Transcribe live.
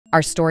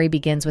Our story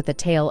begins with a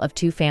tale of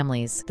two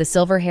families, the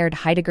silver-haired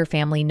Heidegger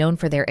family known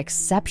for their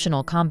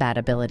exceptional combat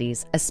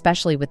abilities,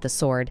 especially with the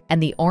sword,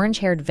 and the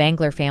orange-haired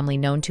Wangler family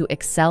known to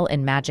excel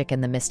in magic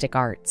and the mystic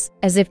arts.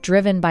 As if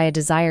driven by a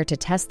desire to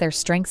test their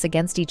strengths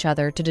against each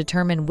other to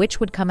determine which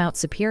would come out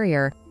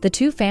superior, the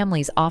two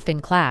families often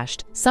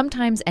clashed,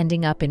 sometimes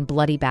ending up in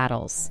bloody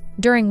battles.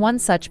 During one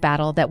such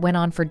battle that went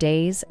on for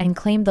days and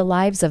claimed the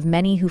lives of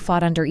many who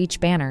fought under each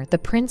banner, the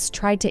prince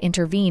tried to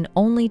intervene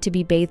only to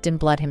be bathed in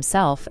blood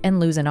himself and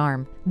lose an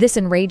arm. This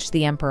enraged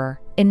the emperor.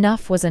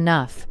 Enough was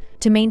enough.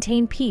 To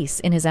maintain peace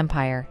in his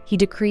empire, he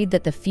decreed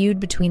that the feud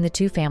between the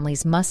two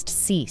families must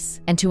cease,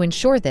 and to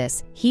ensure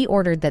this, he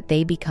ordered that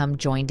they become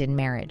joined in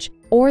marriage,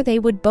 or they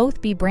would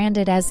both be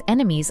branded as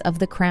enemies of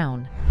the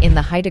crown. In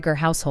the Heidegger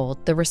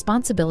household, the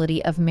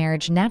responsibility of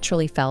marriage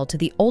naturally fell to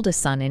the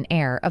oldest son and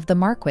heir of the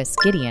Marquis,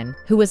 Gideon,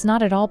 who was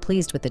not at all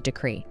pleased with the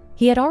decree.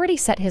 He had already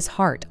set his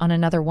heart on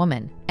another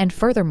woman, and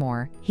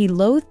furthermore, he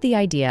loathed the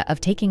idea of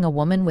taking a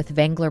woman with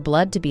Wangler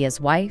blood to be his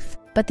wife.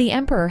 But the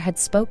emperor had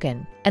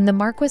spoken, and the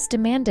Marquis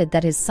demanded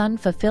that his son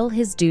fulfill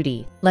his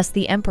duty, lest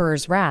the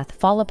emperor's wrath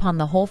fall upon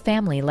the whole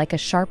family like a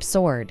sharp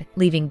sword,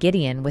 leaving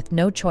Gideon with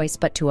no choice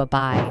but to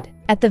abide.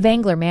 At the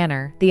Wangler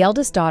manor, the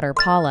eldest daughter,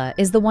 Paula,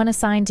 is the one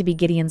assigned to be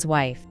Gideon's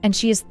wife, and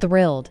she is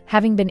thrilled,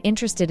 having been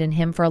interested in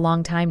him for a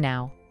long time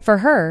now. For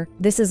her,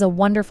 this is a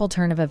wonderful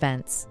turn of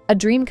events, a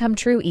dream come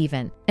true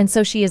even, and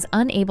so she is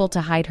unable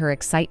to hide her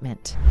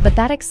excitement. But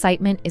that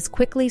excitement is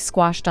quickly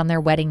squashed on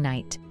their wedding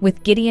night,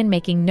 with Gideon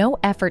making no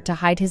effort to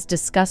hide his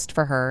disgust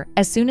for her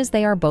as soon as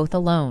they are both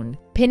alone.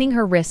 Pinning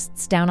her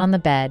wrists down on the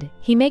bed,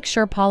 he makes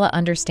sure Paula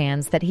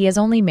understands that he has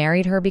only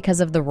married her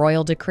because of the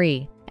royal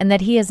decree, and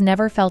that he has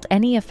never felt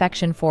any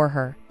affection for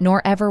her,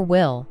 nor ever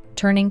will,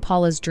 turning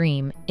Paula's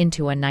dream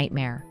into a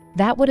nightmare.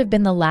 That would have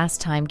been the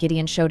last time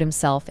Gideon showed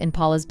himself in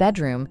Paula's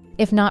bedroom,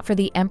 if not for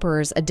the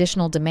emperor's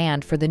additional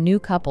demand for the new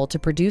couple to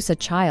produce a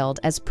child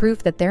as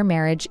proof that their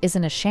marriage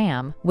isn't a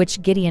sham,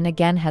 which Gideon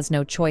again has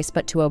no choice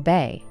but to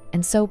obey.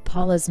 And so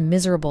Paula's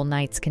miserable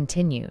nights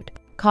continued,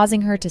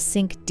 causing her to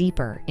sink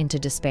deeper into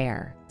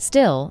despair.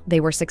 Still,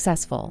 they were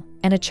successful,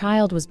 and a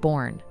child was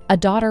born, a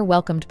daughter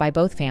welcomed by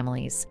both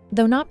families,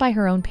 though not by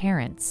her own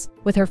parents,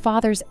 with her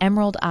father's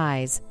emerald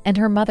eyes and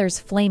her mother's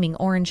flaming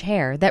orange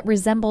hair that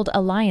resembled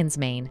a lion's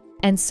mane,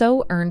 and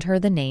so earned her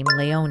the name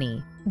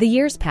Leonie. The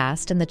years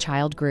passed and the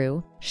child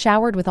grew,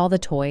 showered with all the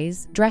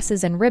toys,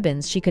 dresses, and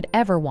ribbons she could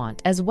ever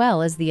want, as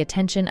well as the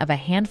attention of a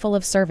handful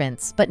of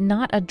servants, but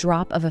not a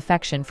drop of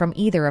affection from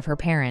either of her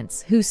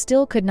parents, who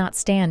still could not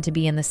stand to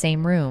be in the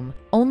same room,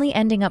 only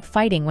ending up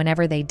fighting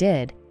whenever they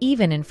did,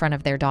 even in front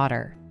of their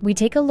daughter. We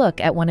take a look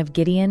at one of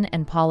Gideon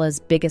and Paula's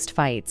biggest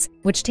fights,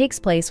 which takes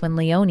place when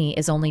Leonie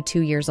is only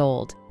 2 years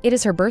old. It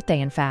is her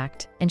birthday, in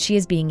fact, and she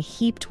is being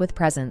heaped with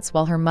presents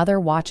while her mother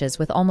watches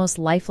with almost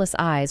lifeless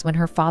eyes when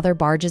her father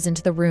barges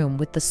into the room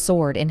with the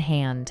sword in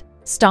hand.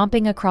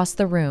 Stomping across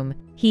the room,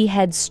 he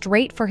heads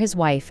straight for his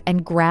wife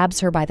and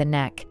grabs her by the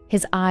neck,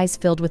 his eyes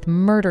filled with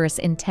murderous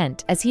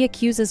intent as he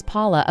accuses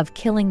Paula of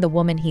killing the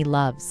woman he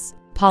loves.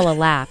 Paula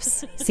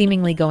laughs,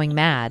 seemingly going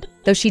mad,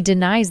 though she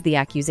denies the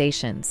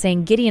accusation,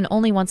 saying Gideon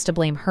only wants to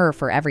blame her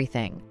for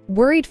everything.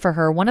 Worried for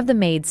her, one of the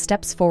maids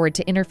steps forward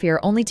to interfere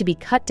only to be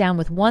cut down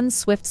with one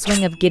swift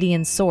swing of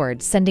Gideon's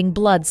sword, sending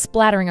blood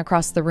splattering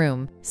across the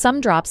room, some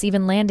drops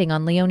even landing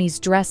on Leonie's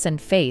dress and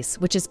face,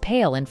 which is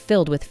pale and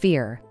filled with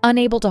fear.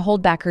 Unable to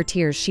hold back her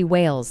tears, she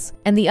wails,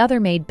 and the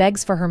other maid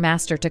begs for her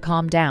master to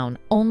calm down,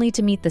 only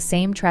to meet the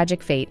same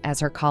tragic fate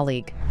as her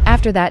colleague.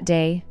 After that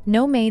day,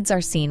 no maids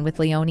are seen with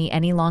Leonie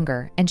any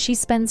longer, and she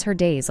spends her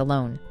days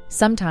alone.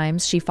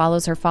 Sometimes she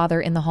follows her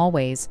father in the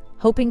hallways,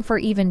 hoping for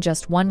even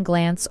just one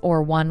glance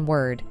or one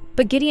word.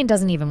 But Gideon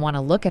doesn't even want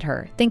to look at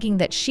her, thinking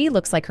that she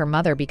looks like her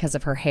mother because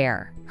of her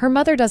hair. Her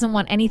mother doesn't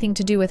want anything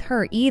to do with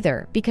her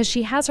either, because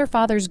she has her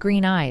father's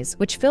green eyes,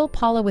 which fill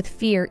Paula with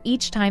fear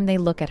each time they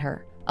look at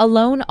her.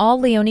 Alone, all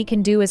Leonie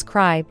can do is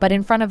cry, but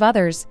in front of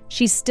others,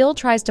 she still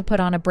tries to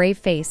put on a brave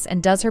face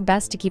and does her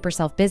best to keep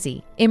herself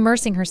busy,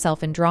 immersing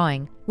herself in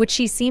drawing, which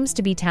she seems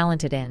to be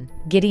talented in.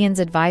 Gideon's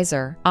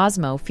advisor,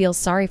 Osmo, feels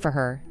sorry for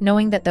her,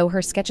 knowing that though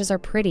her sketches are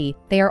pretty,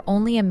 they are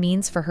only a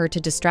means for her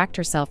to distract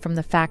herself from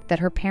the fact that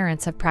her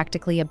parents have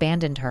practically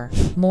abandoned her.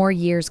 More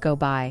years go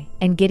by,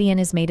 and Gideon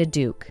is made a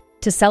duke.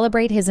 To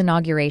celebrate his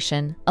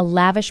inauguration, a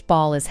lavish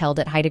ball is held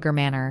at Heidegger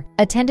Manor,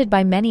 attended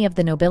by many of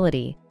the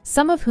nobility,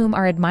 some of whom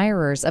are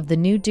admirers of the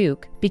new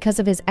duke because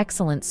of his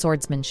excellent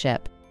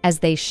swordsmanship. As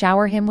they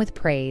shower him with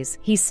praise,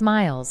 he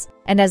smiles,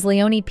 and as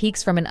Leonie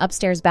peeks from an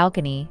upstairs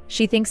balcony,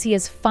 she thinks he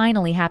is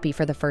finally happy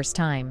for the first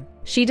time.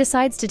 She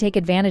decides to take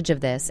advantage of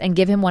this and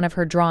give him one of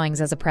her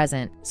drawings as a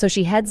present, so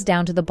she heads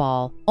down to the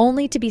ball,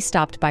 only to be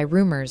stopped by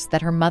rumors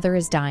that her mother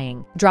is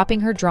dying. Dropping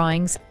her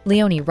drawings,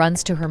 Leonie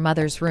runs to her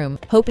mother's room,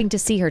 hoping to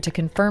see her to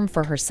confirm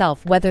for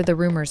herself whether the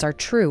rumors are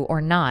true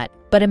or not,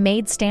 but a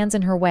maid stands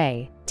in her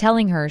way,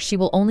 telling her she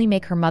will only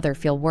make her mother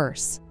feel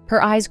worse.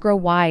 Her eyes grow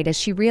wide as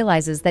she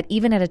realizes that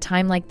even at a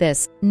time like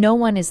this, no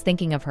one is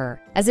thinking of her,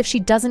 as if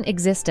she doesn't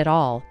exist at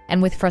all. And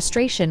with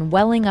frustration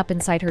welling up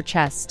inside her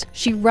chest,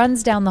 she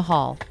runs down the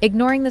hall,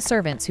 ignoring the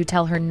servants who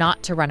tell her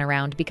not to run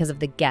around because of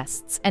the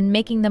guests and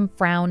making them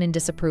frown in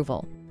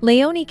disapproval.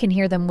 Leonie can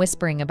hear them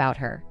whispering about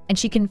her, and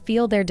she can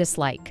feel their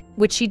dislike,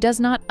 which she does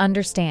not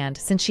understand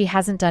since she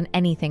hasn't done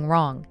anything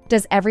wrong.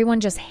 Does everyone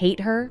just hate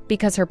her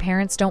because her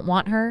parents don't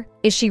want her?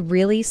 Is she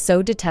really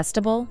so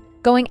detestable?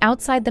 Going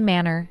outside the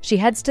manor, she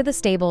heads to the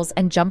stables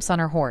and jumps on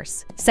her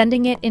horse,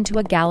 sending it into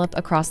a gallop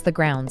across the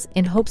grounds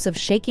in hopes of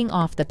shaking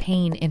off the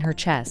pain in her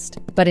chest.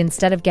 But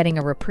instead of getting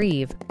a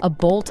reprieve, a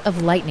bolt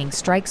of lightning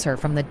strikes her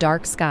from the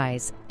dark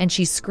skies, and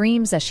she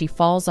screams as she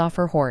falls off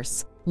her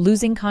horse,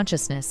 losing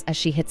consciousness as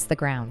she hits the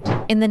ground.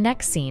 In the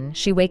next scene,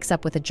 she wakes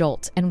up with a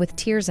jolt and with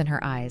tears in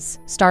her eyes,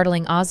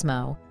 startling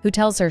Osmo, who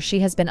tells her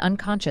she has been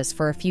unconscious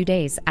for a few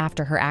days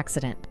after her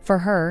accident. For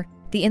her,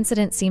 the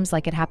incident seems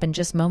like it happened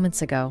just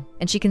moments ago,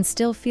 and she can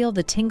still feel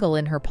the tingle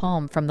in her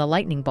palm from the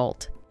lightning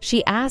bolt.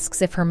 She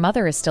asks if her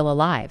mother is still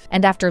alive,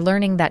 and after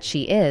learning that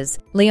she is,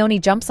 Leonie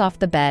jumps off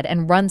the bed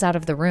and runs out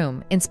of the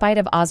room, in spite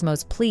of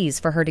Osmo's pleas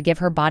for her to give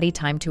her body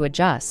time to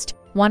adjust,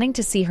 wanting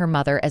to see her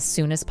mother as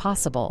soon as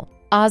possible.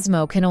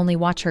 Osmo can only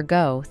watch her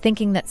go,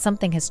 thinking that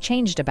something has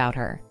changed about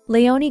her.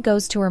 Leonie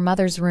goes to her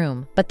mother's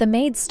room, but the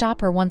maids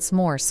stop her once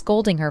more,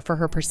 scolding her for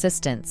her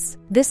persistence.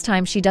 This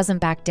time she doesn't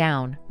back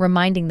down,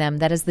 reminding them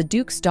that as the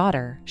Duke's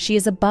daughter, she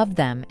is above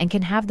them and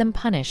can have them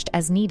punished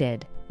as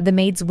needed. The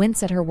maids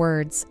wince at her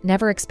words,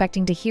 never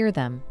expecting to hear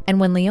them, and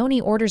when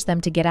Leonie orders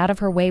them to get out of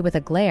her way with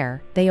a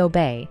glare, they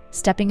obey,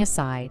 stepping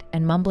aside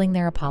and mumbling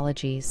their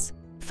apologies.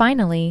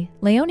 Finally,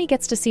 Leonie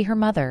gets to see her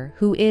mother,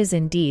 who is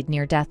indeed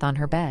near death on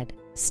her bed.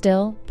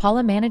 Still,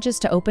 Paula manages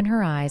to open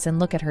her eyes and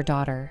look at her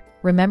daughter,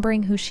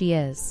 remembering who she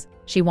is.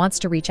 She wants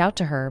to reach out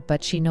to her,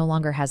 but she no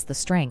longer has the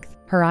strength,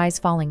 her eyes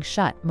falling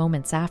shut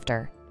moments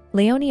after.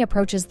 Leonie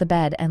approaches the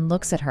bed and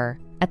looks at her,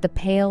 at the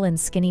pale and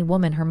skinny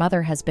woman her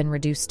mother has been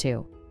reduced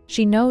to.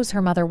 She knows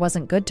her mother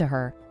wasn't good to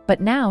her,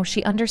 but now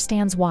she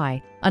understands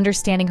why,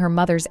 understanding her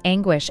mother's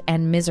anguish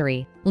and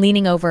misery.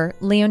 Leaning over,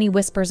 Leonie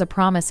whispers a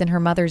promise in her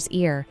mother's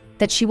ear,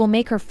 that she will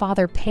make her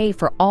father pay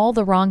for all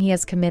the wrong he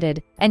has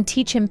committed and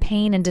teach him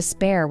pain and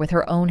despair with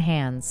her own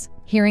hands.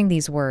 Hearing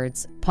these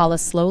words, Paula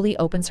slowly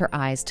opens her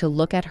eyes to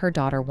look at her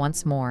daughter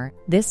once more,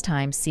 this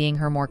time seeing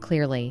her more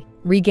clearly.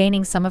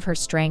 Regaining some of her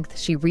strength,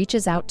 she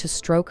reaches out to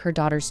stroke her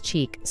daughter's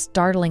cheek,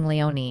 startling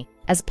Leonie.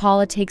 As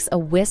Paula takes a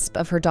wisp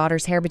of her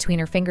daughter's hair between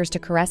her fingers to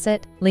caress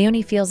it,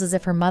 Leonie feels as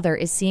if her mother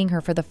is seeing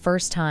her for the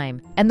first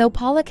time. And though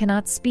Paula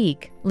cannot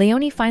speak,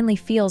 Leonie finally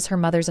feels her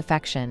mother's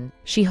affection.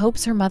 She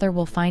hopes her mother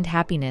will find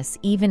happiness,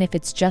 even if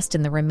it's just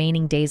in the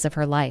remaining days of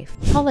her life.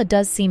 Paula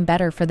does seem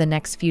better for the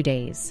next few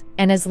days.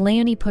 And as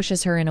Leonie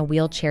pushes her in a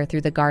wheelchair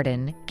through the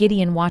garden,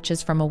 Gideon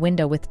watches from a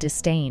window with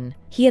disdain.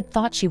 He had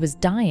thought she was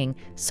dying,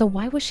 so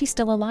why was she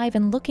still alive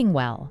and looking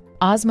well?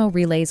 Osmo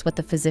relays what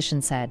the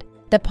physician said,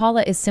 that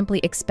Paula is simply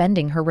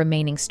expending her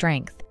remaining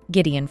strength.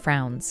 Gideon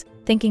frowns,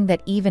 thinking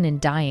that even in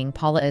dying,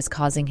 Paula is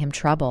causing him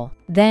trouble.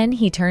 Then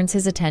he turns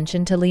his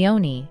attention to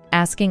Leonie,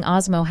 asking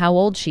Osmo how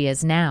old she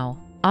is now.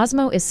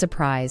 Osmo is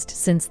surprised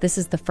since this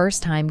is the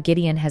first time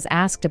Gideon has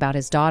asked about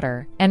his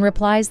daughter, and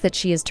replies that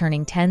she is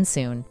turning 10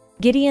 soon.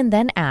 Gideon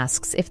then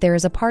asks if there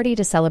is a party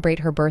to celebrate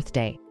her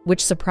birthday,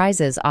 which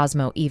surprises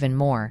Osmo even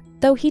more,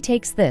 though he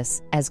takes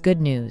this as good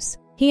news.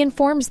 He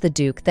informs the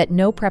Duke that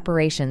no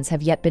preparations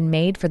have yet been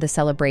made for the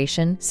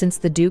celebration since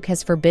the Duke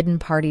has forbidden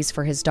parties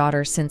for his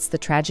daughter since the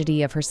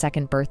tragedy of her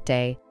second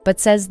birthday, but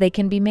says they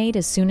can be made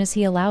as soon as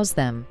he allows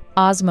them.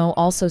 Osmo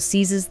also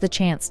seizes the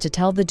chance to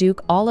tell the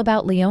Duke all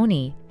about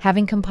Leonie,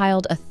 having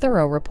compiled a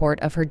thorough report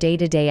of her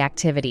day-to-day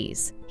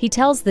activities. He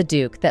tells the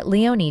Duke that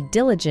Leonie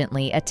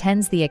diligently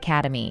attends the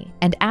academy,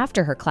 and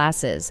after her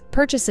classes,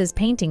 purchases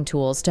painting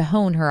tools to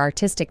hone her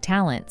artistic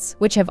talents,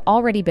 which have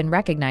already been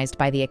recognized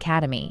by the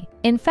academy.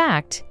 In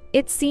fact,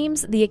 it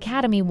seems the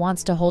academy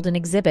wants to hold an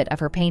exhibit of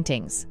her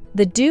paintings.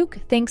 The Duke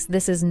thinks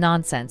this is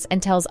nonsense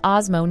and tells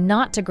Osmo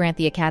not to grant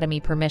the academy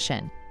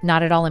permission.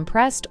 Not at all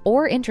impressed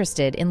or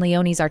interested in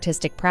Leonie's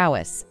artistic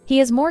prowess. He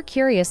is more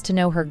curious to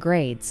know her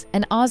grades,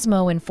 and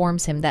Osmo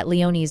informs him that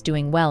Leonie is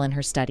doing well in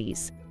her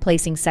studies,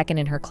 placing second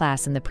in her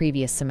class in the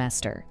previous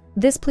semester.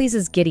 This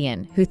pleases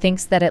Gideon, who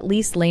thinks that at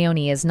least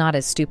Leonie is not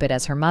as stupid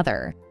as her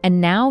mother, and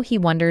now he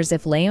wonders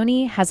if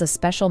Leonie has a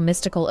special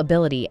mystical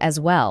ability as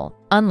well,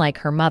 unlike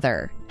her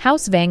mother.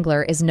 House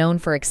Vangler is known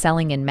for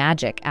excelling in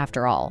magic,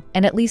 after all,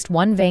 and at least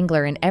one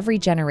Vangler in every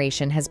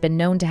generation has been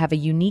known to have a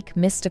unique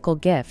mystical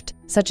gift,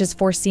 such as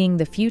foreseeing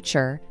the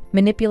future,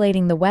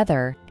 manipulating the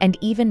weather, and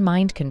even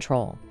mind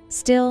control.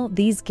 Still,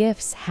 these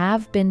gifts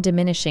have been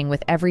diminishing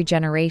with every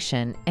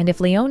generation, and if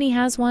Leonie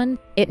has one,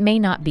 it may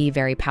not be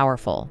very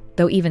powerful.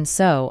 Though even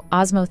so,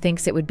 Osmo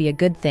thinks it would be a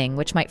good thing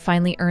which might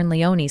finally earn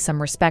Leonie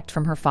some respect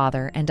from her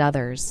father and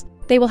others.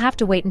 They will have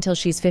to wait until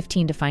she's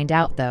 15 to find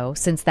out, though,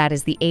 since that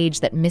is the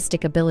age that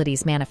mystic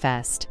abilities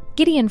manifest.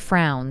 Gideon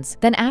frowns,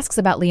 then asks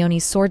about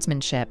Leonie's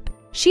swordsmanship.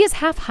 She is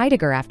half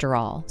Heidegger after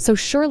all, so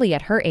surely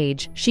at her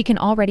age she can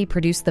already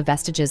produce the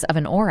vestiges of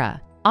an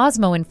aura.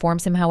 Osmo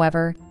informs him,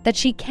 however, that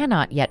she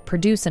cannot yet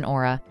produce an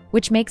aura,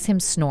 which makes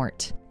him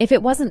snort. If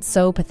it wasn't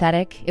so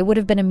pathetic, it would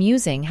have been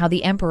amusing how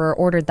the Emperor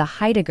ordered the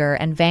Heidegger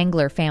and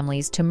Wengler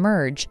families to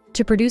merge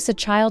to produce a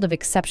child of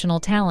exceptional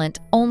talent,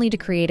 only to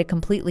create a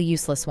completely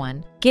useless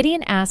one.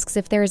 Gideon asks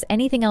if there is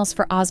anything else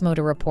for Osmo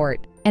to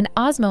report, and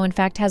Osmo in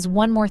fact has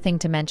one more thing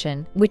to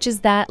mention, which is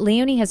that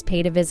Leonie has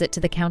paid a visit to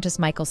the Countess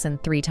Michelson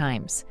 3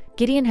 times.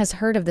 Gideon has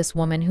heard of this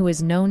woman who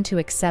is known to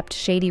accept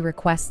shady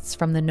requests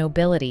from the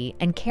nobility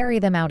and carry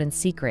them out in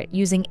secret,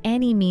 using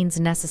any means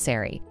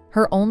necessary.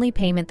 Her only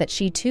payment that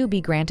she too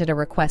be granted a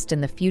request in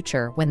the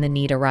future when the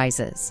need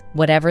arises,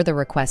 whatever the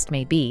request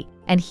may be,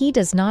 and he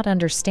does not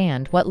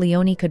understand what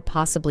Leonie could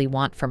possibly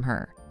want from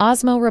her.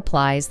 Osmo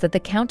replies that the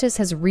Countess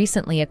has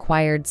recently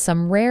acquired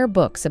some rare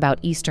books about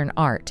Eastern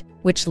art,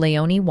 which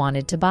Leonie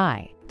wanted to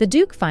buy. The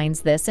Duke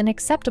finds this an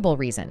acceptable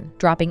reason,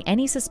 dropping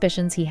any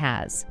suspicions he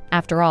has.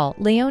 After all,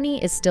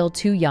 Leonie is still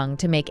too young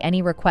to make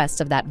any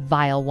request of that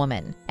vile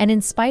woman, and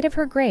in spite of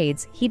her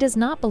grades, he does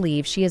not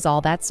believe she is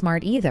all that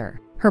smart either.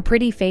 Her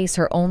pretty face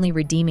her only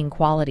redeeming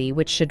quality,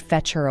 which should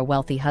fetch her a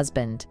wealthy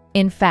husband.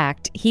 In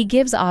fact, he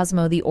gives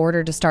Osmo the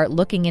order to start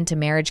looking into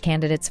marriage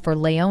candidates for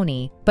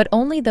Leonie, but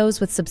only those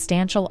with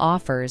substantial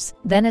offers.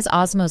 Then as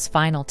Osmo's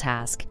final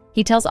task,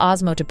 he tells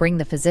Osmo to bring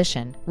the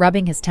physician,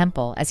 rubbing his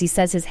temple as he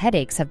says his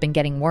headaches have been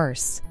getting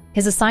worse.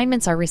 His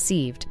assignments are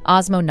received.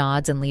 Osmo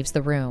nods and leaves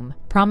the room,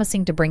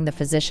 promising to bring the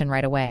physician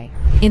right away.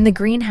 In the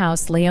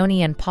greenhouse,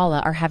 Leonie and Paula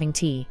are having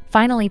tea,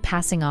 finally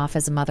passing off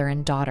as mother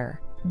and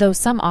daughter, though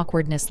some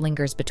awkwardness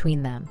lingers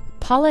between them.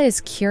 Paula is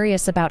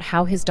curious about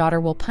how his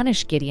daughter will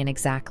punish Gideon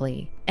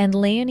exactly, and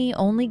Leonie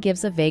only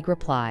gives a vague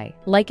reply,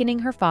 likening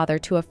her father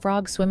to a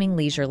frog swimming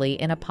leisurely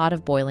in a pot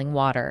of boiling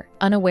water,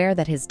 unaware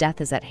that his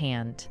death is at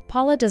hand.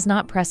 Paula does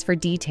not press for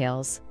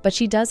details, but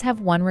she does have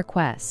one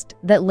request,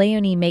 that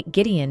Leonie make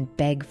Gideon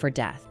beg for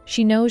death.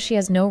 She knows she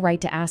has no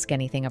right to ask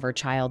anything of her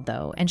child,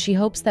 though, and she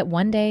hopes that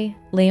one day,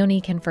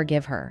 Leonie can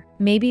forgive her.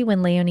 Maybe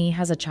when Leonie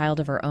has a child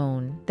of her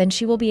own, then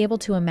she will be able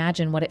to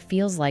imagine what it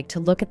feels like to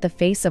look at the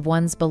face of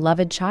one's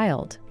beloved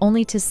child,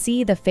 only to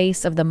see the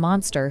face of the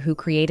monster who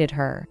created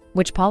her,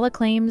 which Paula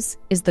claims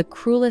is the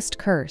cruelest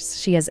curse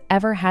she has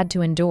ever had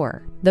to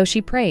endure, though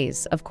she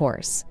prays, of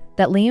course,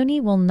 that Leonie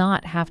will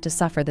not have to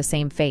suffer the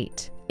same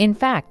fate. In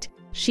fact,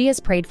 she has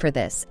prayed for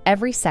this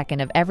every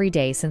second of every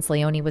day since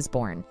Leonie was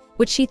born,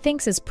 which she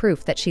thinks is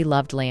proof that she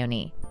loved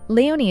Leonie.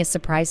 Leonie is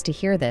surprised to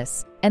hear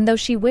this, and though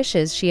she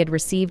wishes she had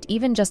received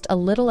even just a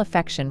little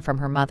affection from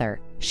her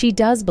mother, she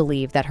does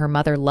believe that her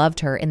mother loved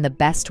her in the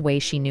best way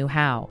she knew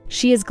how.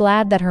 She is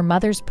glad that her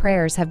mother's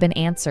prayers have been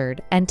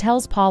answered and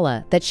tells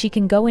Paula that she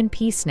can go in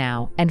peace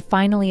now and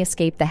finally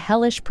escape the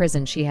hellish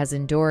prison she has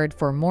endured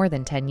for more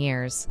than 10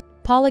 years.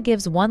 Paula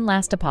gives one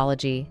last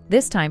apology,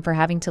 this time for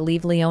having to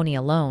leave Leonie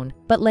alone,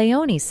 but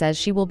Leonie says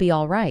she will be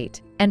all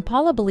right, and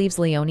Paula believes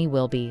Leonie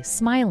will be,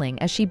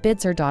 smiling as she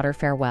bids her daughter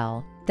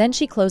farewell. Then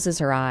she closes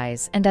her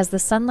eyes, and as the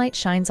sunlight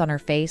shines on her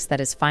face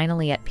that is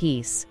finally at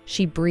peace,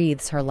 she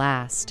breathes her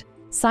last.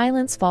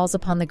 Silence falls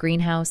upon the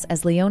greenhouse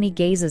as Leonie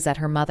gazes at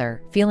her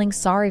mother, feeling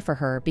sorry for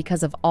her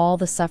because of all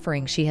the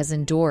suffering she has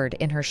endured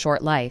in her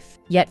short life,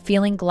 yet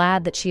feeling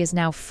glad that she is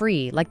now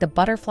free like the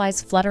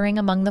butterflies fluttering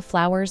among the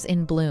flowers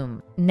in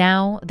bloom.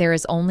 Now there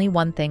is only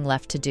one thing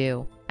left to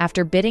do.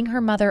 After bidding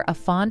her mother a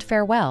fond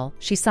farewell,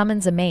 she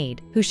summons a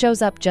maid, who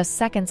shows up just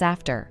seconds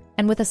after,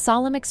 and with a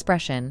solemn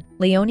expression,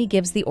 Leonie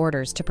gives the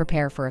orders to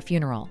prepare for a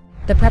funeral.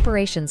 The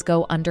preparations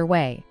go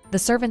underway, the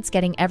servants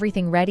getting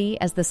everything ready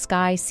as the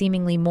sky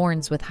seemingly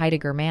mourns with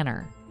Heidegger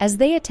manner. As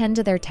they attend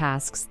to their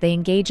tasks, they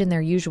engage in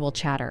their usual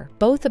chatter,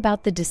 both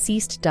about the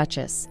deceased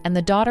Duchess and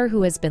the daughter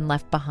who has been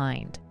left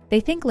behind.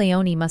 They think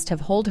Leonie must have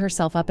holed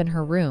herself up in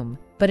her room,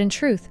 but in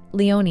truth,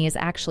 Leonie is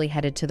actually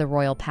headed to the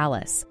royal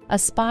palace, a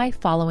spy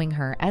following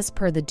her as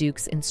per the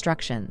Duke's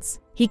instructions.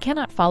 He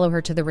cannot follow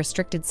her to the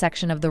restricted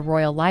section of the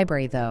royal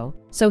library though,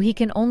 so he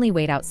can only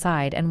wait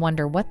outside and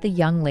wonder what the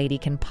young lady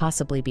can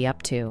possibly be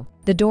up to.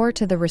 The door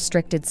to the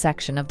restricted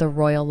section of the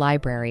royal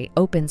library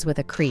opens with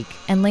a creak,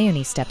 and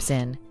Leonie steps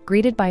in,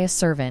 greeted by a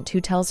servant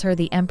who tells her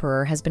the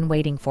emperor has been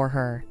waiting for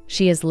her.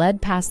 She is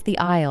led past the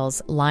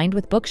aisles lined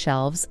with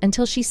bookshelves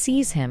until she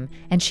sees him,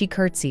 and she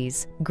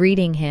curtsies,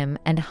 greeting him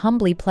and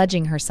humbly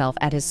pledging herself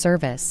at his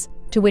service,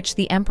 to which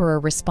the emperor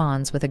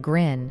responds with a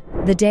grin.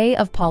 The day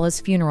of Paula's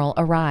funeral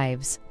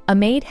arrives. A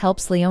maid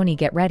helps Leonie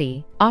get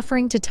ready,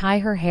 offering to tie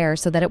her hair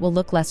so that it will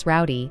look less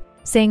rowdy,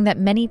 saying that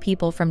many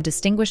people from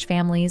distinguished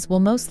families will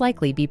most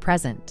likely be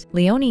present.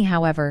 Leonie,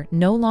 however,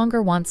 no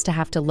longer wants to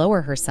have to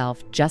lower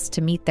herself just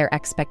to meet their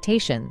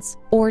expectations,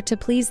 or to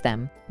please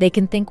them. They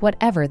can think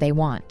whatever they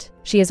want.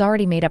 She has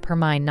already made up her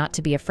mind not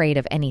to be afraid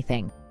of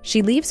anything.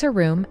 She leaves her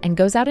room and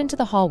goes out into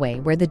the hallway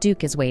where the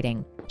Duke is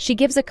waiting. She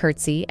gives a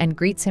curtsy and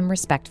greets him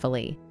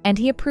respectfully, and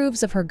he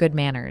approves of her good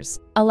manners,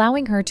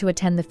 allowing her to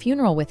attend the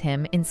funeral with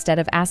him instead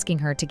of asking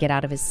her to get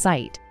out of his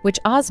sight, which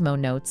Osmo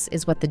notes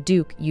is what the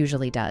Duke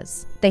usually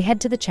does. They head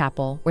to the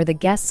chapel, where the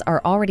guests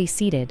are already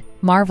seated,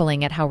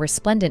 marveling at how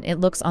resplendent it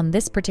looks on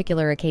this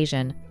particular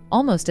occasion,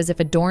 almost as if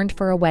adorned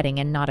for a wedding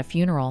and not a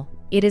funeral.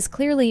 It is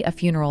clearly a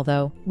funeral,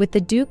 though, with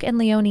the Duke and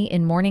Leonie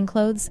in mourning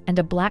clothes and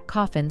a black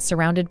coffin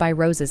surrounded by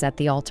roses at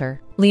the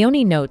altar.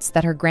 Leonie notes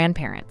that her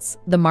grandparents,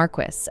 the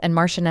Marquis and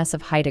Marchioness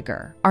of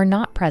Heidegger, are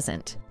not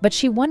present, but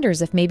she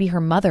wonders if maybe her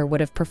mother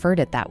would have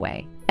preferred it that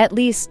way. At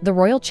least, the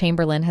royal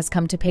chamberlain has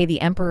come to pay the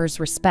emperor's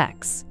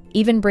respects,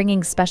 even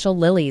bringing special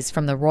lilies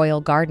from the royal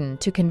garden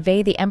to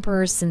convey the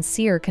emperor's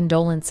sincere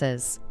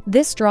condolences.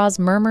 This draws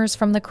murmurs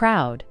from the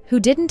crowd, who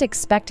didn't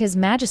expect His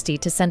Majesty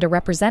to send a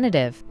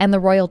representative, and the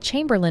royal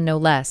chamberlain no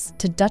less,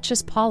 to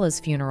Duchess Paula's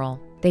funeral.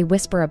 They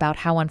whisper about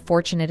how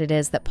unfortunate it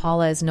is that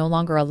Paula is no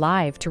longer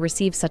alive to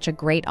receive such a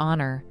great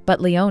honor. But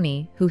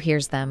Leonie, who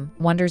hears them,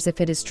 wonders if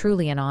it is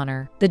truly an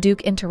honor. The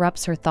Duke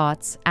interrupts her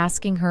thoughts,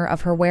 asking her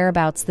of her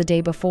whereabouts the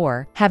day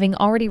before, having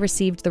already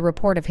received the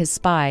report of his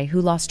spy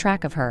who lost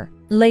track of her.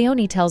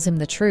 Leonie tells him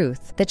the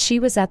truth, that she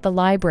was at the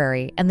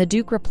library, and the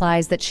Duke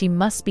replies that she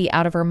must be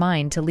out of her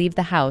mind to leave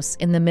the house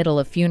in the middle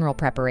of funeral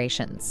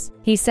preparations.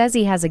 He says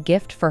he has a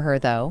gift for her,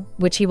 though,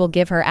 which he will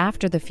give her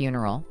after the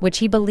funeral, which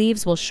he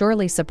believes will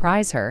surely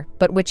surprise her,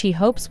 but which he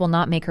hopes will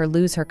not make her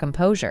lose her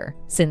composure,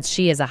 since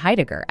she is a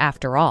Heidegger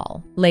after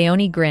all.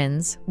 Leonie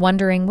grins,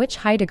 wondering which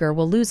Heidegger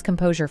will lose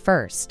composure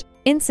first.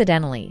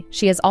 Incidentally,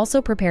 she has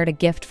also prepared a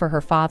gift for her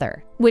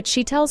father, which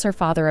she tells her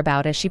father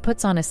about as she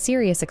puts on a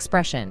serious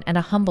expression and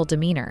a humble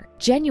demeanor,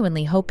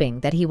 genuinely hoping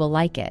that he will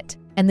like it,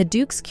 and the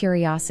Duke's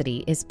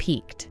curiosity is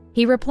piqued.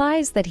 He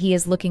replies that he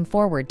is looking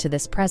forward to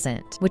this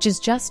present, which is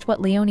just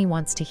what Leonie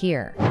wants to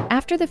hear.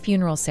 After the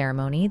funeral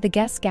ceremony, the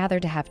guests gather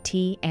to have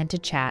tea and to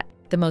chat,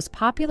 the most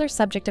popular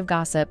subject of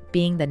gossip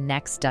being the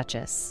next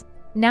Duchess.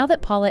 Now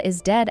that Paula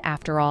is dead,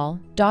 after all,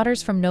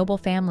 daughters from noble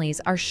families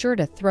are sure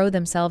to throw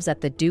themselves at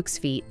the Duke's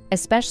feet,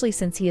 especially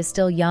since he is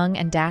still young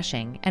and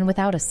dashing and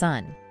without a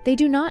son. They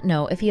do not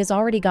know if he has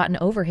already gotten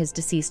over his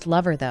deceased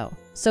lover, though,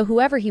 so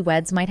whoever he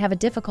weds might have a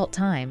difficult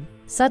time.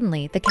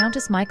 Suddenly, the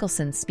Countess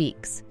Michelson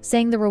speaks,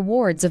 saying the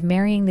rewards of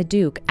marrying the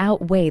Duke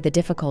outweigh the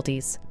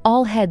difficulties.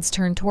 All heads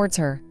turn towards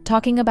her,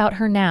 talking about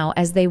her now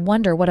as they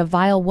wonder what a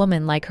vile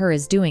woman like her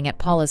is doing at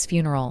Paula's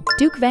funeral.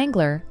 Duke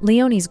Vangler,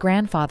 Leonie's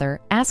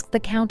grandfather, asked the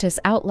Countess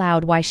out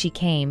loud why she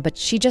came, but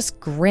she just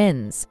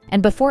grins,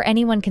 and before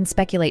anyone can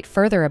speculate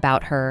further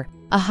about her,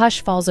 a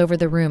hush falls over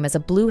the room as a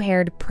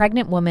blue-haired,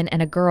 pregnant woman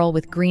and a girl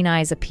with green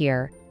eyes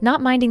appear. Not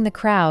minding the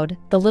crowd,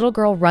 the little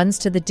girl runs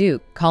to the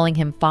Duke, calling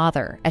him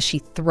father as she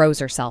throws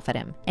herself at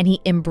him, and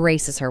he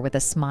embraces her with a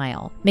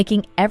smile,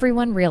 making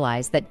everyone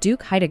realize that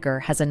Duke Heidegger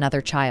has another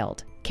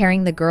child.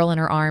 Carrying the girl in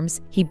her arms,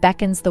 he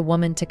beckons the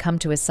woman to come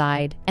to his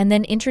side, and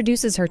then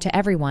introduces her to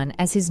everyone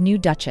as his new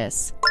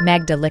Duchess,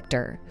 Magda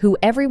Lichter, who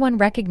everyone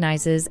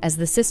recognizes as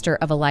the sister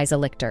of Eliza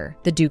Lichter,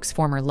 the Duke's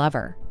former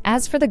lover.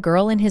 As for the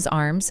girl in his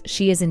arms,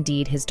 she is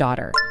indeed his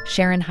daughter,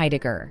 Sharon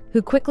Heidegger,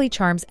 who quickly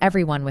charms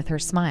everyone with her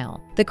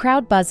smile. The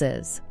crowd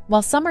buzzes,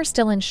 while some are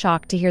still in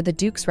shock to hear the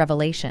Duke's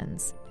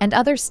revelations, and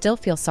others still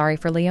feel sorry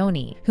for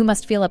Leonie, who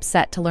must feel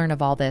upset to learn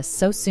of all this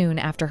so soon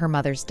after her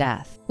mother's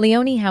death.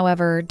 Leonie,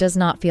 however, does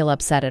not feel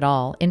upset at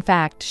all. In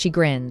fact, she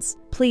grins,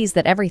 pleased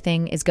that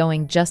everything is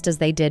going just as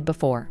they did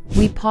before.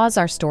 We pause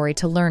our story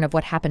to learn of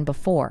what happened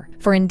before,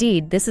 for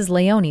indeed, this is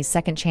Leonie's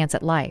second chance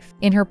at life.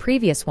 In her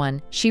previous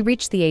one, she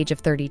reached the age of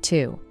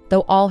 32.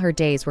 Though all her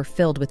days were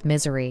filled with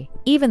misery.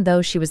 Even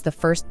though she was the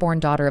firstborn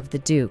daughter of the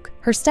Duke,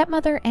 her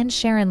stepmother and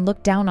Sharon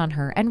looked down on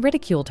her and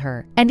ridiculed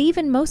her, and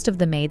even most of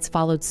the maids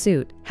followed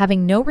suit,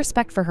 having no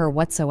respect for her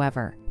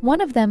whatsoever. One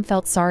of them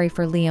felt sorry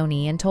for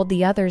Leonie and told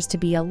the others to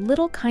be a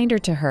little kinder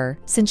to her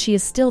since she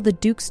is still the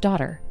Duke's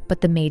daughter. But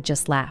the maid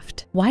just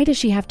laughed. Why does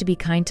she have to be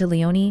kind to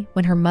Leonie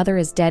when her mother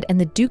is dead and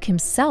the Duke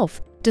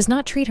himself does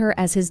not treat her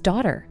as his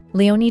daughter?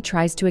 Leonie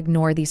tries to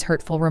ignore these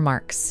hurtful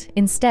remarks,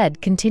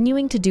 instead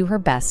continuing to do her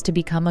best to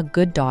become a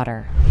good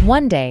daughter.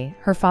 One day,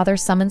 her father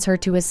summons her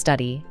to his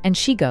study, and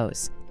she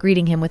goes,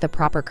 greeting him with a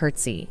proper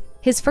curtsy.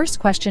 His first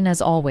question,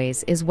 as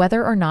always, is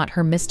whether or not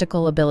her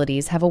mystical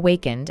abilities have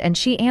awakened, and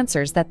she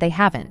answers that they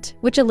haven't,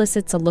 which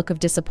elicits a look of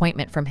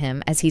disappointment from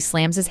him as he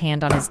slams his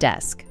hand on his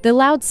desk, the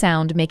loud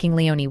sound making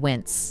Leonie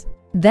wince.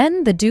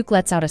 Then the Duke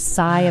lets out a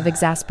sigh of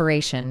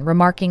exasperation,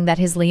 remarking that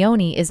his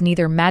Leonie is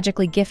neither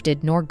magically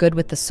gifted nor good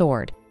with the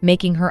sword,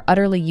 making her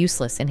utterly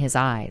useless in his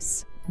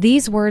eyes.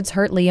 These words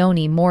hurt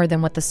Leonie more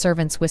than what the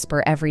servants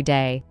whisper every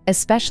day,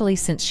 especially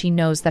since she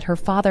knows that her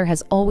father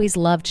has always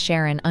loved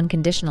Sharon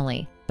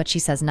unconditionally, but she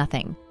says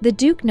nothing. The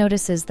Duke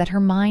notices that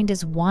her mind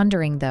is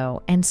wandering,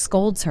 though, and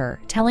scolds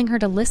her, telling her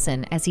to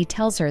listen as he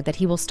tells her that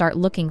he will start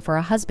looking for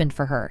a husband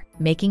for her,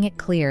 making it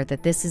clear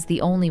that this is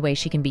the only way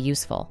she can be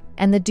useful.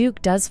 And the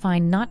Duke does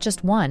find not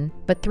just one,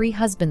 but 3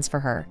 husbands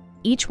for her,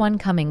 each one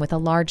coming with a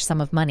large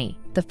sum of money.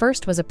 The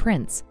first was a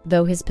prince,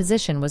 though his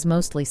position was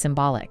mostly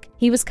symbolic.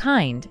 He was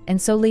kind,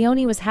 and so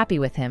Leonie was happy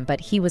with him,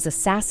 but he was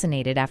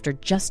assassinated after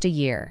just a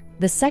year.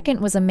 The second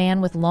was a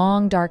man with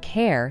long dark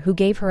hair who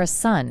gave her a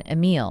son,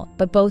 Emile,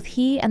 but both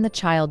he and the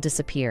child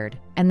disappeared,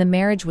 and the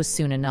marriage was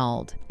soon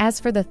annulled. As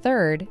for the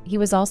third, he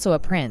was also a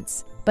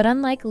prince. But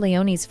unlike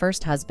Leonie's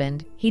first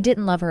husband, he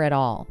didn't love her at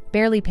all,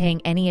 barely paying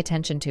any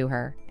attention to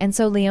her. And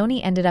so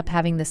Leonie ended up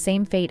having the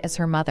same fate as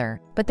her mother.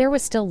 But there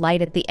was still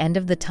light at the end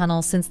of the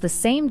tunnel, since the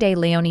same day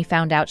Leonie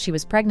found out she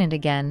was pregnant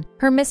again,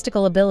 her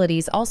mystical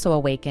abilities also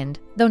awakened,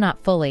 though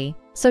not fully.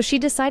 So she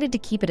decided to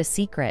keep it a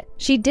secret.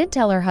 She did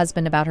tell her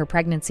husband about her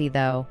pregnancy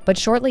though, but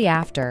shortly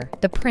after,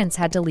 the prince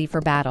had to leave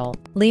for battle.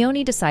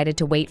 Leonie decided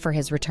to wait for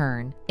his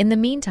return, in the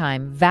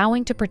meantime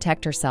vowing to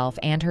protect herself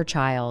and her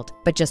child.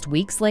 But just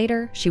weeks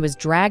later, she was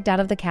dragged out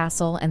of the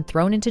castle and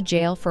thrown into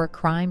jail for a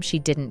crime she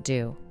didn't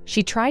do.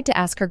 She tried to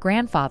ask her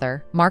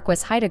grandfather,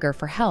 Marquis Heidegger,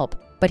 for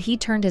help, but he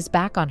turned his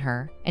back on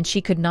her, and she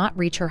could not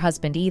reach her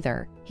husband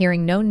either,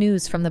 hearing no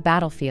news from the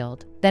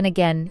battlefield. Then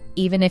again,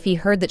 even if he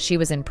heard that she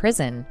was in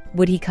prison,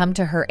 would he come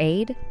to her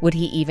aid? Would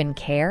he even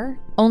care?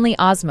 Only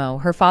Osmo,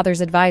 her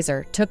father's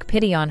advisor, took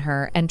pity on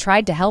her and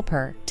tried to help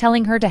her,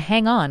 telling her to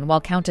hang on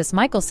while Countess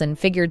Michelson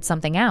figured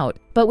something out.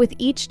 But with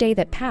each day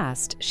that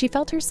passed, she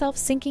felt herself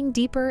sinking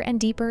deeper and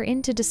deeper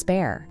into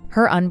despair.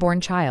 Her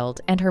unborn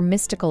child and her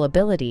mystical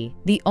ability,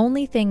 the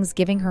only things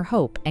giving her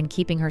hope and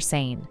keeping her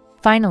sane.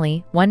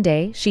 Finally, one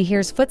day, she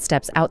hears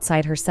footsteps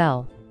outside her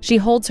cell. She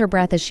holds her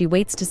breath as she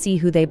waits to see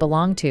who they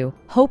belong to,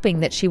 hoping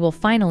that she will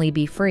finally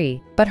be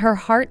free. But her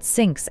heart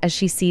sinks as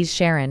she sees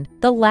Sharon,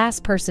 the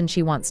last person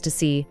she wants to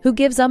see, who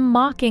gives a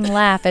mocking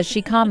laugh as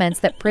she comments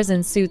that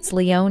prison suits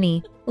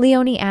Leonie.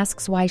 Leonie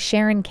asks why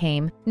Sharon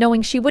came,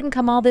 knowing she wouldn't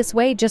come all this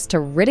way just to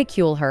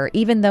ridicule her,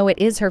 even though it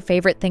is her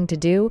favorite thing to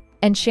do.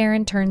 And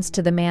Sharon turns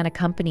to the man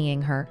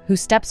accompanying her, who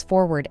steps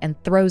forward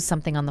and throws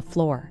something on the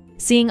floor.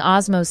 Seeing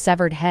Osmo's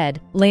severed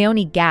head,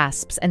 Leonie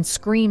gasps and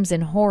screams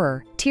in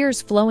horror,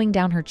 tears flowing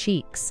down her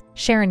cheeks.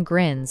 Sharon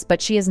grins, but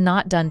she is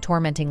not done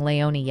tormenting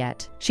Leonie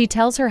yet. She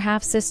tells her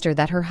half-sister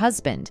that her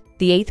husband,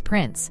 the 8th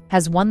prince,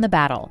 has won the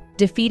battle,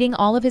 defeating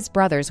all of his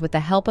brothers with the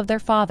help of their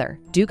father,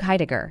 Duke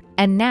Heidegger,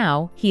 and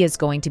now he is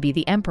going to be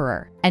the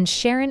emperor, and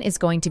Sharon is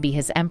going to be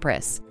his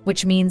empress,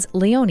 which means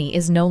Leonie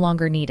is no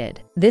longer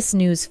needed. This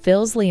news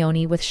fills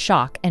Leonie with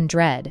shock and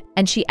dread,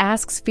 and she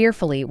asks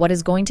fearfully what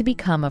is going to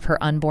become of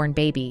her unborn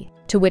baby,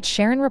 to which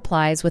Sharon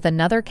replies with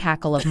another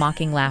cackle of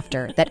mocking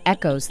laughter that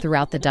echoes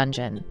throughout the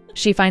dungeon.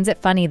 She finds it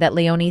funny that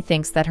Leonie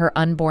thinks that her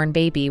unborn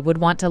baby would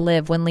want to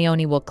live when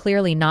Leonie will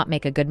clearly not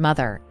make a good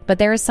mother. But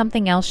there is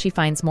something else she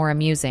finds more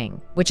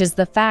amusing, which is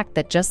the fact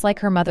that just like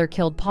her mother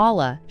killed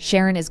Paula,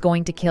 Sharon is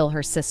going to kill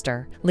her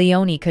sister.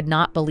 Leonie could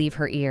not believe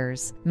her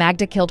ears.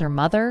 Magda killed her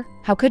mother?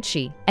 How could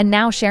she? And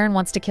now Sharon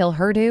wants to kill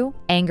her too?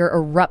 Anger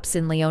erupts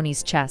in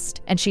Leonie's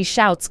chest, and she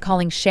shouts,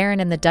 calling Sharon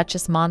and the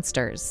Duchess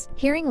monsters.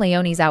 Hearing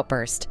Leonie's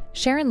outburst,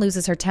 Sharon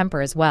loses her temper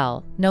as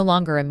well, no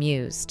longer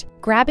amused.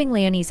 Grabbing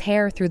Leonie's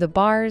hair through the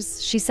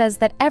bars, she says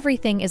that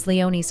everything is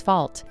Leonie's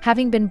fault,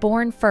 having been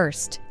born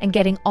first and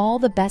getting all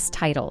the best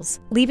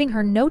titles, leaving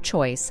her no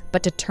choice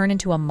but to turn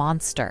into a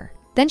monster.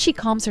 Then she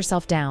calms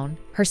herself down,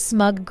 her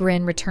smug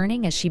grin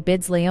returning as she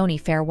bids Leonie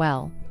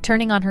farewell.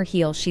 Turning on her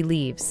heel, she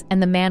leaves,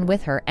 and the man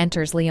with her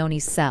enters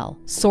Leonie's cell,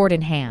 sword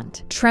in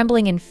hand.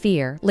 Trembling in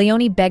fear,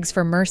 Leonie begs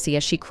for mercy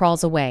as she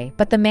crawls away,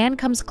 but the man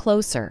comes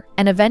closer,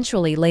 and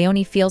eventually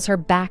Leonie feels her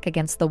back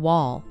against the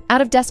wall.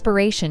 Out of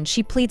desperation,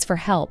 she pleads for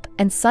help,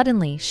 and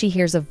suddenly she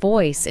hears a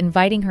voice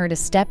inviting her to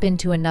step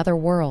into another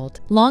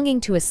world.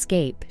 Longing to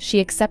escape, she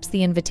accepts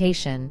the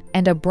invitation,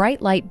 and a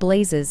bright light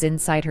blazes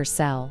inside her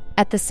cell.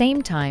 At the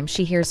same time,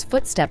 she hears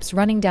footsteps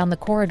running down the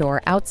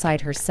corridor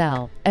outside her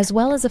cell, as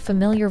well as a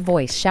familiar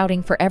voice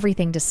shouting for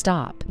everything to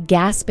stop.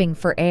 Gasping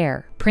for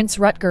air, Prince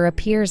Rutger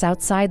appears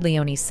outside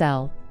Leonie's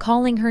cell,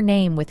 calling her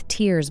name with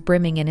tears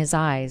brimming in his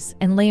eyes,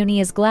 and Leonie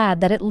is glad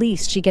that at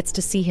least she gets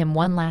to see him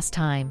one last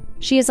time.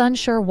 She is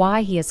unsure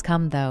why he has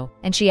come though,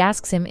 and she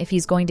asks him if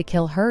he's going to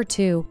kill her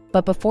too,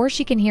 but before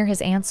she can hear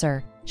his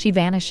answer, she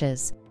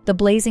vanishes, the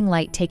blazing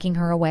light taking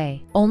her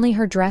away. Only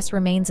her dress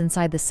remains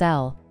inside the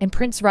cell, and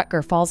Prince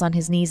Rutger falls on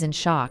his knees in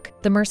shock,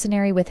 the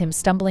mercenary with him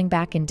stumbling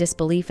back in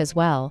disbelief as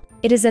well.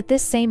 It is at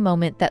this same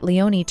moment that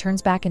Leonie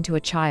turns back into a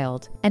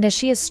child, and as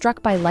she is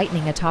struck by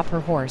lightning atop her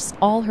horse,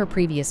 all her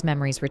previous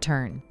memories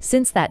return.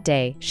 Since that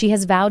day, she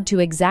has vowed to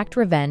exact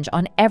revenge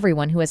on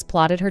everyone who has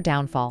plotted her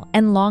downfall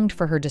and longed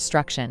for her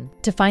destruction,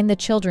 to find the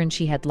children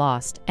she had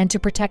lost, and to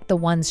protect the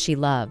ones she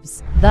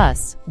loves.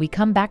 Thus, we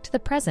come back to the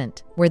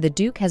present, where the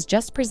Duke has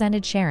just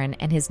presented Sharon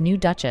and his new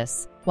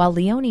Duchess, while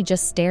Leonie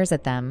just stares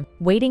at them,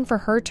 waiting for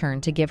her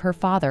turn to give her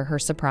father her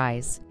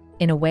surprise.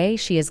 In a way,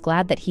 she is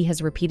glad that he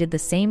has repeated the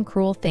same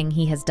cruel thing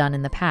he has done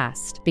in the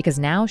past, because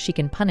now she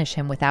can punish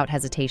him without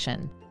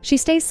hesitation. She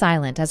stays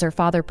silent as her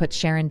father puts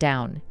Sharon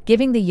down,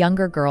 giving the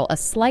younger girl a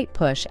slight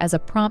push as a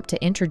prompt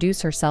to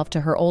introduce herself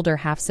to her older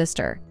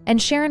half-sister.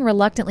 And Sharon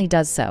reluctantly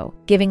does so,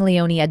 giving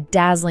Leonie a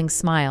dazzling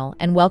smile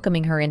and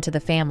welcoming her into the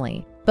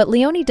family. But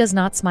Leonie does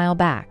not smile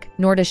back,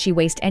 nor does she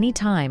waste any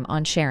time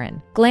on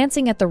Sharon.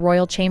 Glancing at the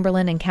royal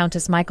chamberlain and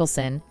Countess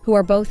Michelson, who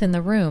are both in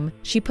the room,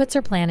 she puts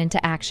her plan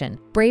into action,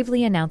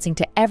 bravely announcing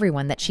to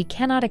everyone that she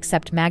cannot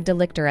accept Magda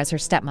Lichter as her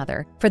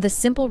stepmother, for the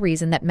simple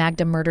reason that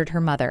Magda murdered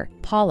her mother,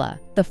 Paula,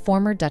 the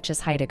former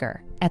Duchess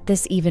Heidegger. At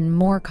this even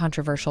more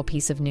controversial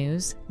piece of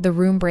news, the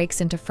room breaks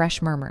into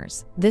fresh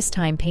murmurs, this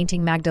time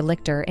painting Magda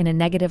Lichter in a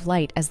negative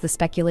light as the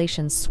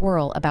speculations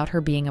swirl about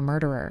her being a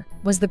murderer.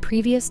 Was the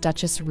previous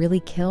Duchess really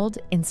killed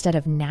instead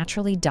of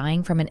naturally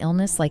dying from an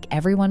illness like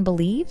everyone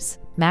believes?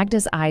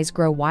 Magda's eyes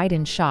grow wide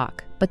in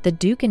shock, but the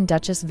Duke and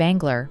Duchess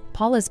Vangler,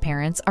 Paula's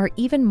parents, are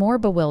even more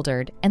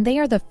bewildered, and they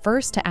are the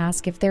first to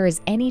ask if there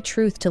is any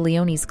truth to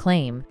Leonie's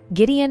claim.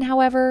 Gideon,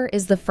 however,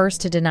 is the first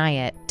to deny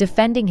it,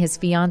 defending his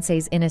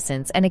fiancé's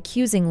innocence and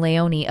accusing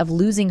Leonie of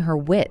losing her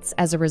wits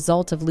as a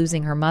result of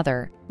losing her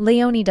mother.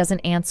 Leonie doesn't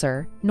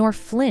answer, nor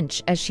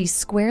flinch as she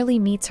squarely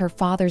meets her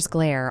father's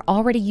glare,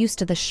 already used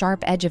to the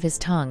sharp edge of his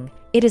tongue.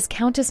 It is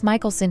Countess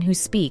Michelson who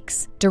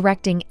speaks,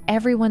 directing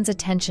everyone's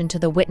attention to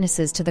the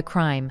witnesses to the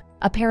crime,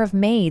 a pair of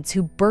maids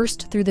who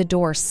burst through the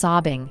door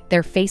sobbing,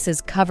 their faces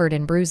covered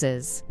in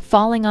bruises.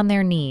 Falling on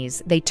their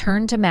knees, they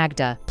turn to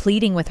Magda,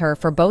 pleading with her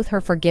for both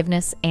her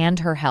forgiveness and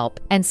her help.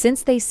 And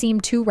since they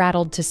seem too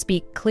rattled to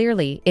speak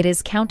clearly, it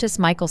is Countess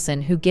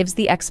Michelson who gives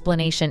the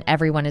explanation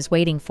everyone is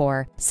waiting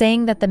for,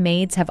 saying that the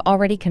maids have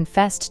already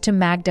confessed to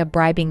Magda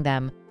bribing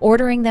them,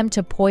 ordering them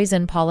to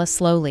poison Paula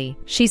slowly.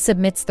 She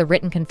submits the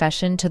written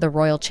confession to the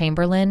royal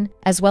chamberlain,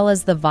 as well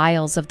as the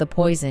vials of the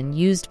poison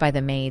used by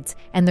the maids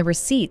and the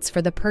receipts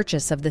for the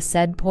purchase of the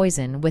said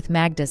poison with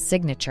Magda's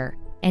signature.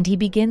 And he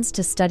begins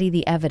to study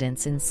the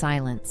evidence in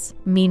silence.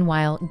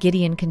 Meanwhile,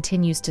 Gideon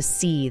continues to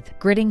seethe,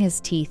 gritting his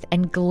teeth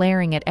and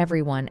glaring at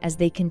everyone as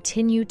they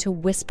continue to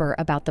whisper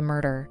about the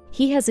murder.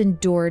 He has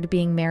endured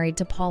being married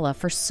to Paula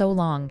for so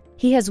long.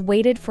 He has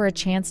waited for a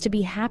chance to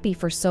be happy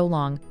for so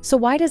long, so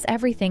why does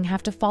everything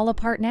have to fall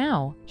apart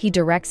now? He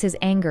directs his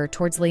anger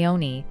towards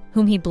Leonie,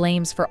 whom he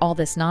blames for all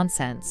this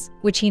nonsense,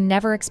 which he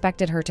never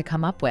expected her to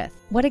come up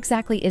with. What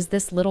exactly is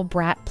this little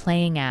brat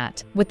playing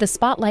at? With the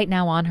spotlight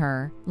now on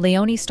her,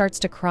 Leonie starts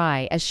to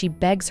cry as she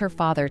begs her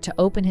father to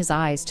open his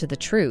eyes to the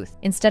truth,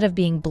 instead of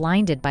being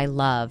blinded by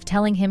love,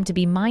 telling him to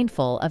be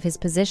mindful of his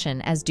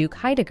position as Duke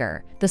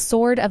Heidegger, the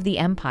sword of the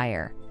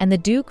empire. And the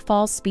Duke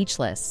falls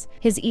speechless,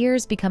 his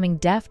ears becoming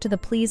deaf to the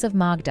pleas of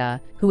Magda,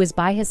 who is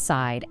by his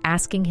side,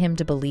 asking him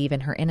to believe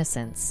in her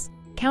innocence.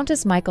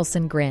 Countess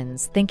Michelson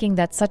grins, thinking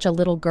that such a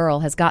little girl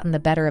has gotten the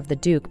better of the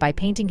Duke by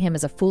painting him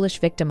as a foolish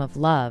victim of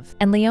love.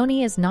 And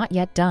Leonie is not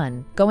yet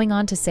done, going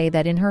on to say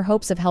that in her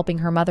hopes of helping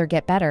her mother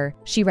get better,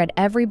 she read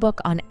every book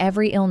on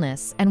every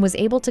illness and was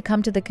able to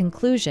come to the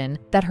conclusion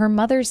that her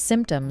mother's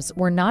symptoms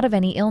were not of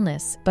any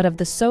illness, but of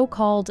the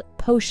so-called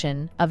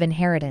potion of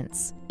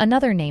inheritance,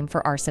 another name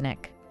for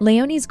arsenic.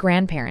 Leonie's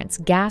grandparents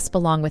gasp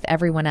along with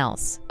everyone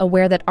else,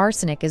 aware that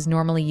arsenic is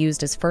normally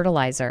used as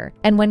fertilizer,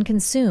 and when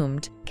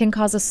consumed, can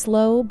cause a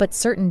slow but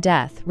certain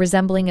death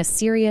resembling a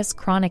serious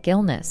chronic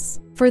illness.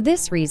 For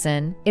this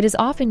reason, it is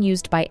often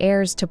used by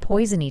heirs to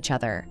poison each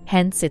other,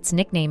 hence its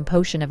nickname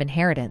potion of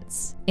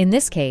inheritance. In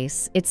this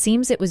case, it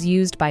seems it was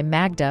used by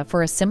Magda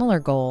for a similar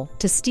goal,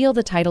 to steal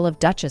the title of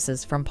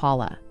duchesses from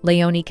Paula.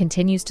 Leonie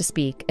continues to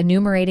speak,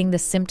 enumerating the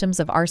symptoms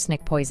of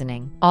arsenic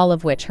poisoning, all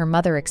of which her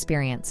mother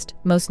experienced,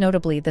 most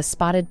notably the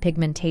spotted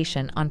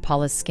pigmentation on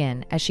Paula's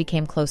skin as she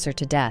came closer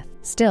to death.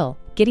 Still,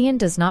 Gideon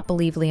does not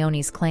believe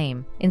Leonie's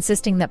claim,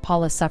 insisting that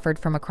Paula suffered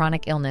from a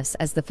chronic illness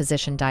as the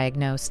physician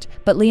diagnosed.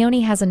 But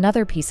Leonie has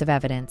another piece of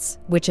evidence,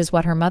 which is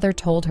what her mother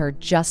told her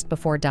just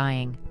before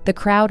dying. The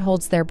crowd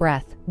holds their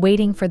breath,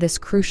 waiting for this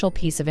crucial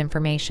piece of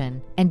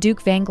information, and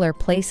Duke Vangler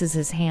places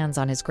his hands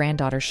on his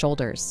granddaughter's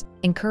shoulders,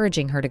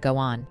 encouraging her to go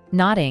on.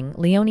 Nodding,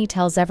 Leonie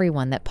tells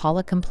everyone that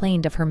Paula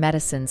complained of her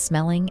medicine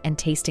smelling and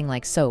tasting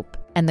like soap,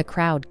 and the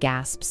crowd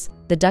gasps,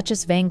 the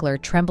Duchess Vangler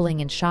trembling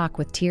in shock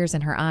with tears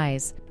in her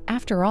eyes.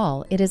 After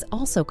all, it is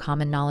also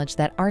common knowledge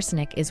that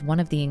arsenic is one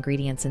of the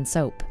ingredients in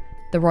soap.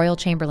 The royal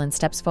chamberlain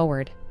steps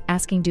forward,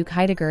 asking Duke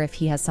Heidegger if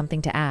he has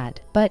something to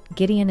add. But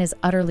Gideon is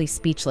utterly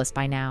speechless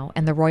by now,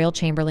 and the royal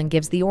chamberlain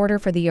gives the order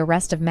for the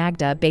arrest of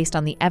Magda based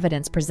on the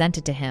evidence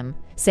presented to him,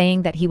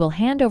 saying that he will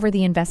hand over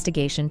the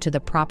investigation to the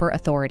proper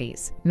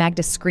authorities.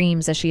 Magda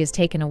screams as she is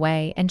taken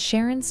away, and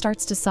Sharon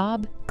starts to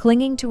sob,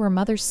 clinging to her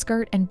mother's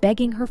skirt and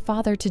begging her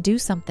father to do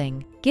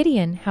something.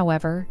 Gideon,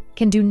 however,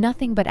 can do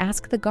nothing but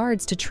ask the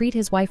guards to treat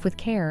his wife with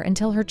care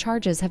until her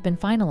charges have been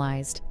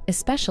finalized,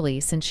 especially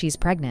since she's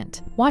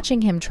pregnant.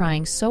 Watching him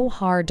trying so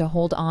hard to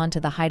hold on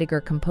to the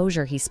Heidegger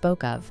composure he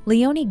spoke of,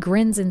 Leonie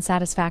grins in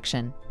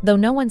satisfaction, though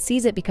no one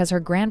sees it because her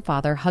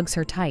grandfather hugs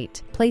her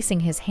tight, placing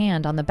his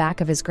hand on the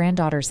back of his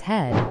granddaughter's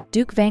head.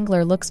 Duke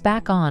Vangler looks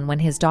back on when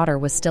his daughter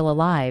was still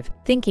alive,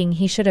 thinking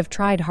he should have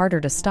tried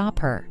harder to stop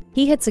her.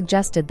 He had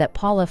suggested that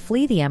Paula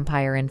flee the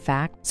empire, in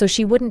fact, so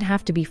she wouldn't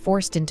have to be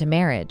forced into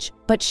marriage,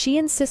 but she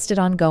insisted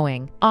on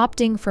going,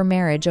 opting for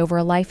marriage over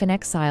a life in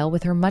exile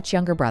with her much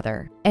younger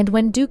brother. And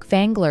when Duke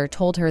Vangler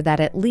told her that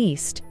at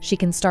least she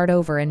can start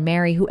over and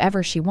marry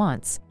whoever she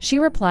wants, she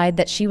replied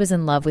that she was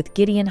in love with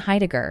Gideon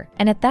Heidegger,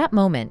 and at that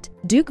moment,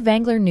 Duke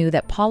Vangler knew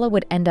that Paula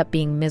would end up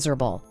being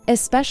miserable,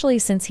 especially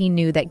since he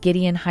knew that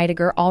Gideon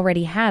Heidegger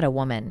already had a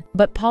woman.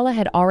 But Paula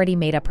had already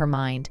made up her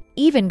mind,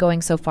 even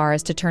going so far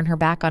as to turn her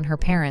back on her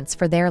parents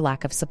for their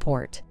lack of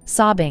support.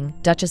 Sobbing,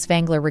 Duchess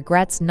Vangler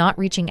regrets not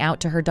reaching out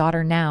to her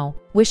daughter now,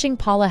 wishing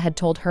Paula had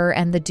told her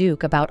and the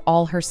Duke about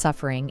all her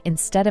suffering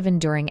instead of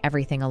enduring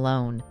everything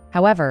alone.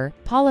 However,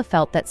 Paula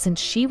felt that since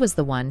she was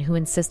the one who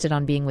insisted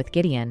on being with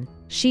Gideon,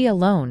 she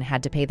alone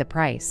had to pay the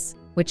price,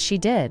 which she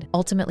did,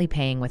 ultimately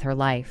paying with her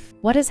life.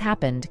 What has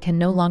happened can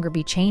no longer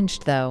be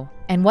changed, though,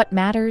 and what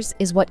matters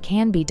is what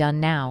can be done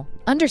now.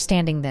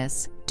 Understanding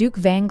this, Duke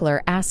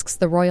Vangler asks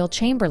the royal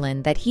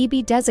chamberlain that he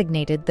be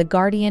designated the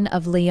guardian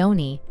of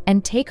Leonie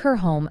and take her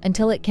home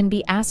until it can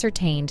be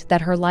ascertained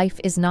that her life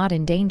is not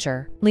in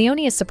danger.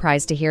 Leonie is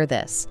surprised to hear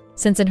this,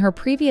 since in her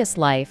previous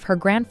life, her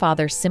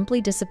grandfather simply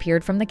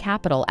disappeared from the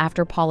capital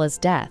after Paula's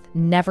death,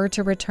 never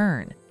to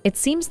return. It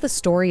seems the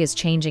story is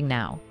changing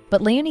now,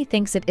 but Leonie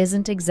thinks it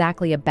isn't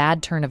exactly a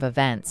bad turn of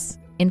events.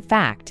 In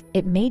fact,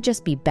 it may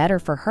just be better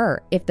for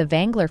her if the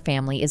Vangler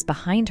family is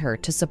behind her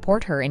to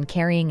support her in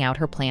carrying out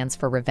her plans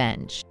for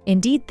revenge.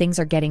 Indeed, things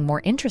are getting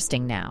more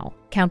interesting now.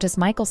 Countess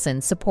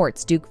Michelson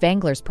supports Duke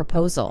Vangler's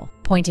proposal,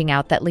 pointing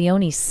out that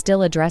Leonie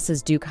still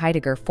addresses Duke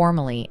Heidegger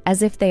formally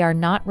as if they are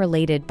not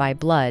related by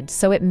blood,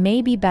 so it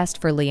may be best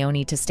for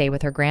Leonie to stay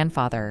with her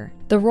grandfather.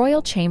 The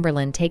royal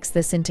chamberlain takes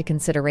this into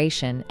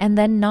consideration and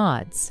then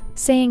nods,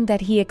 saying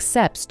that he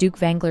accepts Duke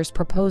Vangler's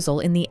proposal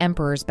in the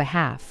emperor's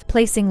behalf,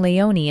 placing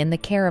Leonie in the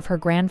care of her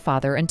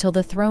grandfather until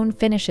the throne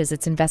finishes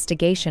its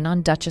investigation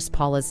on Duchess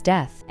Paula's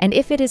death. And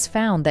if it is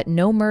found that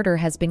no murder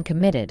has been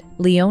committed,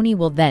 Leonie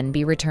will then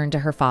be returned to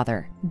her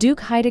father. Duke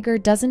Heidegger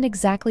doesn't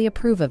exactly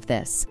approve of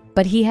this,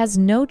 but he has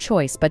no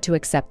choice but to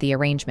accept the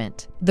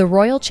arrangement. The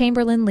royal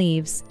chamberlain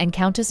leaves, and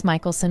Countess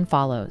Michelson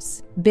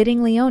follows,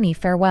 bidding Leonie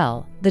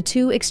farewell, the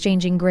two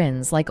exchanging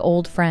grins like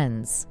old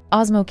friends.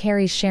 Osmo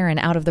carries Sharon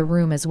out of the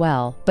room as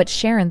well, but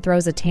Sharon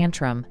throws a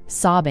tantrum,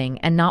 sobbing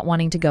and not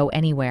wanting to go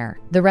anywhere.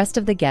 The rest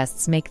of the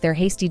guests make their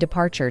hasty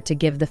departure to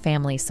give the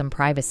family some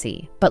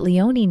privacy, but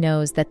Leonie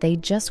knows that they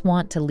just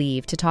want to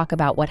leave to talk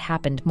about what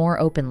happened more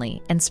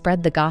openly and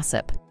spread the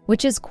gossip,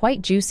 which is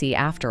quite juicy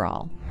after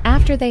all.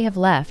 After they have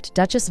left,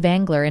 Duchess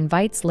Vangler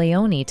invites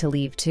Leonie to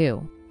leave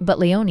too. But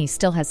Leonie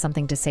still has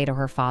something to say to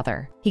her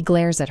father. He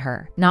glares at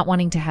her, not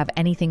wanting to have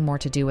anything more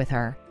to do with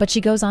her. But she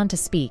goes on to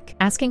speak,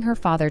 asking her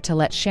father to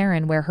let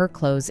Sharon wear her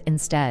clothes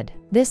instead.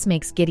 This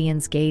makes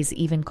Gideon's gaze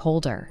even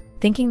colder,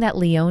 thinking that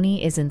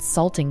Leonie is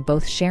insulting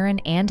both Sharon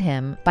and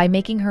him by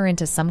making her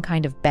into some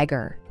kind of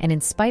beggar. And in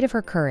spite of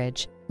her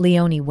courage,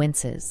 Leonie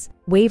winces,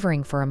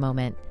 wavering for a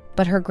moment,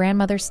 but her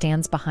grandmother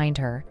stands behind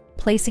her,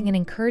 placing an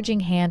encouraging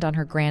hand on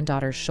her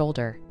granddaughter's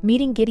shoulder.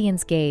 Meeting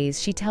Gideon's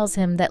gaze, she tells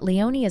him that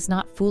Leonie is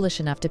not foolish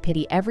enough to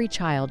pity every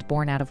child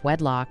born out of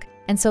wedlock,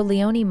 and so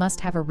Leonie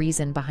must have a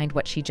reason behind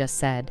what she just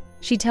said.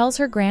 She tells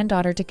her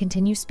granddaughter to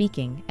continue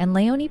speaking, and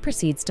Leonie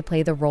proceeds to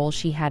play the role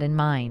she had in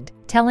mind,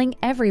 telling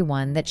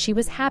everyone that she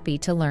was happy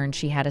to learn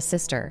she had a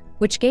sister,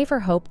 which gave her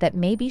hope that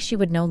maybe she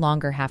would no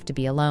longer have to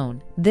be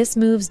alone. This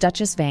moves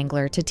Duchess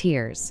Vangler to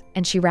tears,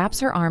 and she wraps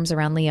her arms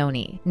around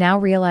Leonie, now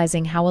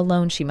realizing how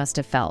alone she must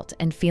have felt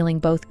and feeling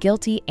both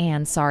guilty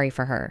and sorry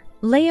for her.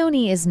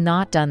 Leonie is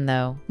not done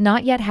though,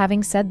 not yet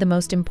having said the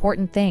most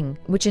important thing,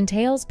 which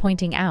entails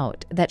pointing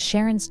out that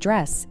Sharon's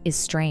dress is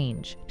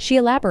strange. She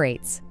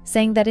elaborates,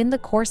 saying that in the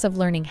course of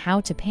learning how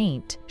to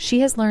paint,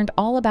 she has learned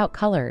all about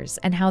colors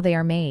and how they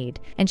are made,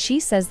 and she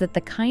says that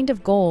the kind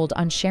of gold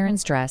on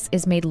Sharon's dress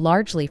is made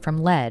largely from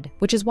lead,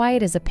 which is why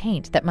it is a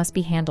paint that must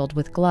be handled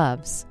with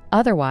gloves.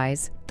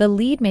 Otherwise, the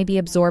lead may be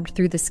absorbed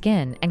through the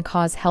skin and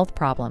cause health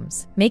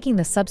problems, making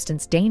the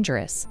substance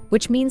dangerous,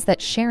 which means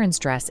that Sharon's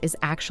dress is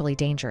actually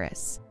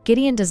dangerous.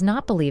 Gideon does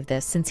not believe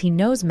this since he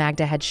knows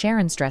Magda had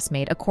Sharon's dress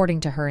made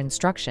according to her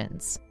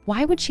instructions.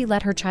 Why would she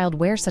let her child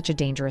wear such a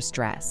dangerous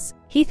dress?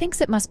 He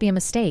thinks it must be a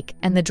mistake,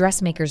 and the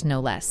dressmakers no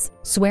less,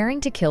 swearing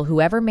to kill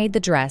whoever made the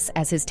dress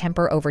as his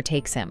temper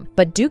overtakes him.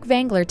 But Duke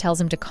Vangler tells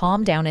him to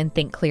calm down and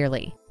think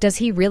clearly. Does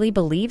he really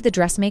believe the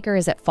dressmaker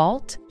is at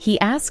fault? He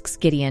asks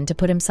Gideon to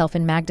put himself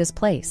in Magda's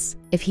place.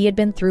 If he had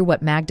been through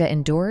what Magda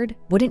endured,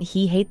 wouldn't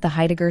he hate the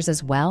Heideggers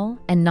as well,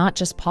 and not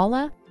just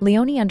Paula?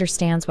 Leonie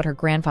understands what her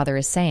grandfather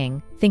is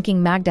saying,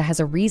 thinking Magda has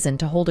a reason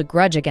to hold a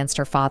grudge against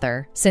her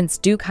father, since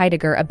Duke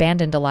Heidegger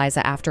abandoned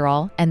Eliza after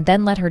all, and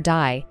then let her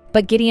die.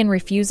 But Gideon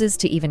refuses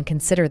to even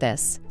consider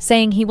this,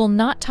 saying he will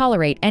not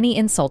tolerate any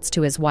insults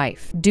to his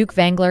wife. Duke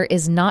Vangler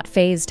is not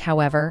fazed,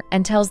 however,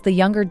 and tells the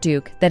younger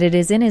Duke that it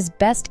is in his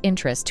best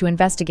interest to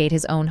investigate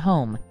his own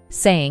home,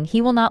 saying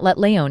he will not let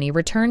Leonie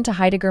return to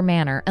Heidegger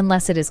Manor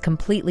unless it is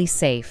completely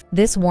safe.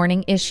 This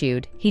warning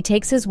issued, he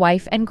takes his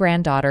wife and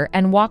granddaughter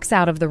and walks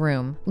out of the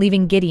room,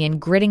 leaving Gideon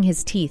gritting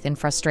his teeth in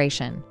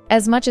frustration.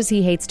 As much as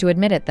he hates to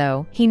admit it,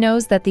 though, he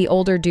knows that the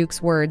older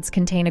Duke's words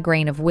contain a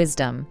grain of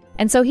wisdom,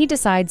 and so he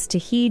decides to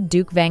heed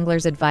Duke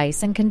Vangler's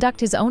advice and conduct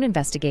his own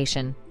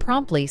investigation,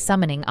 promptly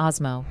summoning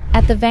Osmo.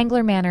 At the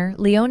Vangler Manor,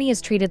 Leonie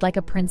is treated like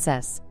a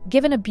princess,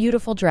 given a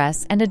beautiful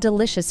dress and a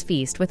delicious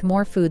feast with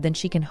more food than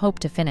she can hope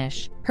to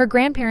finish. Her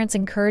grandparents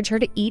encourage her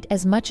to eat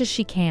as much as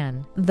she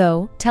can,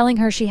 though telling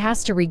her she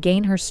has to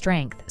regain her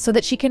strength so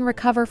that she can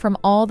recover from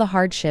all the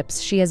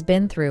hardships she has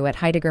been through at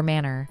Heidegger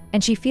Manor,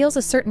 and she feels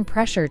a certain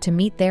pressure to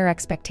meet their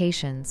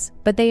expectations,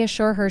 but they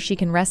assure her she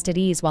can rest at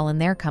ease while in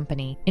their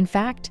company. In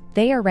fact,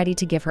 they are ready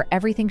to give her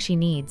everything she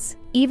needs,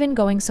 even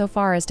going so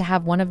far as to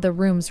have one of the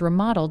rooms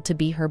remodeled to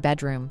be her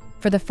bedroom.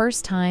 For the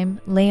first time,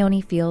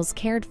 Leonie feels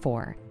cared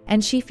for,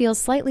 and she feels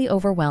slightly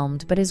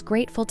overwhelmed but is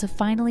grateful to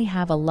finally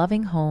have a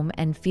loving home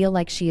and feel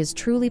like she is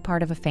truly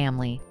part of a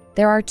family.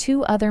 There are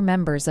two other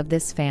members of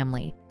this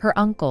family, her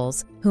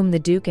uncles, whom the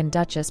Duke and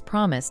Duchess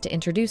promise to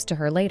introduce to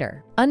her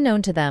later.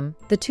 Unknown to them,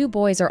 the two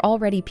boys are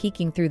already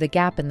peeking through the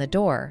gap in the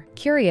door,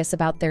 curious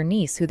about their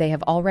niece who they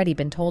have already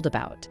been told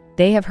about.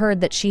 They have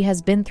heard that she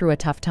has been through a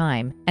tough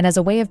time, and as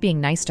a way of being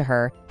nice to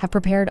her, have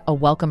prepared a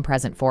welcome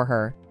present for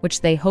her,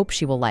 which they hope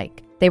she will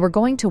like. They were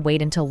going to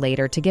wait until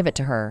later to give it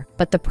to her,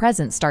 but the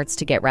present starts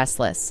to get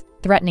restless,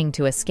 threatening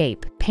to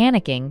escape.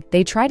 Panicking,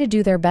 they try to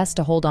do their best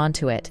to hold on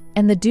to it,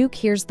 and the Duke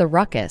hears the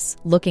ruckus,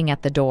 looking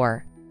at the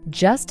door.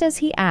 Just as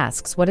he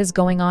asks what is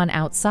going on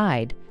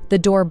outside, the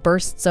door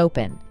bursts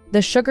open.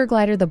 The sugar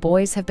glider the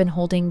boys have been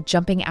holding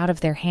jumping out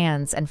of their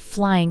hands and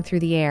flying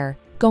through the air,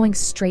 going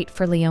straight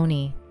for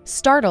Leonie.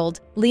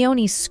 Startled,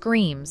 Leonie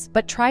screams,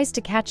 but tries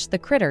to catch the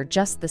critter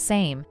just the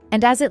same,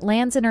 and as it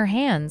lands in her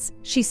hands,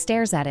 she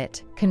stares at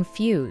it,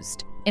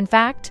 confused. In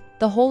fact,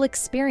 the whole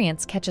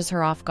experience catches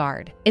her off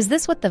guard. Is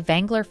this what the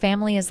Vangler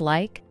family is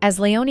like? As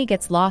Leonie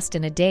gets lost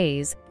in a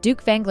daze,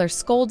 Duke Vangler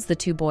scolds the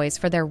two boys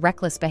for their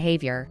reckless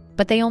behavior,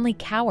 but they only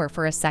cower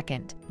for a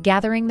second,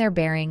 gathering their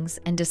bearings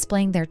and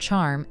displaying their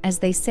charm as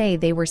they say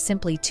they were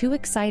simply too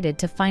excited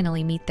to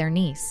finally meet their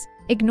niece.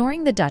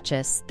 Ignoring the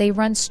Duchess, they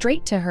run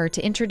straight to her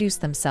to introduce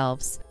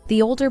themselves.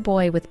 The older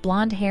boy with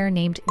blonde hair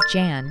named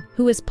Jan,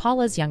 who is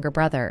Paula's younger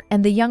brother,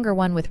 and the younger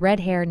one with red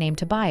hair named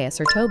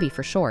Tobias, or Toby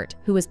for short,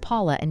 who is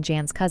Paula and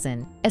Jan's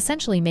cousin,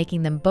 essentially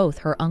making them both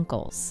her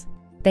uncles.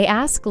 They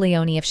ask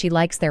Leonie if she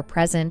likes their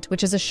present,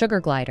 which is a sugar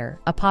glider,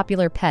 a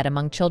popular pet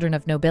among children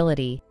of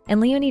nobility, and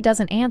Leonie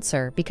doesn't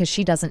answer because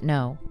she doesn't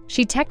know.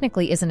 She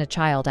technically isn't a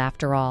child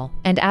after all,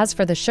 and as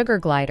for the sugar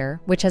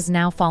glider, which has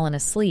now fallen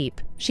asleep,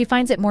 she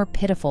finds it more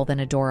pitiful than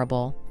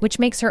adorable, which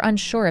makes her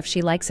unsure if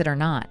she likes it or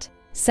not.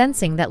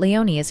 Sensing that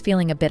Leonie is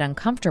feeling a bit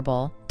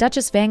uncomfortable,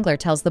 Duchess Vangler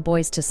tells the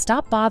boys to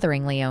stop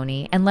bothering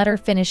Leonie and let her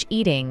finish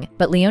eating,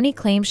 but Leonie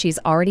claims she's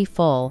already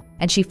full,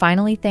 and she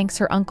finally thanks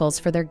her uncles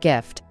for their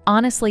gift,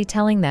 honestly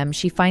telling them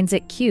she finds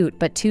it cute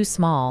but too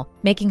small,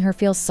 making her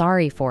feel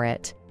sorry for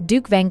it.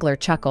 Duke Vangler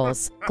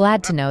chuckles,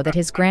 glad to know that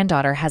his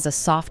granddaughter has a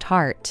soft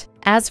heart.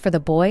 As for the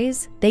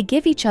boys, they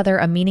give each other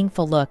a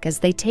meaningful look as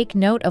they take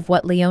note of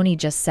what Leonie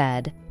just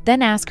said,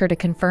 then ask her to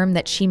confirm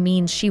that she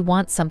means she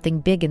wants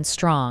something big and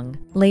strong.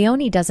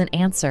 Leonie doesn't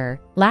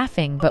answer,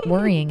 laughing but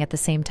worrying at the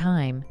same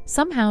time.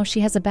 Somehow she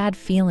has a bad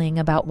feeling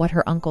about what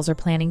her uncles are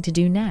planning to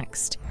do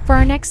next. For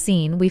our next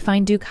scene, we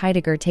find Duke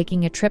Heidegger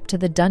taking a trip to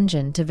the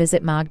dungeon to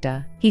visit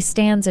Magda. He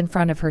stands in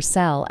front of her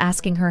cell,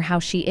 asking her how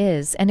she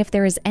is and if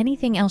there is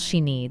anything else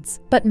she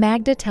needs. But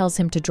Magda tells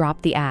him to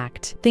drop the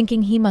act,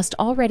 thinking he must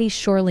already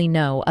surely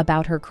know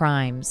about her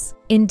crimes.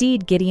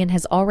 Indeed, Gideon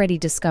has already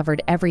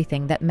discovered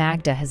everything that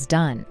Magda has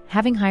done,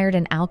 having hired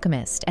an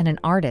alchemist and an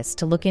artist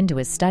to look into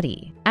his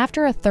study.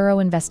 After a thorough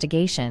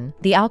investigation,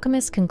 the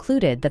alchemist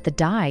concluded that the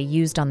dye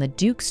used on the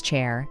Duke's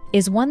chair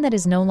is one that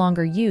is no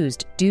longer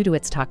used due to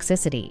its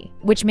toxicity,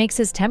 which makes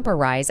his temper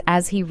rise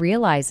as he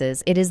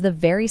realizes it is the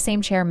very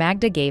same chair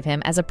Magda gave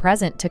him as a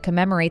present to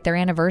commemorate their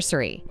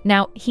anniversary.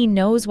 Now, he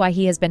knows why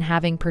he has been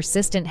having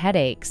persistent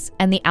headaches,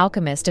 and the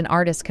alchemist and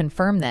artist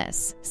confirm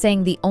this,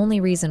 saying the only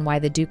reason why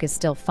the Duke is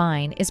still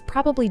fine is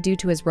probably due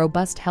to his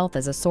robust health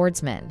as a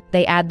swordsman.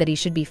 They add that he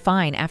should be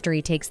fine after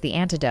he takes the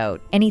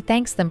antidote, and he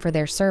thanks them for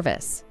their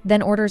service,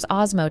 then orders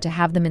Osmo to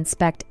have them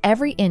inspect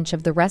every inch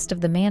of the rest of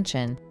the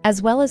mansion,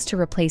 as well as to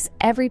replace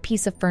every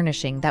piece of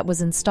furnishing that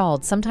was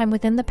installed sometime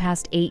within the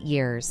past 8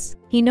 years.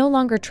 He no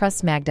longer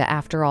trusts Magda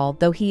after all,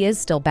 though he is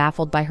still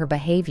baffled by her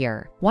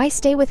behavior. Why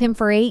stay with him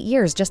for 8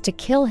 years just to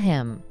kill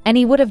him? And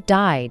he would have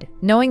died,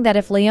 knowing that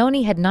if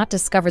Leonie had not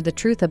discovered the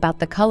truth about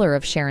the color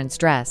of Sharon's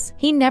dress,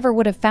 he never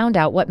would have found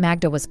out what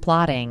Magda was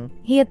plotting.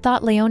 He had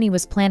thought Leonie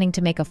was planning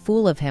to make a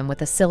fool of him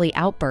with a silly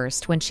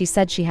outburst when she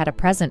said she had a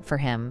present for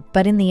him,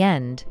 but in the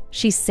end,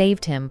 she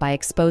saved him by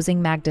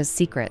exposing Magda's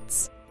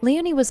secrets.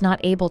 Leonie was not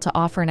able to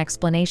offer an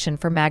explanation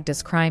for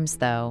Magda's crimes,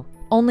 though.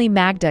 Only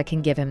Magda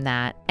can give him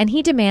that, and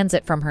he demands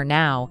it from her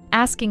now,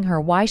 asking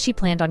her why she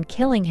planned on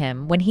killing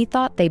him when he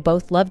thought they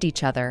both loved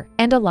each other,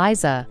 and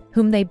Eliza,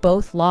 whom they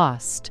both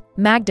lost.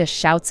 Magda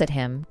shouts at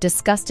him,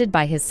 disgusted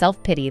by his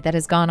self-pity that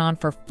has gone on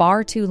for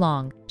far too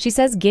long. She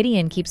says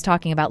Gideon keeps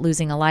talking about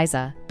losing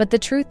Eliza, but the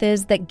truth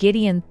is that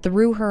Gideon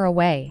threw her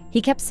away.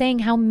 He kept saying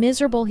how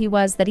miserable he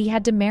was that he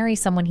had to marry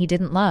someone he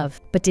didn't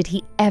love. But did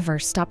he ever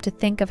stop to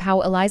think of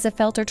how Eliza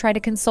felt or try to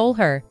console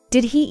her?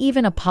 Did he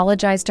even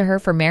apologize to her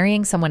for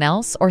marrying someone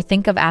else or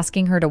think of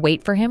asking her to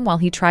wait for him while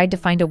he tried to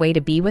find a way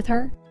to be with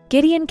her?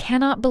 Gideon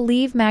cannot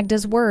believe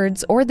Magda's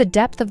words or the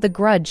depth of the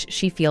grudge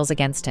she feels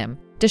against him.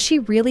 Does she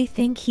really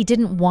think he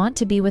didn't want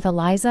to be with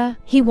Eliza?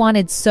 He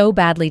wanted so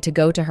badly to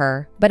go to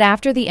her, but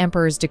after the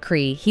Emperor's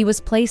decree, he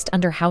was placed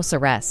under house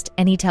arrest,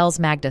 and he tells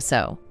Magda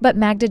so. But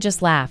Magda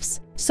just laughs.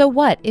 So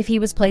what if he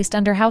was placed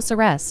under house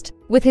arrest?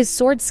 With his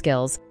sword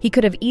skills, he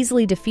could have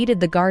easily defeated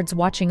the guards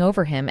watching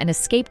over him and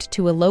escaped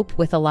to elope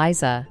with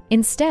Eliza.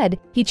 Instead,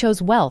 he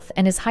chose wealth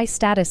and his high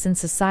status in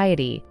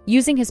society,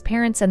 using his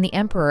parents and the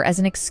Emperor as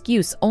an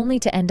excuse only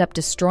to end up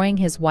destroying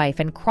his wife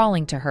and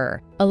crawling to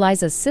her,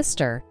 Eliza's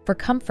sister, for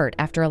comfort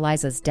after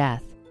Eliza's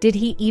death. Did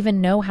he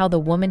even know how the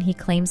woman he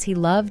claims he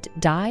loved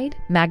died?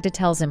 Magda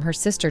tells him her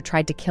sister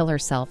tried to kill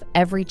herself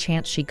every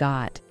chance she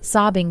got,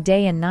 sobbing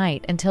day and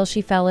night until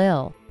she fell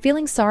ill.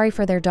 Feeling sorry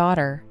for their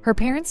daughter, her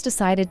parents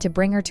decided to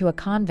bring her to a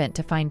convent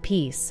to find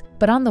peace.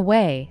 But on the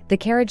way, the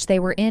carriage they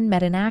were in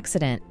met an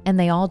accident, and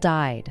they all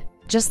died.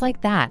 Just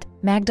like that,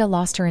 Magda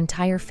lost her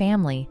entire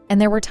family, and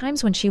there were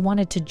times when she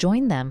wanted to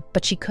join them,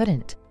 but she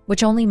couldn't,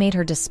 which only made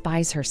her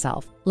despise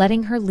herself,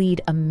 letting her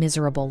lead a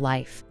miserable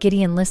life.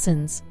 Gideon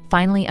listens,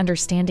 finally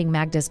understanding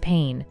Magda's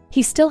pain.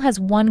 He still has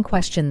one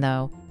question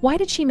though. Why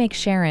did she make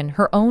Sharon,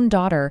 her own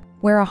daughter,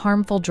 wear a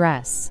harmful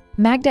dress?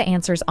 Magda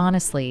answers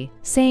honestly,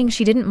 saying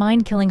she didn't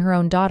mind killing her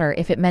own daughter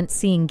if it meant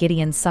seeing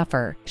Gideon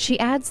suffer. She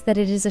adds that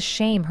it is a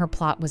shame her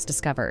plot was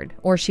discovered,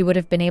 or she would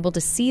have been able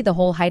to see the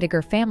whole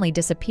Heidegger family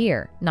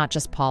disappear, not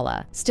just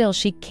Paula. Still,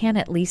 she can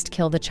at least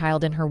kill the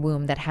child in her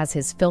womb that has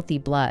his filthy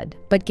blood.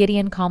 But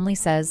Gideon calmly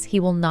says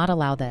he will not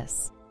allow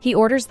this. He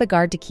orders the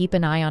guard to keep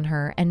an eye on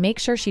her and make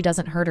sure she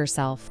doesn't hurt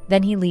herself.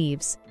 Then he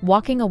leaves,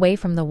 walking away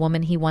from the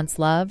woman he once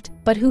loved,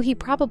 but who he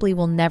probably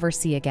will never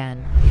see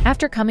again.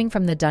 After coming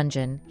from the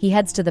dungeon, he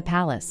heads to the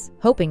palace,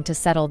 hoping to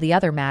settle the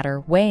other matter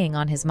weighing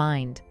on his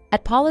mind.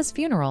 At Paula's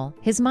funeral,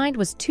 his mind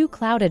was too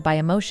clouded by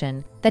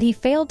emotion that he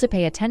failed to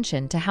pay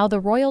attention to how the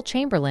royal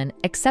chamberlain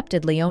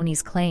accepted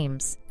Leonie's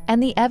claims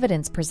and the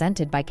evidence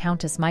presented by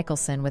Countess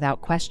Michelson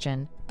without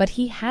question. But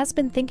he has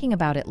been thinking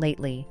about it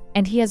lately,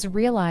 and he has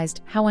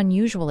realized how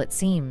unusual it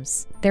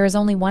seems. There is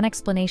only one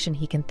explanation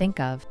he can think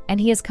of,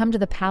 and he has come to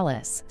the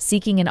palace,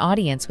 seeking an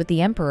audience with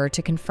the Emperor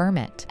to confirm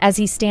it. As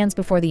he stands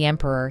before the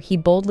Emperor, he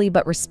boldly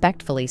but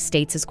respectfully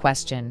states his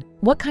question.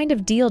 What kind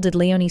of deal did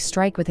Leonie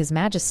strike with His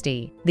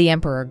Majesty? The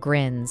Emperor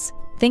grins,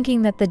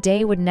 thinking that the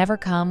day would never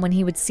come when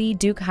he would see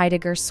Duke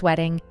Heidegger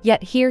sweating,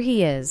 yet here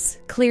he is,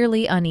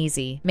 clearly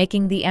uneasy,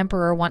 making the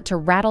Emperor want to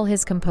rattle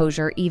his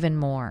composure even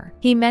more.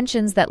 He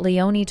mentions that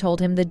Leonie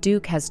told him the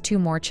Duke has 2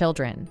 more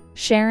children,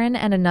 Sharon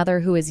and another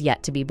who is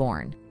yet to be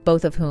born,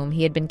 both of whom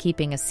he had been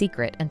keeping a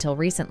secret until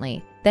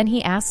recently. Then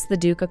he asks the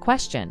Duke a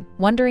question,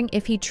 wondering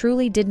if he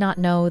truly did not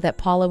know that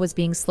Paula was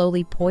being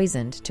slowly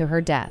poisoned to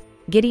her death.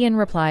 Gideon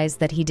replies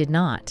that he did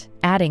not,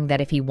 adding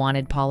that if he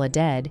wanted Paula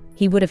dead,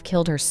 he would have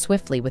killed her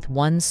swiftly with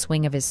one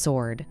swing of his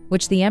sword,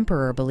 which the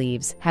Emperor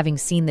believes, having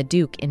seen the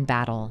Duke in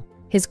battle.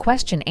 His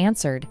question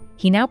answered,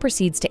 he now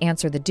proceeds to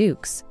answer the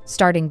Duke's,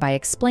 starting by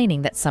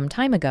explaining that some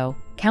time ago,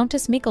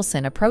 Countess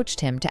Michelson approached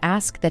him to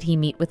ask that he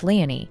meet with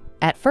Leonie.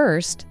 At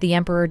first, the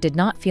Emperor did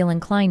not feel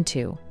inclined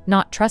to,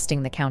 not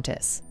trusting the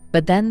Countess.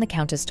 But then the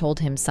Countess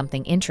told him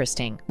something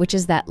interesting, which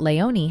is that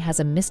Leonie has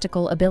a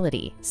mystical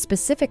ability,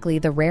 specifically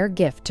the rare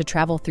gift to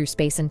travel through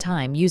space and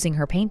time using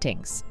her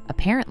paintings.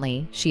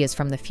 Apparently, she is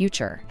from the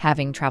future,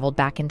 having traveled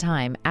back in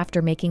time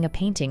after making a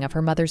painting of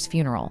her mother's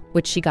funeral,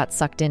 which she got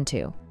sucked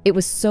into. It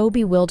was so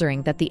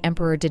bewildering that the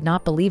Emperor did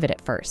not believe it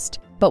at first.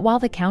 But while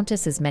the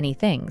Countess is many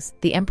things,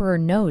 the Emperor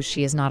knows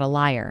she is not a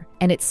liar,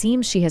 and it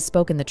seems she has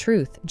spoken the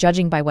truth,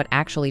 judging by what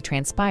actually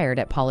transpired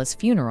at Paula's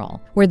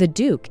funeral, where the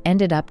Duke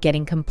ended up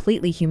getting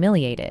completely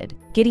humiliated.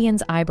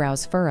 Gideon's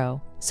eyebrows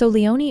furrow. So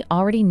Leonie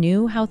already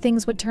knew how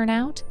things would turn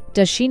out?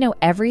 Does she know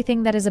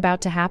everything that is about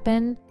to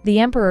happen? The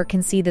Emperor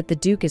can see that the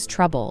Duke is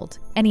troubled,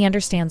 and he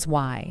understands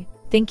why.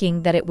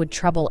 Thinking that it would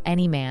trouble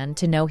any man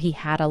to know he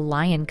had a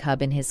lion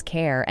cub in his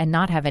care and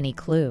not have any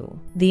clue.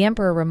 The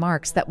Emperor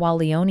remarks that while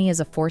Leonie is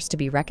a force to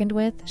be reckoned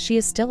with, she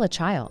is still a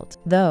child,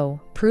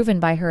 though proven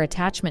by her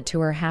attachment to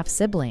her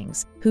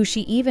half-siblings, who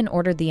she even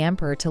ordered the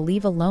Emperor to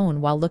leave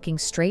alone while looking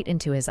straight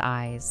into his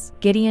eyes.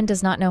 Gideon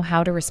does not know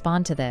how to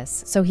respond to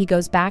this, so he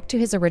goes back to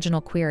his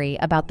original query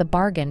about the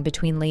bargain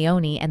between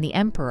Leonie and the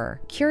Emperor,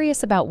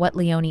 curious about what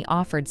Leonie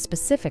offered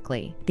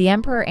specifically. The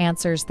Emperor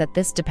answers that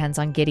this depends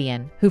on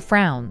Gideon, who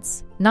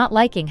frowns, not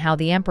liking how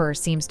the Emperor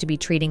seems to be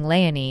treating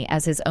Leonie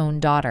as his own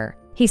daughter.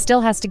 He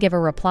still has to give a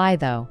reply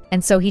though,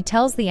 and so he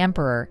tells the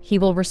emperor he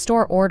will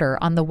restore order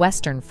on the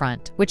Western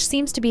Front, which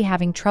seems to be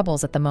having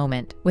troubles at the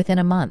moment, within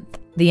a month.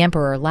 The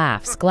emperor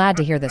laughs, glad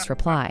to hear this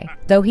reply,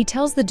 though he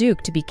tells the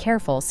duke to be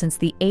careful since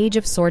the age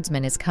of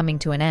swordsmen is coming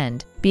to an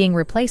end, being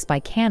replaced by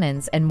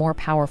cannons and more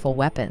powerful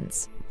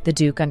weapons. The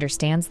duke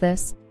understands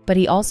this, but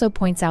he also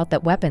points out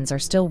that weapons are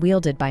still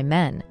wielded by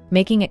men,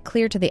 making it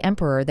clear to the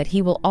emperor that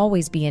he will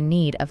always be in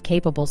need of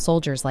capable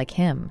soldiers like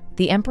him.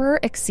 The emperor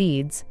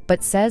accedes,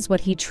 but says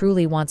what he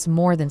truly wants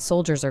more than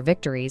soldiers or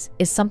victories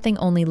is something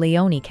only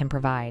Leone can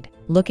provide.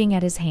 Looking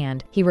at his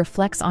hand, he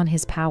reflects on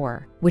his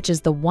power, which is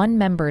the one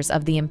members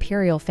of the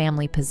imperial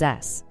family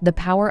possess, the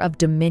power of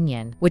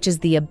dominion, which is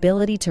the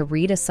ability to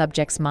read a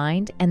subject's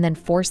mind and then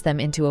force them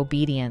into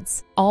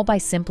obedience, all by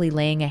simply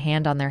laying a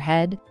hand on their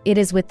head. It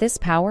is with this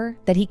power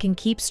that he can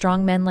keep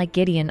strong men like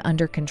Gideon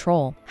under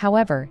control.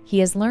 However, he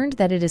has learned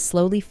that it is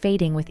slowly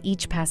fading with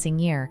each passing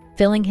year,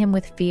 filling him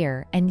with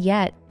fear, and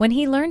yet, when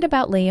he learned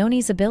about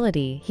Leone's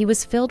ability, he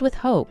was filled with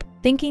hope,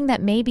 thinking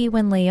that maybe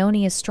when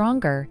Leone is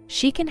stronger,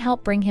 she can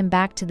help bring him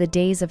back to the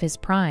days of his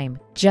prime,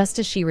 just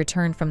as she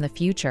returned from the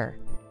future.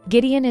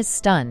 Gideon is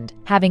stunned,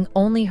 having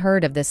only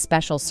heard of this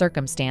special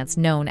circumstance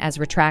known as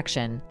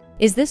retraction.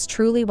 Is this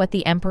truly what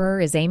the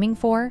emperor is aiming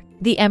for?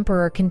 The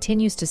emperor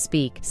continues to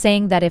speak,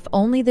 saying that if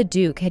only the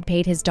duke had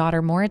paid his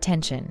daughter more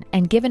attention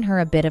and given her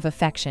a bit of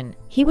affection,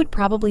 he would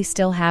probably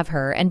still have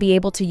her and be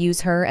able to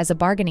use her as a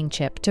bargaining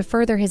chip to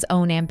further his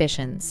own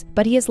ambitions,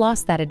 but he has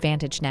lost that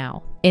advantage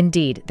now.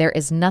 Indeed, there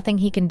is nothing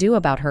he can do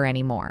about her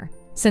anymore,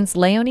 since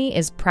Leone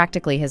is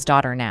practically his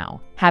daughter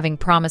now, having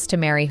promised to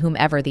marry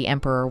whomever the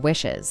emperor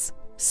wishes.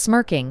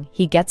 Smirking,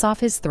 he gets off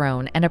his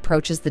throne and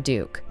approaches the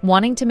duke,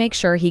 wanting to make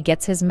sure he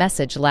gets his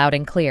message loud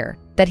and clear,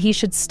 that he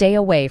should stay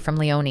away from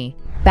Leone.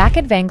 Back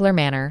at Vangler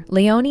Manor,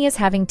 Leone is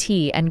having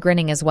tea and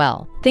grinning as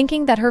well,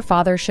 thinking that her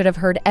father should have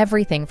heard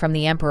everything from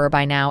the emperor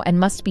by now and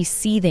must be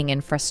seething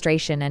in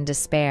frustration and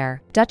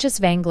despair. Duchess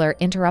Vangler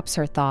interrupts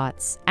her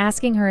thoughts,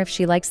 asking her if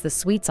she likes the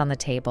sweets on the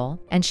table,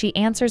 and she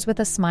answers with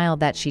a smile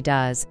that she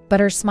does,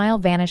 but her smile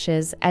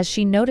vanishes as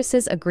she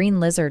notices a green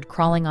lizard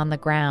crawling on the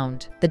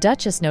ground. The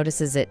Duchess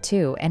notices it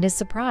too and is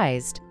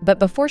surprised, but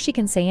before she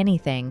can say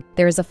anything,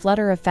 there is a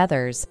flutter of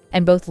feathers,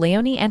 and both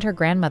Leone and her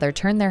grandmother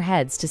turn their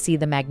heads to see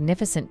the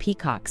magnificent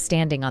peacock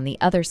standing on the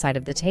other side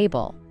of the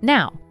table.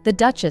 Now, the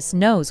Duchess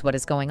knows what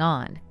is going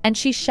on, and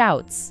she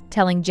shouts,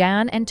 telling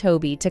Jan and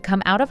Toby to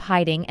come out of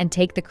hiding and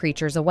take the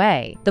creatures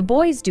away. The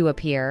boys do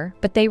appear,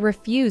 but they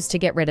refuse to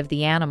get rid of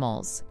the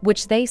animals,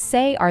 which they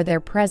say are their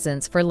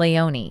presents for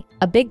Leone,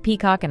 a big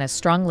peacock and a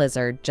strong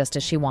lizard, just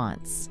as she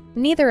wants.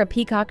 Neither a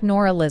peacock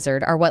nor a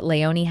lizard are what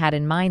Leone had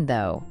in mind,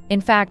 though.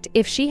 In fact,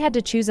 if she had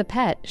to choose a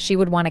pet, she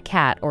would want a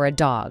cat or a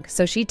dog,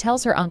 so she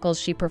tells her uncles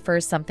she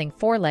prefers something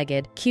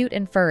four-legged, cute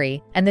and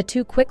furry, and the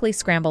two quickly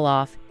scramble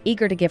off,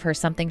 eager to give her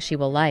something she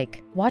will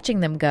like. Watching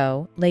them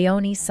go,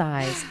 Leone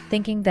sighs,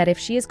 thinking that if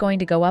she is going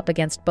to go up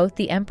against both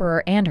the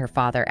emperor and her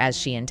father as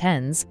she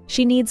intends,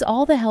 she needs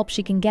all the help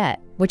she can get,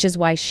 which is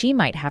why she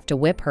might have to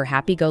whip her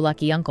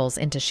happy-go-lucky uncles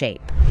into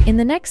shape. In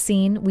the next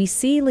scene, we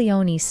see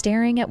Leone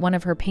staring at one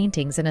of her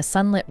paintings in a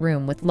sunlit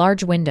room with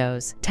large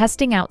windows,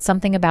 testing out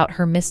something about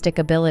her mystic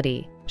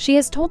ability. She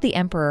has told the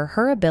emperor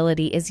her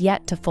ability is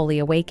yet to fully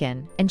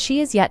awaken, and she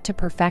is yet to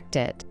perfect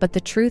it, but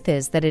the truth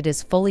is that it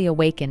is fully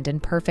awakened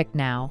and perfect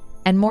now,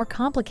 and more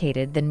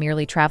complicated than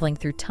merely traveling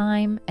through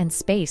time and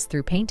space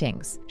through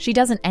paintings. She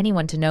doesn't want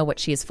anyone to know what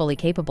she is fully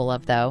capable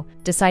of, though,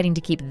 deciding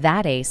to keep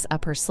that ace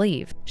up her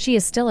sleeve. She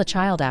is still a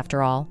child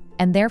after all,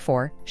 and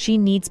therefore, she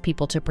needs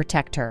people to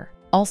protect her.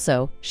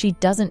 Also, she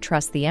doesn't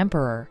trust the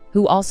emperor,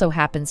 who also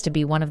happens to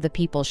be one of the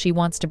people she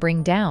wants to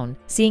bring down,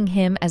 seeing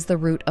him as the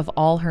root of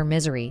all her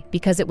misery,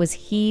 because it was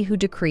he who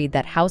decreed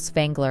that House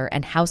Vangler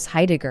and House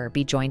Heidegger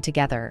be joined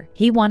together.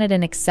 He wanted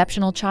an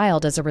exceptional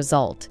child as a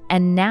result,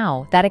 and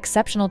now that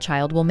exceptional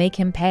child will make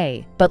him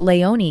pay. But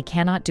Leone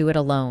cannot do it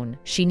alone.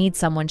 She needs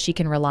someone she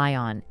can rely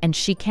on, and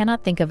she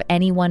cannot think of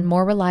anyone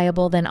more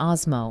reliable than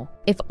Osmo.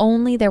 If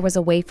only there was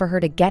a way for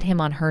her to get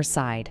him on her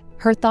side.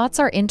 Her thoughts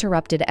are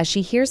interrupted as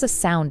she hears a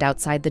sound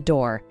outside the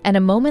door, and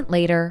a moment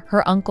later,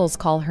 her uncles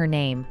call her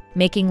name,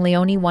 making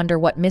Leone wonder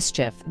what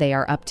mischief they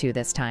are up to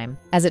this time.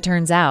 As it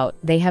turns out,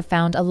 they have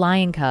found a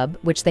lion cub,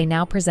 which they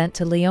now present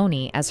to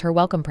Leone as her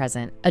welcome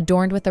present,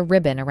 adorned with a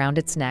ribbon around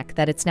its neck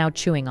that it's now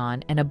chewing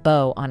on and a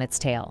bow on its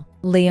tail.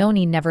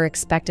 Leone never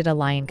expected a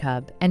lion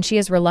cub, and she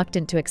is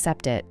reluctant to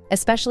accept it,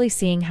 especially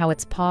seeing how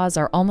its paws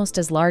are almost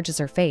as large as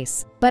her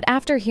face. But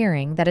after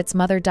hearing that its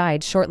mother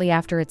died shortly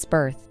after its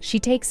birth, she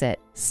takes it,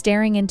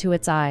 staring into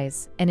its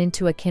eyes and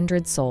into a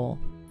kindred soul.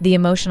 The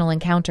emotional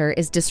encounter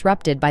is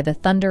disrupted by the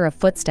thunder of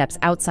footsteps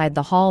outside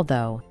the hall,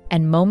 though,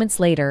 and moments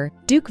later,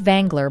 Duke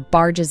Vangler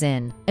barges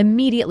in,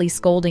 immediately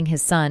scolding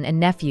his son and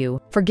nephew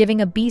for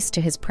giving a beast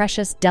to his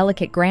precious,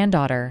 delicate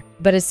granddaughter.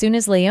 But as soon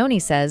as Leone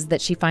says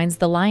that she finds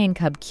the lion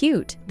cub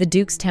cute, the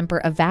Duke's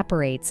temper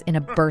evaporates in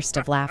a burst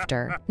of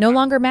laughter. No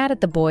longer mad at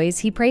the boys,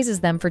 he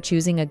praises them for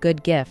choosing a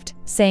good gift,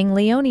 saying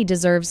Leone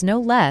deserves no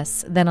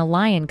less than a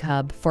lion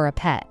cub for a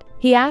pet.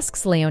 He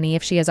asks Leonie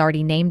if she has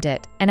already named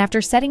it, and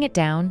after setting it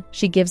down,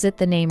 she gives it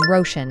the name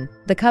Roshan,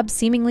 the cub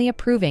seemingly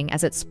approving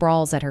as it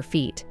sprawls at her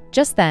feet.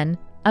 Just then,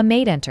 a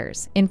maid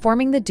enters,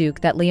 informing the Duke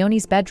that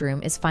Leonie's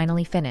bedroom is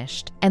finally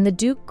finished, and the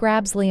Duke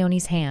grabs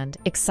Leonie's hand,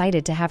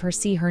 excited to have her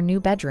see her new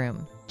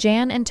bedroom.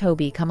 Jan and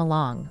Toby come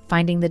along,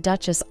 finding the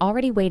Duchess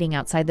already waiting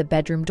outside the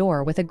bedroom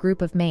door with a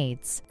group of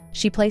maids.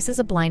 She places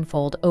a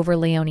blindfold over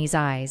Leonie's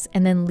eyes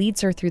and then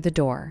leads her through the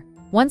door.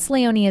 Once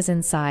Leonie is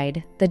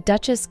inside, the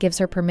Duchess gives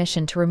her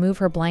permission to remove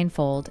her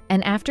blindfold,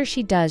 and after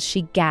she does,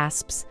 she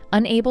gasps,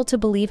 unable to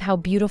believe how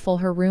beautiful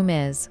her room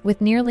is, with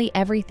nearly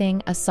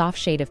everything a soft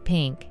shade of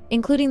pink,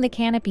 including the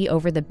canopy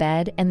over the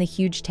bed and the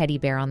huge teddy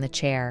bear on the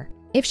chair.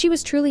 If she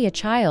was truly a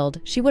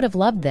child, she would have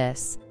loved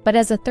this, but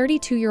as a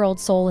 32-year-old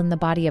soul in the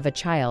body of a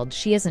child,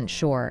 she isn't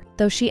sure,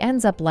 though she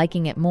ends up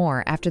liking it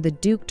more after the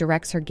Duke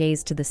directs her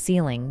gaze to the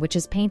ceiling, which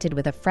is painted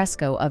with a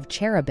fresco of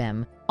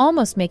cherubim,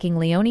 almost making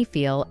Leonie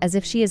feel as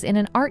if she is in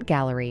an art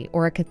gallery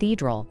or a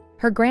cathedral.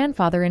 Her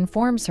grandfather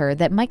informs her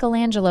that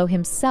Michelangelo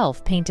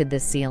himself painted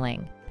this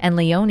ceiling, and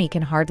Leonie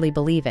can hardly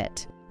believe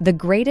it. The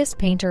greatest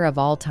painter of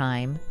all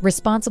time,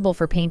 responsible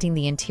for painting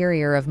the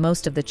interior of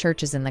most of the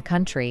churches in the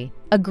country,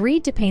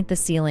 agreed to paint the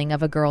ceiling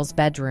of a girl's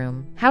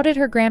bedroom. How did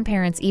her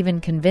grandparents even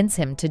convince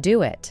him to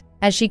do it?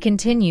 As she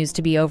continues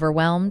to be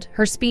overwhelmed,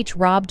 her speech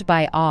robbed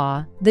by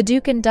awe, the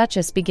Duke and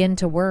Duchess begin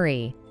to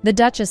worry. The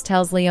Duchess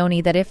tells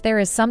Leonie that if there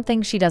is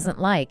something she doesn't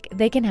like,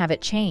 they can have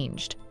it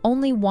changed,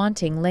 only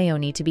wanting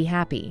Leonie to be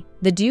happy.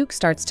 The Duke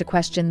starts to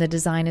question the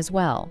design as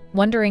well,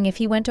 wondering if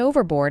he went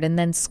overboard and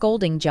then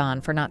scolding John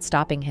for not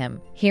stopping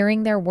him.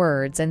 Hearing their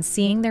words and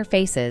seeing their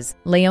faces,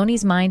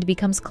 Leonie's mind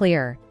becomes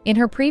clear. In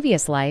her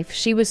previous life,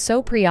 she was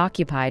so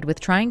preoccupied with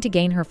trying to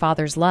gain her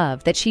father's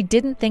love that she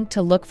didn't think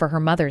to look for her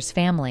mother's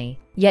family.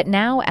 Yet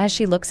now, as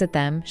she looks at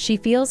them, she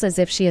feels as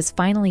if she has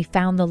finally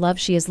found the love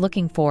she is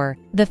looking for,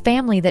 the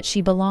family that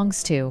she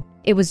belongs to.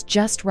 It was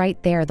just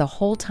right there the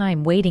whole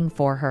time waiting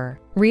for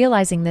her.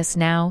 Realizing this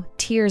now,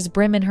 tears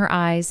brim in her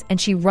eyes, and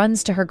she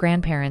runs to her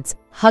grandparents,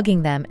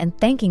 hugging them and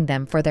thanking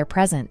them for their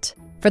present.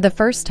 For the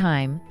first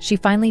time, she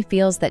finally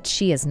feels that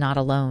she is not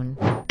alone.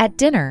 At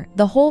dinner,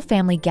 the whole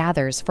family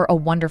gathers for a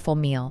wonderful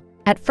meal.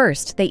 At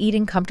first, they eat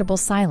in comfortable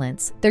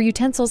silence, their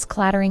utensils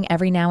clattering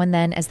every now and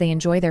then as they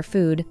enjoy their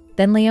food.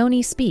 Then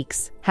Leonie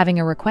speaks, having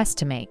a request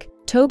to make.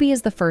 Toby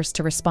is the first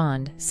to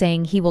respond,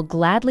 saying he will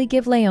gladly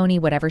give Leonie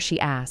whatever she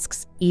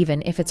asks,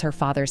 even if it's her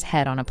father's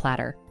head on a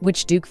platter,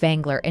 which Duke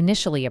Vangler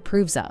initially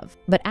approves of.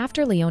 But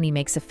after Leonie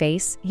makes a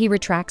face, he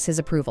retracts his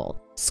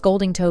approval,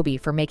 scolding Toby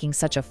for making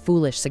such a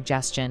foolish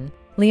suggestion.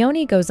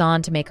 Leonie goes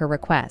on to make her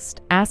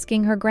request,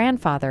 asking her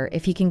grandfather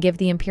if he can give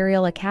the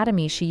Imperial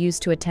Academy she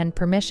used to attend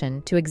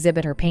permission to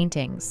exhibit her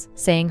paintings,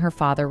 saying her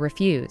father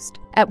refused.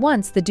 At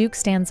once, the Duke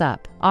stands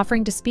up,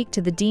 offering to speak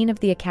to the Dean of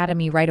the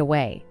Academy right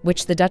away,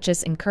 which the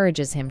Duchess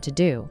encourages him to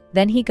do.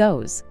 Then he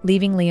goes,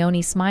 leaving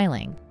Leonie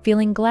smiling,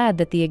 feeling glad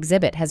that the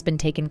exhibit has been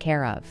taken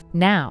care of.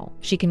 Now,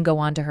 she can go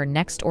on to her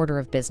next order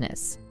of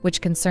business,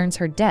 which concerns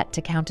her debt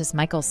to Countess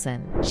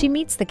Michelson. She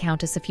meets the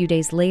Countess a few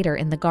days later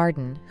in the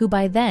garden, who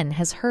by then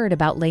has heard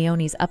about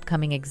Leonie's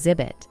upcoming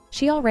exhibit.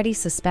 She already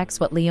suspects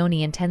what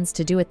Leonie intends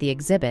to do at the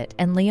exhibit,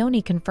 and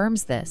Leonie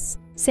confirms this,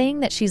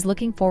 saying that she's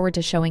looking forward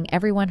to showing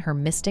everyone her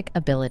mystic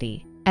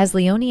ability. As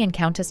Leonie and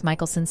Countess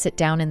Michelson sit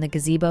down in the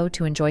gazebo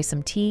to enjoy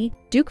some tea,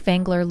 Duke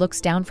Vangler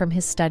looks down from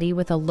his study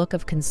with a look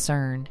of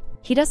concern.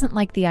 He doesn't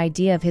like the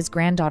idea of his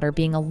granddaughter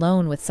being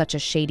alone with such a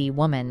shady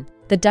woman.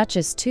 The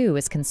Duchess, too,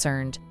 is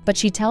concerned, but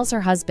she tells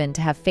her husband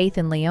to have faith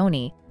in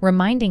Leonie,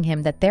 reminding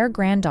him that their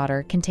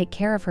granddaughter can take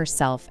care of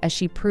herself as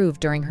she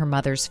proved during her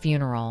mother's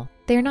funeral.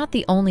 They're not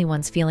the only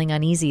ones feeling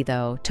uneasy,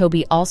 though,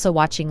 Toby also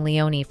watching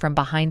Leonie from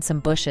behind some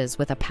bushes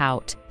with a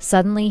pout.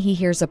 Suddenly, he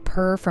hears a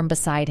purr from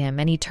beside him,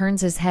 and he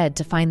turns his head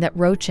to find that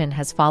Rochin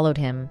has followed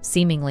him,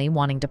 seemingly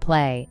wanting to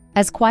play.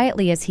 As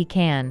quietly as he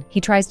can,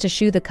 he tries to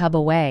shoo the cub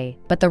away,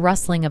 but the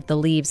rustling of the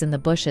leaves in the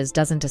bushes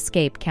doesn't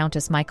escape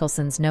Countess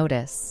Michelson's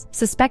notice.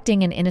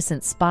 Suspecting an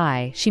innocent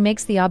spy, she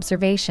makes the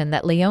observation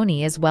that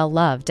Leonie is well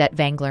loved at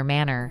Vangler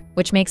Manor,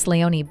 which makes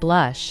Leonie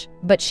blush,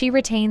 but she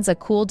retains a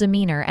cool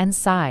demeanor and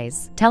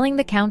sighs, telling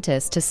the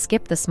Countess to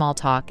skip the small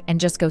talk and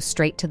just go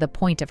straight to the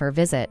point of her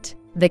visit.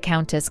 The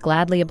Countess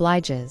gladly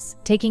obliges,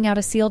 taking out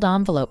a sealed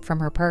envelope from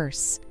her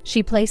purse.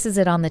 She places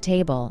it on the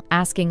table,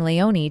 asking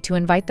Leonie to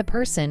invite the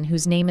person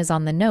whose name is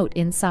on the note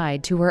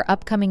inside to her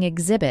upcoming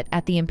exhibit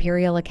at the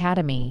Imperial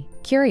Academy.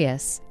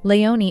 Curious,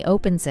 Leonie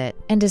opens it,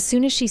 and as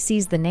soon as she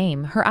sees the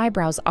name, her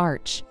eyebrows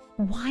arch.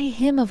 Why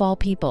him of all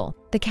people?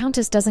 The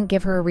Countess doesn't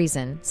give her a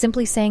reason,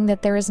 simply saying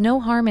that there is no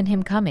harm in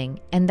him coming,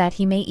 and that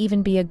he may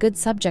even be a good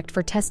subject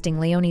for testing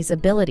Leonie's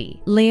ability.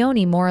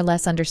 Leonie more or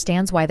less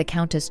understands why the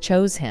Countess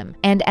chose him,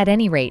 and at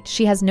any rate,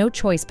 she has no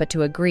choice but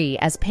to agree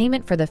as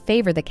payment for the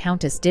favor the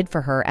Countess did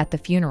for her at the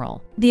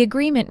funeral. The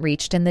agreement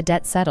reached and the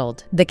debt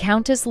settled. The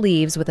Countess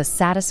leaves with a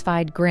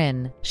satisfied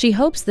grin. She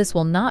hopes this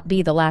will not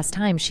be the last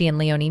time she and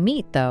Leonie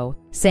meet, though,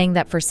 saying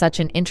that for such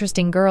an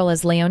interesting girl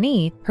as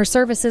Leonie, her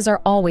services are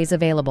always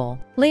available.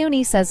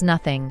 Leonie says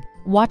nothing,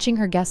 watching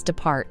her guest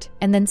depart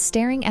and then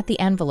staring at the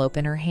envelope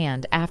in her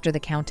hand after the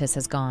Countess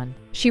has gone.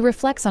 She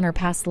reflects on her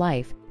past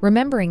life,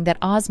 remembering that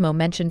Osmo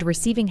mentioned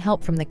receiving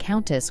help from the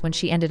Countess when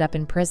she ended up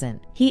in prison.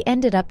 He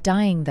ended up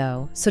dying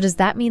though, so does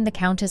that mean the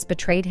Countess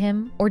betrayed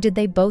him, or did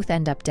they both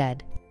end up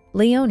dead?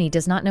 Leonie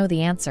does not know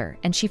the answer,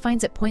 and she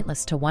finds it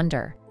pointless to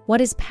wonder.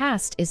 What is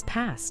past is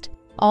past.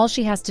 All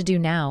she has to do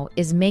now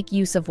is make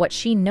use of what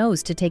she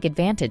knows to take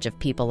advantage of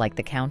people like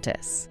the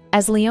Countess.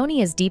 As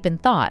Leonie is deep in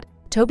thought,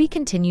 Toby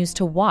continues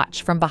to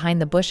watch from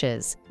behind the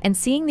bushes, and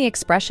seeing the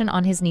expression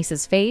on his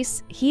niece's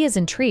face, he is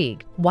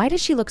intrigued. Why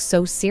does she look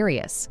so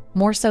serious?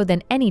 More so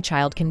than any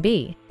child can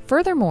be.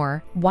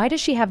 Furthermore, why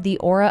does she have the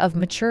aura of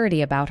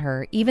maturity about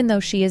her even though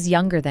she is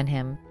younger than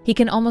him? He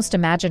can almost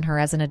imagine her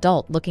as an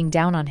adult looking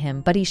down on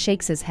him, but he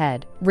shakes his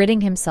head,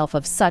 ridding himself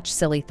of such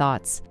silly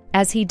thoughts.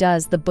 As he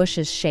does, the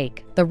bushes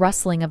shake, the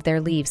rustling of their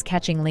leaves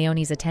catching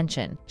Leonie's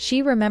attention.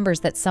 She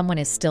remembers that someone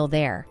is still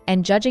there,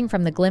 and judging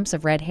from the glimpse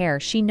of red hair,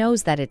 she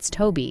knows that it's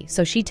Toby,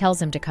 so she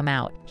tells him to come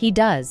out. He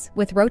does,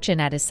 with Rochin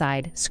at his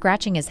side,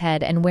 scratching his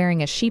head and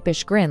wearing a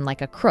sheepish grin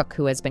like a crook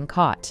who has been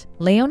caught.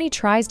 Leonie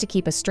tries to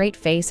keep a straight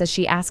face as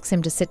she asks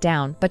him to sit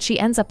down, but she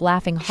ends up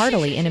laughing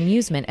heartily in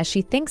amusement as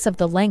she thinks of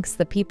the lengths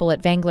the people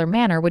at Vangler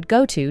Manor would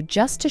go to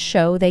just to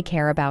show they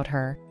care about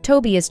her.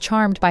 Toby is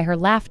charmed by her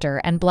laughter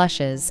and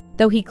blushes,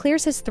 though he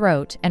clears his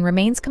throat and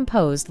remains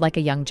composed like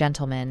a young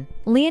gentleman.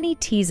 Leonie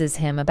teases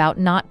him about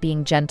not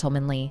being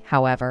gentlemanly,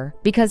 however,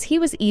 because he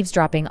was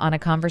eavesdropping on a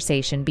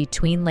conversation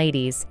between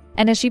ladies,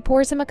 and as she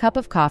pours him a cup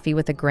of coffee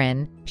with a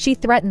grin, she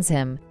threatens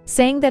him,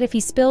 saying that if he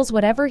spills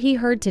whatever he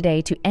heard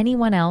today to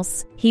anyone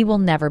else, he will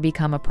never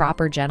become a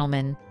proper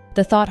gentleman.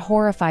 The thought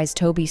horrifies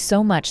Toby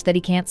so much that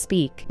he can't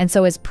speak, and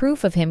so as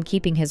proof of him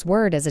keeping his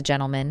word as a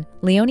gentleman,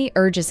 Leonie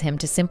urges him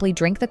to simply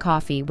drink the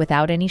coffee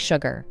without any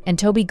sugar, and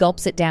Toby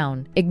gulps it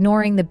down,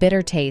 ignoring the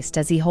bitter taste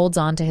as he holds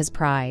on to his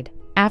pride.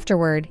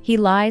 Afterward, he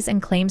lies and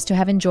claims to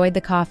have enjoyed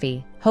the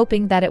coffee,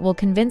 hoping that it will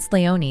convince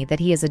Leonie that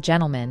he is a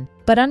gentleman.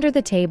 But under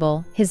the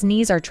table, his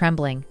knees are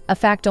trembling, a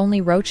fact only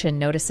Rochin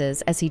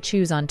notices as he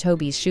chews on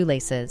Toby's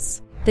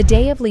shoelaces. The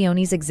day of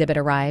Leonie's exhibit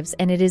arrives,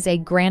 and it is a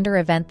grander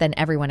event than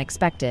everyone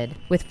expected,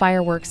 with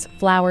fireworks,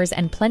 flowers,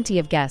 and plenty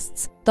of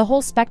guests, the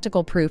whole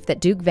spectacle proof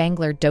that Duke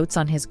Vangler dotes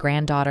on his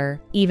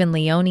granddaughter. Even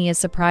Leonie is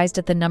surprised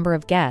at the number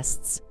of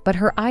guests, but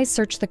her eyes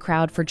search the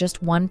crowd for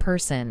just one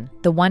person,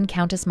 the one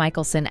Countess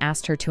Michelson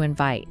asked her to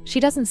invite.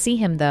 She doesn't see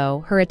him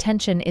though, her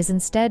attention is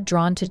instead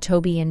drawn to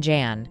Toby and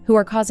Jan, who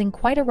are causing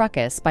quite a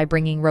ruckus by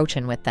bringing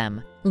Rochin with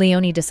them.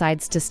 Leonie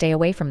decides to stay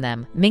away from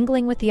them,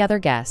 mingling with the other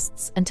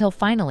guests, until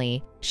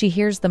finally, she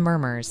hears the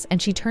murmurs and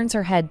she turns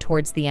her head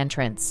towards the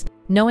entrance,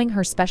 knowing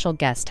her special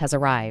guest has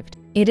arrived.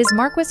 It is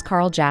Marquis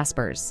Karl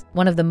Jaspers,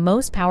 one of the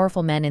most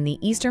powerful men in the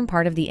eastern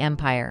part of the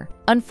empire.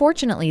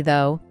 Unfortunately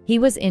though, he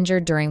was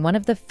injured during one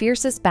of the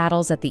fiercest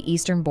battles at the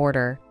eastern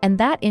border, and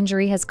that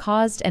injury has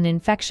caused an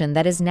infection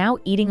that is now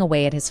eating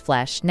away at his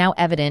flesh, now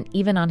evident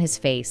even on his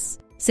face.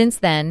 Since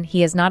then,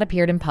 he has not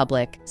appeared in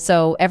public,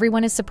 so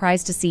everyone is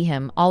surprised to see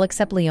him, all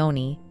except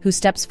Leonie, who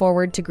steps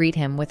forward to greet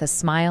him with a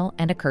smile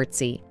and a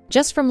curtsy.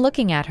 Just from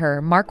looking at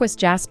her, Marquis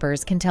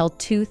Jaspers can tell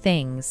two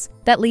things: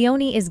 that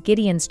Leonie is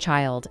Gideon's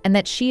child and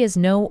that she is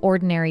no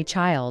ordinary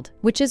child,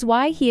 which is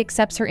why he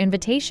accepts her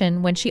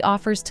invitation when she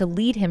offers to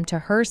lead him to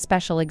her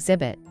special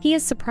exhibit. He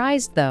is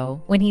surprised,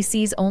 though, when he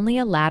sees only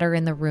a ladder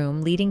in the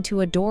room leading to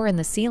a door in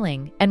the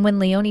ceiling, and when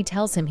Leonie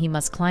tells him he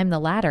must climb the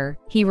ladder,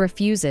 he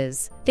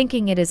refuses,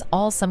 thinking it is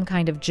all some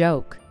kind of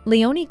joke.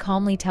 Leonie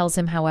calmly tells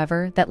him,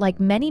 however, that like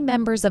many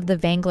members of the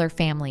Vangler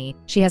family,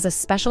 she has a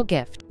special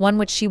gift, one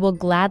which she will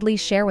gladly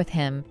share with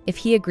him if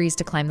he agrees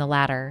to climb the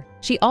ladder.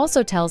 She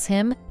also tells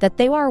him that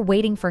they are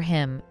waiting for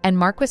him, and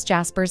Marquis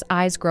Jasper's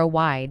eyes grow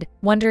wide,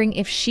 wondering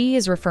if she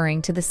is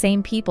referring to the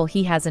same people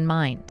he has in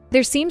mind.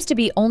 There seems to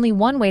be only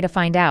one way to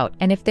find out,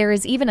 and if there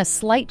is even a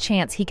slight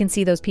chance he can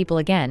see those people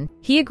again,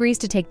 he agrees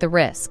to take the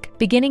risk,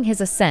 beginning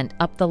his ascent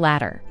up the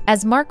ladder.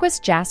 As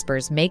Marquis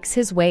Jaspers makes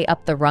his way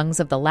up the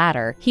rungs of the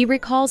ladder, he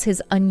recalls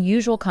his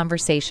unusual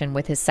conversation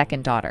with his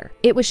second daughter.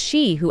 It was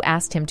she who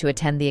asked him to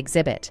attend the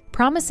exhibit,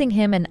 promising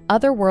him an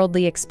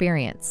otherworldly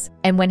experience,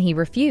 and when he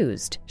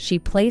refused, she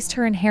placed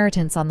her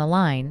inheritance on the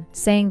line,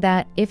 saying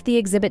that if the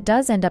exhibit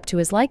does end up to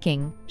his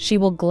liking, she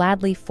will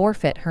gladly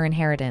forfeit her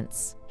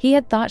inheritance. He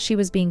had thought she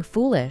was being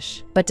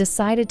foolish, but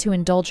decided to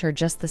indulge her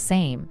just the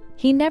same.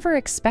 He never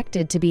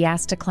expected to be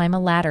asked to climb a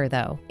ladder,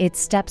 though, its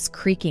steps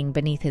creaking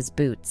beneath his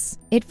boots.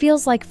 It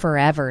feels like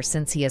forever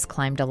since he has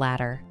climbed a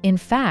ladder. In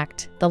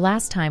fact, the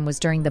last time was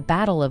during the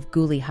Battle of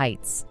Guli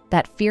Heights,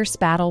 that fierce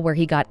battle where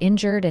he got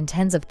injured and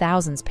tens of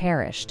thousands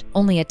perished,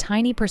 only a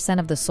tiny percent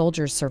of the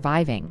soldiers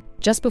surviving.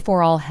 Just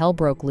before all hell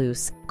broke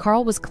loose,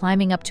 Karl was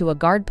climbing up to a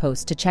guard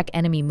post to check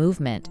enemy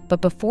movement,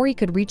 but before he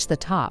could reach the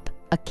top,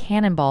 a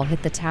cannonball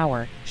hit the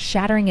tower,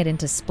 shattering it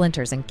into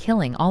splinters and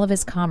killing all of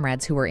his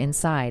comrades who were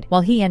inside,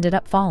 while he ended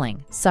up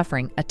falling,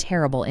 suffering a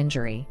terrible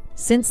injury.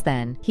 Since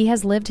then, he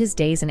has lived his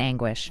days in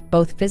anguish,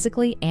 both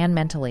physically and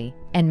mentally.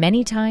 And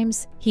many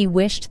times, he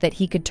wished that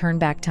he could turn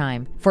back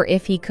time, for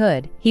if he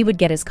could, he would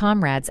get his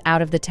comrades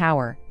out of the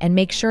tower and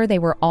make sure they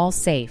were all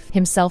safe,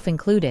 himself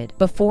included,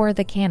 before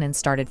the cannon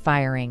started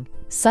firing.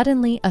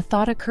 Suddenly, a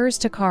thought occurs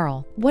to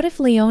Carl. What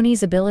if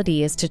Leonie's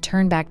ability is to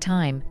turn back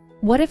time?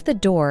 What if the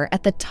door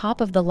at the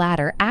top of the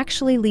ladder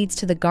actually leads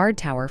to the guard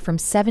tower from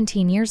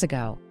 17 years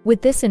ago?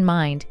 With this in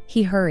mind,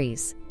 he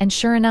hurries. And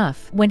sure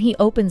enough, when he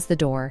opens the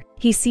door,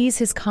 he sees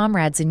his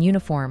comrades in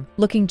uniform,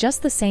 looking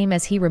just the same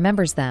as he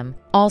remembers them,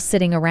 all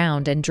sitting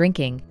around and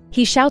drinking.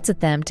 He shouts at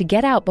them to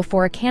get out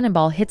before a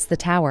cannonball hits the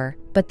tower,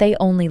 but they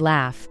only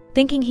laugh,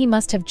 thinking he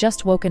must have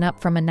just woken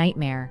up from a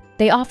nightmare.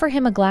 They offer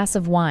him a glass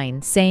of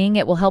wine, saying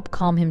it will help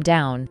calm him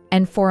down,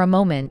 and for a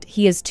moment,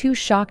 he is too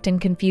shocked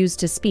and confused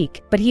to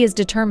speak, but he is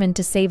determined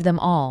to save them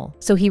all,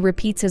 so he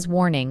repeats his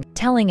warning,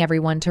 telling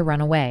everyone to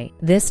run away.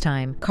 This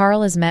time,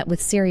 Carl is met with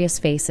serious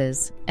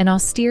faces, an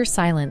austere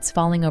silence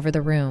falling over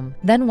the room.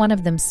 Then one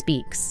of them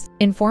speaks,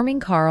 informing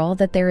Carl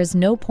that there is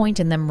no point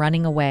in them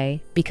running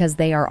away because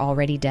they are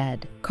already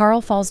dead.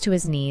 Carl falls to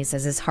his knees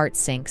as his heart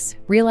sinks,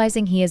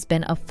 realizing he has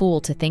been a fool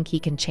to think he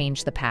can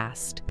change the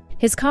past.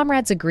 His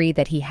comrades agree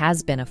that he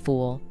has been a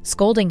fool,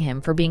 scolding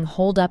him for being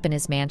holed up in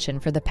his mansion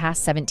for the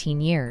past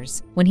 17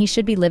 years, when he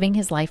should be living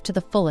his life to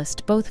the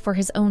fullest both for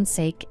his own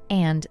sake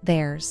and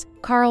theirs.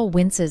 Carl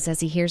winces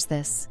as he hears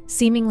this,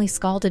 seemingly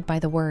scalded by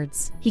the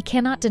words. He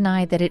cannot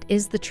deny that it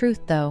is the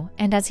truth, though,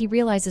 and as he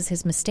realizes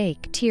his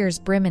mistake, tears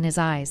brim in his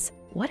eyes.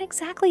 What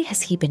exactly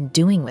has he been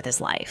doing with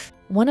his life?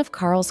 One of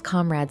Carl's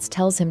comrades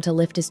tells him to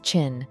lift his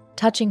chin,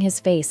 touching his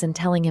face and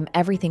telling him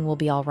everything will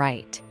be all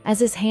right. As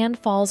his hand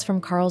falls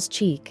from Carl's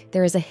cheek,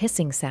 there is a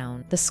hissing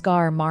sound, the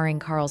scar marring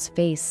Carl's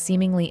face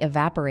seemingly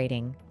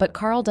evaporating, but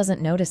Carl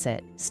doesn't notice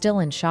it,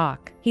 still in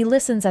shock. He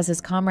listens as his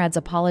comrades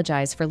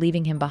apologize for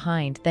leaving him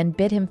behind, then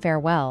bid him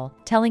farewell,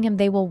 telling him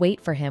they will wait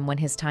for him when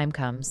his time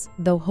comes,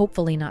 though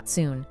hopefully not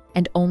soon.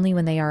 And only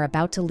when they are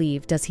about to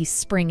leave does he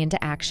spring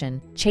into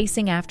action,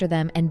 chasing after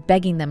them and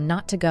begging them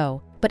not to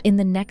go. But in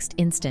the next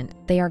instant,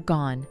 they are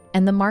gone,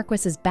 and the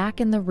Marquis is back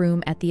in the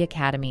room at the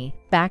academy,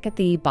 back at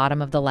the bottom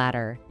of the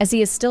ladder. As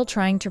he is still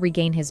trying to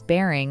regain his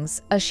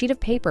bearings, a sheet of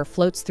paper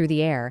floats through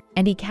the air,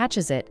 and he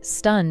catches it,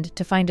 stunned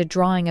to find a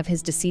drawing of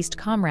his deceased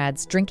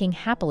comrades drinking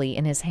happily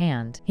in his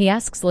hand. He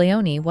asks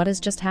Leonie what has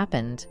just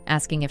happened,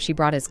 asking if she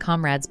brought his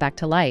comrades back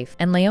to life,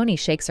 and Leonie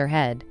shakes her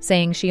head,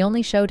 saying she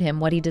only showed him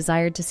what he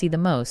desired to see the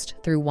most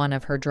through one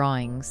of her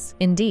drawings.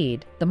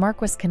 Indeed, the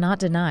Marquis cannot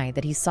deny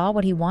that he saw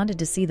what he wanted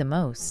to see the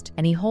most,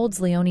 and he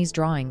holds Leonie's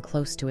drawing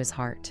close to his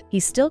heart. He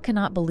still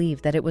cannot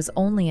believe that it was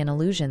only an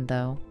illusion,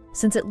 though,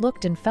 since it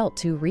looked and felt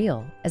too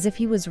real, as if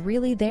he was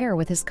really there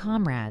with his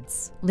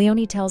comrades.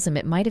 Leonie tells him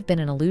it might have been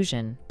an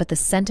illusion, but the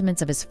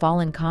sentiments of his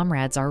fallen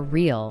comrades are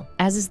real,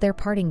 as is their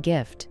parting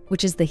gift,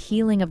 which is the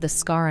healing of the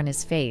scar on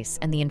his face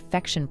and the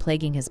infection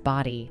plaguing his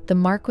body. The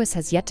Marquis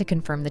has yet to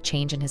confirm the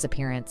change in his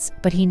appearance,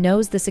 but he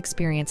knows this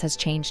experience has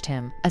changed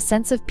him, a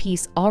sense of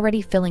peace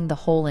already filling the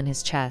hole in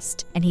his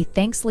chest, and he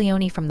thanks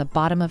Leonie from the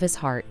bottom of his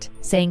heart,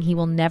 saying he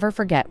will never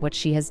forget what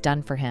she has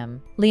done for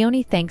him.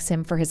 Leonie thanks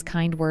him for his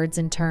kind words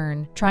in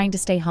turn, trying to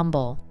stay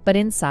humble, but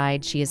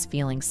inside she is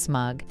feeling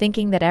smug,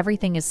 thinking that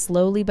everything is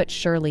slowly but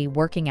surely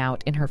working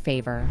out in her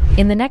favor.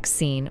 In the next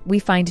scene, we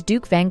find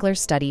Duke Vangler's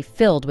study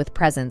filled with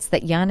presents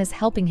that Jan is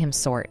helping him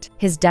sort,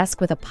 his desk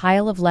with a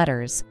pile of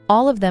letters,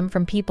 all of them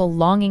from people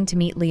longing to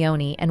meet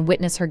Leonie and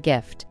witness her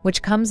gift,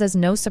 which comes as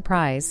no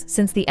surprise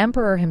since the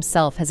Emperor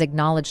himself has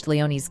acknowledged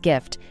Leonie's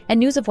gift, and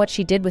news of what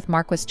she did with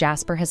Marquis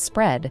Jasper has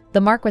spread,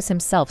 the Marquis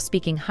himself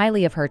speaking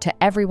highly of her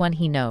to everyone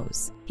he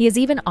knows. He has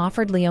even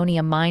offered Leonie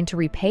a mine to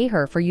repay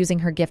her for using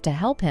her gift to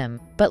help him,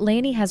 but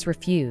Leonie has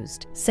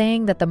refused,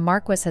 saying that the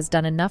Marquis has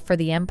done enough for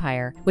the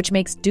Empire, which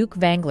makes Duke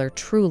Vangler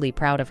truly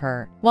proud of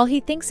her. While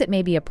he thinks it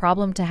may be a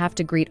problem to have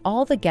to greet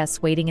all the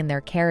guests waiting in their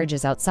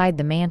carriages outside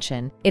the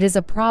mansion, it is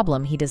a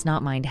problem he does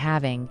not mind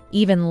having,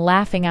 even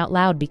laughing out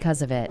loud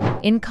because of it.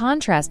 In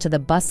contrast to the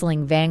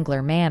bustling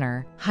Vangler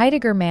Manor,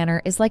 Heidegger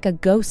Manor is like a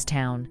ghost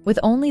town, with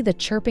only the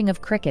chirping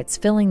of crickets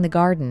filling the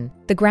garden.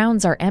 The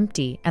grounds are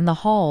empty and the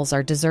halls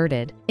are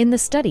deserted. In the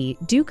study,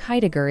 Duke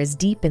Heidegger is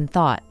deep in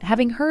thought,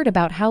 having heard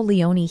about how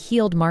Leonie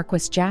healed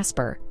Marquis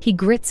Jasper. He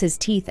grits his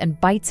teeth and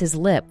bites his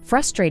lip,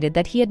 frustrated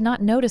that he had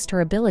not noticed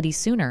her ability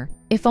sooner.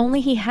 If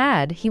only he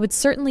had, he would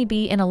certainly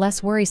be in a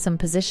less worrisome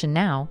position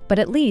now, but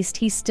at least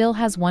he still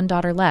has one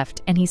daughter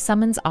left, and he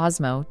summons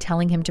Osmo,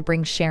 telling him to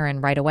bring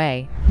Sharon right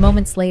away.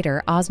 Moments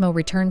later, Osmo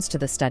returns to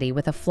the study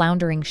with a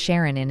floundering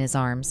Sharon in his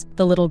arms,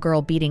 the little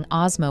girl beating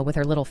Osmo with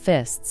her little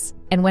fists.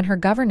 And when her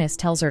governess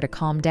tells her to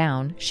calm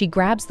down, she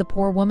grabs the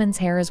poor woman's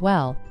hair as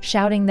well,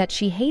 shouting that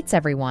she hates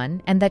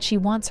everyone and that she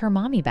wants her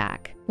mommy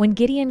back. When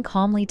Gideon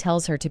calmly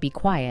tells her to be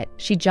quiet,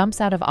 she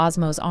jumps out of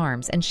Osmo's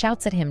arms and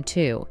shouts at him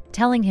too,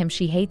 telling him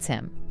she hates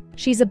him.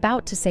 She's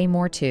about to say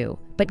more too,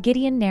 But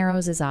Gideon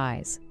narrows his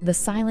eyes, the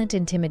silent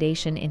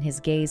intimidation in his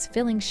gaze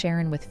filling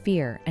Sharon with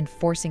fear and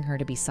forcing her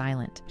to be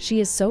silent. She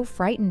is so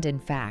frightened, in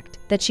fact,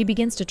 that she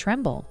begins to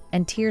tremble,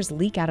 and tears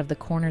leak out of the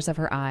corners of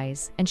her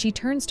eyes, and she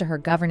turns to her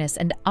governess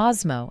and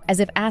Osmo as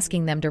if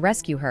asking them to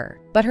rescue her.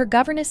 But her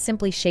governess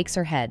simply shakes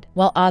her head,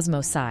 while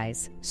Osmo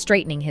sighs,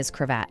 straightening his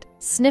cravat.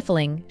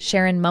 Sniffling,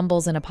 Sharon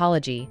mumbles an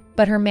apology,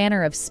 but her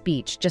manner of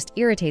speech just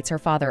irritates her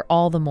father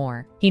all the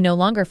more. He no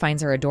longer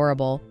finds her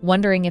adorable,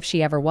 wondering if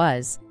she ever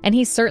was, and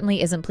he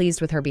certainly isn't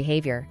pleased with her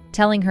behavior,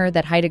 telling her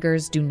that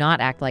Heideggers do not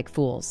act like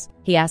fools.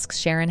 He asks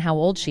Sharon how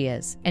old she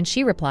is, and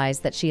she replies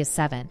that she is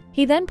 7.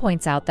 He then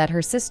points out that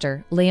her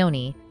sister,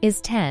 Leonie,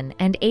 is 10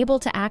 and able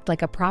to act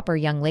like a proper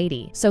young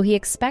lady, so he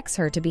expects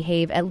her to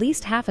behave at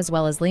least half as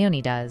well as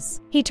Leonie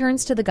does. He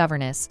turns to the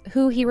governess,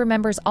 who he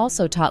remembers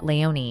also taught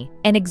Leonie,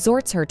 and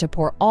exhorts her to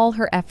pour all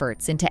her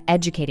efforts into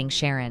educating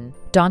Sharon.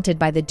 Daunted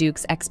by the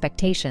Duke's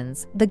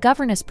expectations, the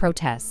governess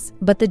protests,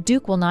 but the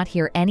Duke will not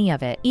hear any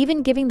of it,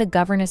 even giving the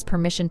governess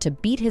permission to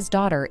beat his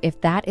daughter if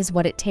that is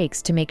what it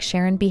takes to make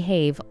Sharon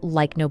behave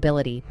like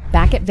nobility.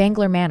 Back at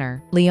Vangler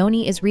Manor,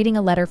 Leonie is reading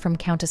a letter from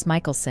Countess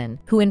Michelson,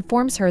 who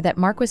informs her that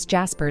Marquis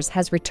Jaspers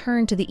has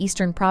returned to the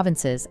eastern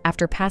provinces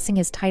after passing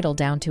his title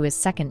down to his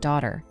second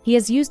daughter. He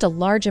has used a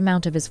large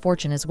amount of his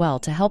fortune as well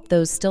to help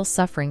those still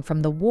suffering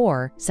from the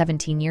war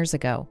 17 years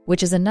ago,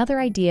 which is another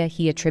idea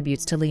he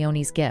attributes to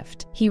Leonie's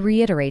gift. He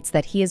reiterates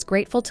that he is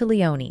grateful to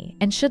Leonie,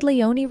 and should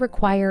Leonie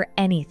require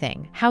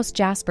anything, House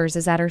Jaspers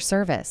is at her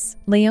service.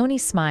 Leonie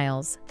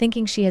smiles,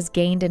 thinking she has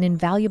gained an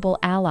invaluable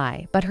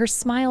ally, but her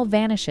smile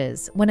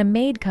vanishes when a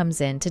maid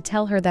comes in to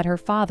tell her that her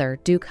father,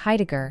 Duke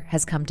Heidegger,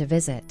 has come to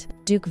visit.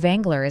 Duke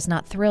Vangler is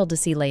not thrilled to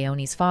see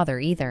Leonie's father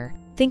either,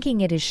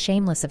 thinking it is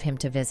shameless of him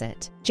to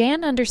visit.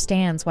 Jan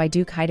understands why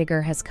Duke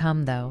Heidegger has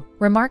come, though,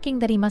 remarking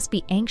that he must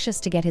be anxious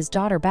to get his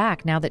daughter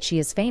back now that she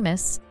is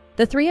famous.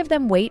 The three of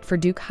them wait for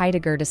Duke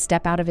Heidegger to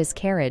step out of his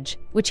carriage,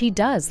 which he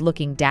does,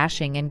 looking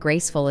dashing and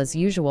graceful as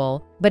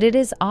usual, but it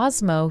is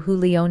Osmo who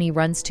Leonie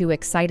runs to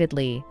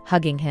excitedly,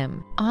 hugging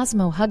him.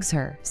 Osmo hugs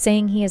her,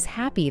 saying he is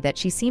happy that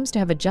she seems to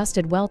have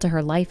adjusted well to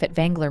her life at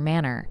Vangler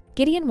Manor.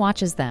 Gideon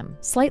watches them,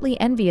 slightly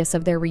envious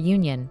of their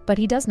reunion, but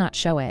he does not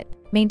show it,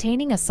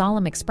 maintaining a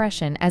solemn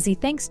expression as he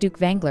thanks Duke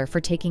Vangler for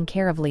taking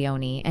care of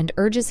Leonie and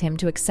urges him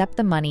to accept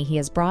the money he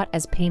has brought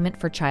as payment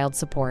for child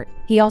support.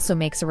 He also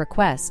makes a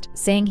request,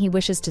 saying he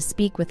wishes to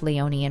speak with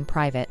Leonie in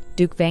private.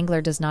 Duke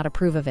Vangler does not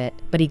approve of it,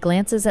 but he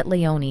glances at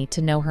Leonie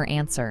to know her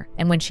answer,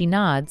 and when she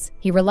nods,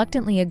 he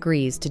reluctantly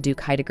agrees to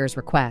Duke Heidegger's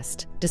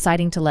request,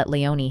 deciding to let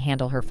Leonie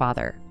handle her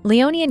father.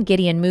 Leonie and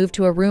Gideon move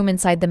to a room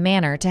inside the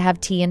manor to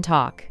have tea and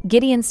talk.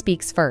 Gideon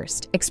speaks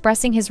first,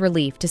 expressing his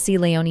relief to see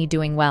Leonie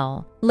doing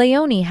well.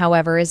 Leonie,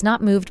 however, is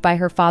not moved by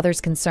her father's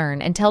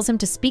concern and tells him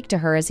to speak to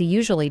her as he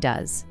usually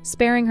does,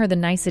 sparing her the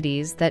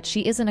niceties that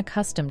she isn't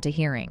accustomed to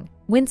hearing.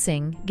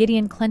 Wincing,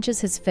 Gideon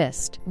clenches his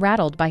fist,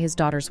 rattled by his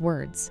daughter's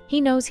words. He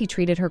knows he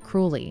treated her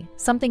cruelly,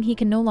 something he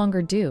can no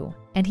longer do,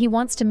 and he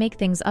wants to make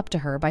things up to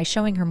her by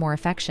showing her more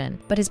affection,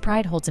 but his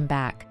pride holds him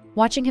back.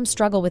 Watching him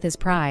struggle with his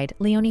pride,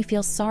 Leonie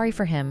feels sorry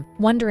for him,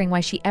 wondering why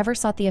she ever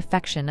sought the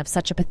affection of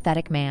such a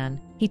pathetic man.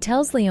 He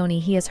tells Leonie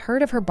he has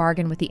heard of her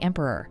bargain with the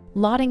Emperor,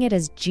 lauding it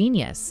as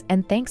genius,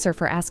 and thanks her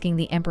for asking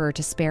the Emperor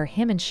to spare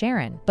him and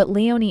Sharon. But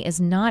Leonie is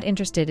not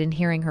interested in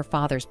hearing her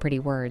father's pretty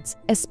words,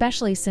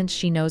 especially since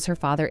she knows her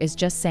father is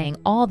just saying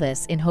all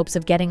this in hopes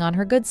of getting on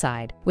her good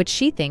side, which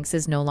she thinks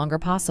is no longer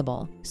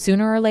possible.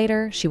 Sooner or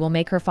later, she will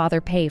make her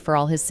father pay for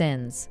all his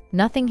sins.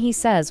 Nothing he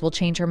says will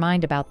change her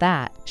mind about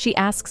that. She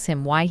asks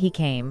him why he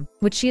came,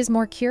 which she is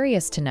more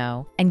curious to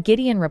know, and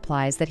Gideon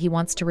replies that he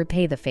wants to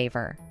repay the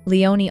favor.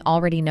 Leonie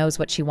already knows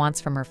what she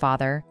wants from her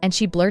father, and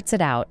she blurts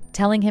it out,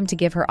 telling him to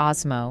give her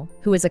Osmo,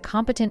 who is a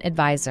competent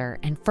advisor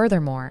and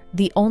furthermore,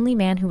 the only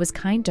man who was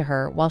kind to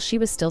her while she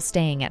was still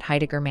staying at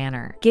Heidegger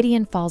Manor.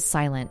 Gideon falls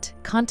silent,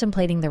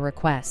 contemplating the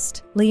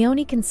request.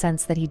 Leonie can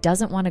sense that he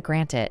doesn't want to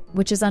grant it,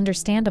 which is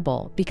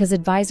understandable because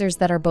advisors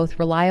that are both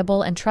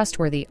reliable and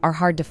trustworthy are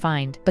hard to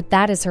find, but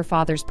that is her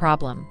father's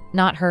problem,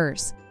 not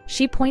hers.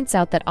 She points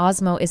out that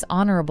Osmo is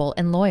honorable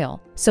and loyal,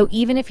 so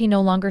even if he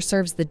no longer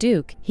serves the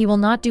Duke, he will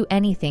not do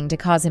anything to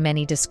cause him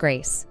any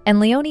disgrace. And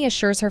Leonie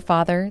assures her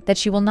father that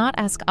she will not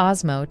ask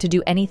Osmo to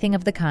do anything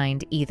of the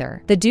kind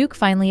either. The Duke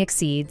finally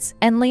accedes,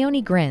 and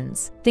Leonie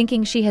grins,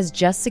 thinking she has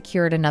just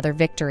secured another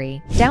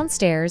victory.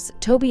 Downstairs,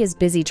 Toby is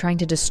busy trying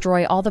to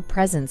destroy all the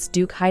presents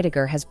Duke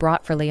Heidegger has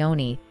brought for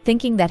Leonie,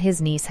 thinking that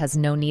his niece has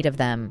no need of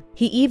them.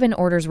 He even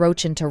orders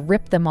Rochin to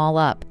rip them all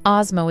up.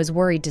 Osmo is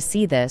worried to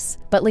see this,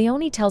 but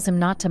Leonie tells him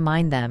not to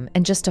mind them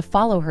and just to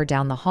follow her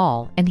down the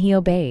hall, and he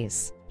obeys.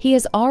 He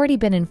has already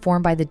been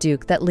informed by the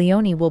Duke that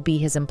Leone will be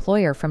his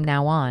employer from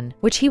now on,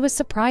 which he was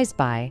surprised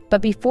by,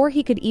 but before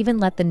he could even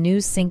let the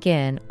news sink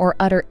in or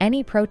utter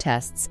any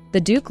protests, the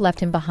Duke left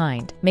him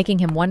behind, making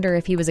him wonder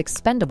if he was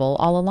expendable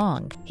all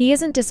along. He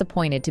isn't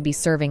disappointed to be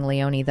serving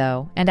Leone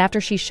though, and after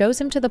she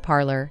shows him to the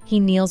parlor, he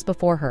kneels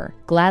before her,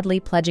 gladly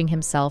pledging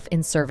himself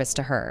in service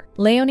to her.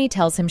 Leone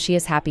tells him she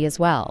is happy as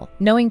well,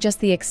 knowing just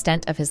the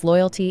extent of his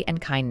loyalty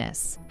and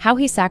kindness, how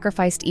he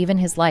sacrificed even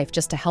his life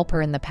just to help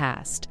her in the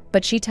past.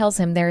 But she tells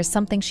him there is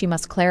something she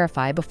must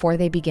clarify before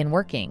they begin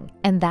working,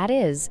 and that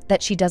is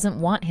that she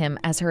doesn't want him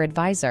as her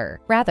advisor.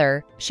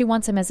 Rather, she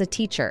wants him as a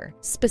teacher,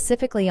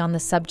 specifically on the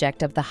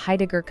subject of the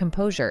Heidegger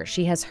composure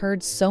she has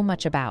heard so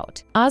much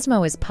about.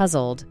 Osmo is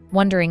puzzled,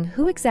 wondering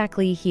who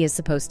exactly he is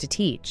supposed to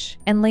teach,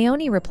 and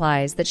Leone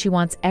replies that she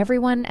wants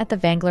everyone at the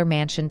Wengler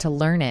mansion to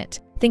learn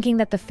it, thinking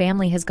that the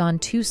family has gone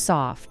too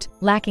soft,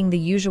 lacking the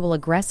usual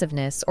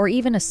aggressiveness or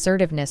even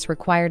assertiveness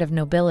required of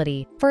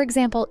nobility. For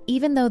example,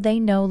 even though they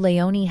know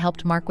Leone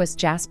helped Marquis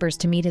Jaspers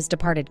to meet his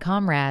departed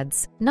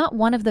comrades, not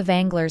one of the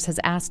Wenglers has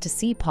asked to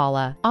see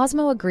Paula.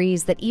 Osmo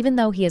agrees that even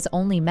though he has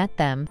only met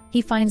them,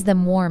 he finds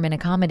them warm and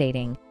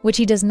accommodating, which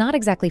he does not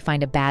exactly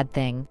find a bad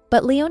thing.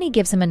 But Leone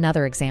gives him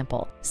another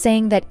example,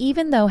 saying that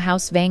even though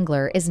House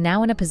Wengler is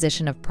now in a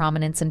position of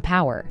prominence and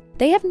power,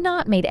 they have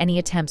not made any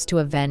attempts to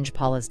avenge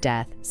Paula's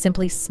death,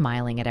 simply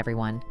smiling at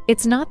everyone.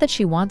 It's not that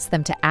she wants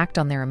them to act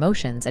on their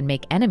emotions and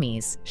make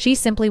enemies. She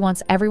simply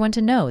wants everyone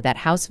to know that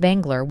House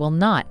Wengler will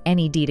not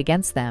any deed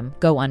against them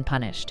go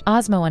unpunished.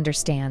 Osmo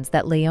understands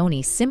that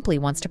Leone simply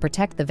wants to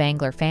protect the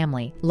Wengler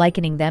family,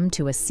 likening them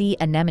to a sea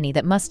anemone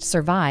that must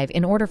survive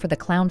in order for the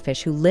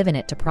clownfish who live in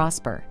it to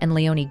prosper, and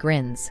Leone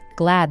grins,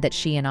 glad that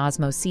she and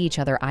Osmo see each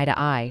other eye to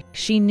eye.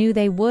 She knew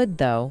they would,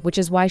 though, which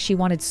is why she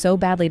wanted so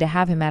badly to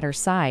have him at her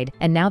side,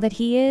 and now that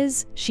he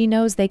is, she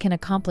knows they can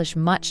accomplish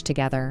much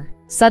together.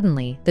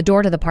 Suddenly, the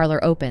door to the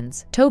parlor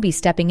opens, Toby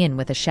stepping in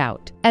with a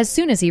shout. As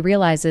soon as he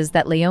realizes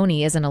that Leone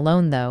isn't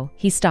alone though,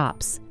 he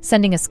stops,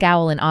 sending a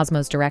scowl in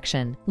Osmo's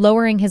direction.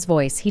 Lowering his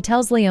voice, he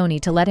tells Leone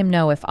to let him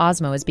know if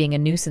Osmo is being a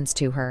nuisance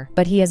to her,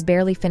 but he has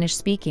barely finished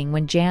speaking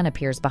when Jan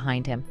appears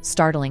behind him,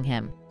 startling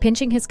him.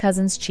 Pinching his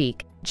cousin's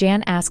cheek,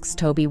 Jan asks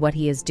Toby what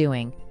he is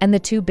doing, and the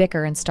two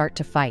bicker and start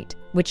to fight,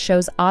 which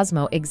shows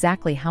Osmo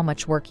exactly how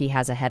much work he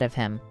has ahead of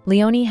him.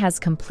 Leone has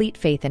complete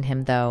faith in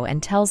him though,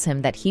 and tells him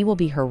that he will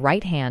be her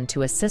right hand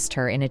to assist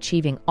her in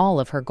achieving all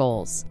of her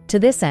goals. To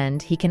this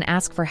end, he can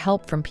ask for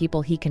help from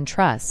people he can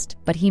trust,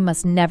 but he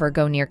must never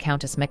go near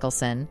Countess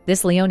Mikkelsen.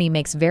 This Leone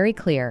makes very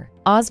clear.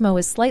 Osmo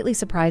is slightly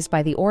surprised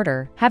by the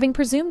order, having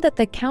presumed that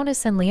the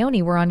Countess and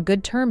Leone were on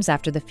good terms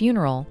after the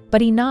funeral,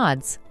 but he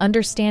nods,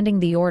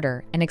 understanding the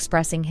order and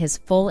expressing his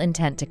full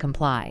intent to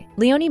comply.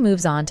 Leone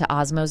moves on to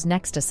Osmo's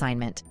next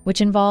assignment, which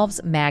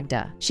involves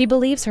Magda. She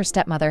believes her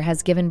stepmother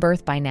has given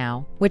birth by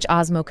now, which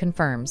Osmo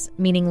confirms,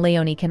 meaning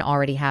Leone can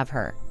already have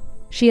her.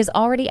 She has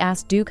already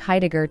asked Duke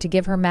Heidegger to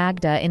give her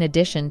Magda in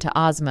addition to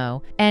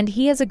Osmo, and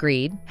he has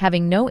agreed,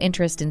 having no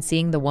interest in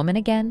seeing the woman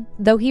again,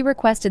 though he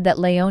requested that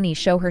Leone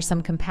show her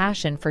some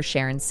compassion for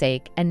Sharon's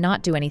sake and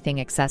not do anything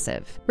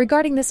excessive.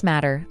 Regarding this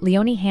matter,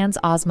 Leone hands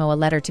Osmo a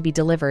letter to be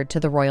delivered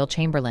to the royal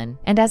chamberlain,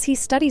 and as he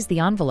studies the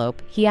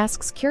envelope, he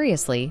asks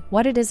curiously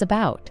what it is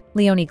about.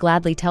 Leone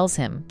gladly tells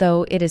him,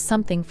 though it is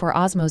something for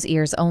Osmo's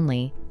ears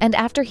only, and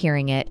after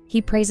hearing it,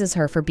 he praises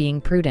her for being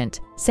prudent,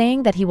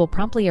 saying that he will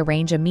promptly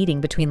arrange a meeting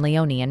between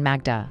Leone and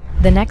Magda.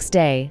 The next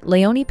day,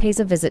 Leone pays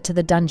a visit to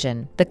the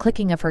dungeon, the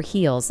clicking of her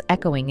heels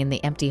echoing in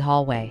the empty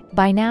hallway.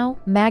 By now,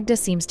 Magda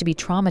seems to be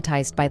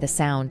traumatized by the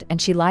sound, and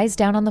she lies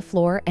down on the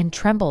floor and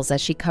trembles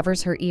as she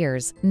covers her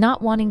ears,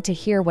 not wanting to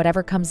hear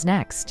whatever comes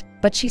next.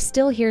 But she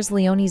still hears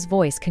Leone's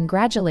voice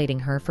congratulating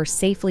her for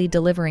safely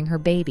delivering her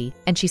baby,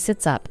 and she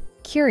sits up,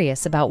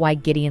 curious about why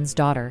Gideon's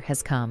daughter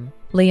has come.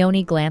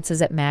 Leone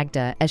glances at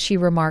Magda as she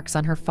remarks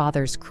on her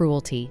father's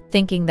cruelty,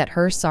 thinking that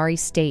her sorry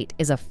state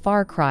is a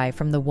far cry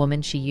from the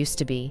woman she used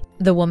to be,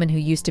 the woman who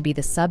used to be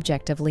the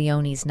subject of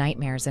Leone's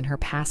nightmares in her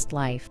past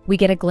life. We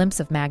get a glimpse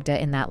of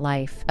Magda in that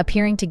life,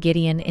 appearing to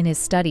Gideon in his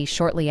study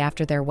shortly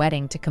after their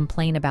wedding to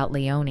complain about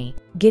Leone.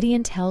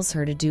 Gideon tells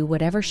her to do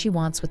whatever she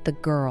wants with the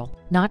girl,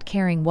 not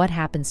caring what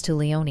happens to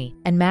Leone,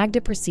 and Magda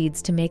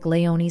proceeds to make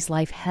Leone's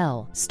life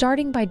hell,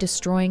 starting by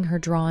destroying her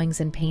drawings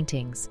and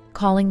paintings,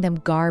 calling them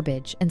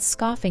garbage and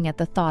scoffing at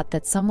the thought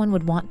that someone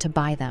would want to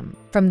buy them.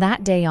 From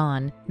that day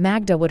on,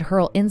 Magda would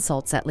hurl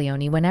insults at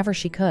Leone whenever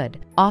she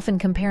could, often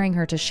comparing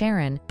her to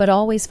Sharon, but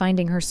always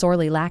finding her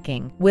sorely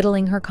lacking,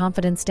 whittling her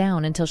confidence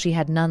down until she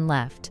had none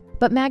left.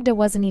 But Magda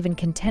wasn't even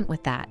content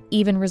with that,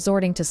 even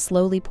resorting to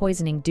slowly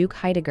poisoning Duke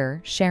Heidegger,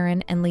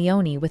 Sharon, and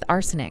Leone with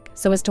arsenic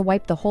so as to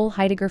wipe the whole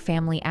Heidegger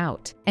family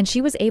out. And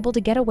she was able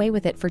to get away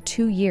with it for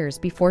 2 years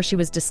before she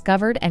was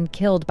discovered and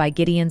killed by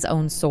Gideon's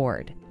own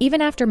sword. Even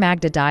after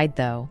Magda died,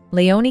 though,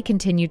 Leonie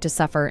continued to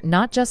suffer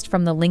not just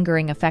from the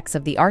lingering effects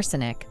of the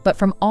arsenic, but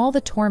from all the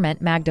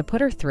torment Magda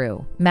put her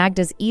through.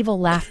 Magda's evil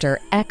laughter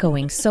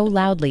echoing so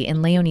loudly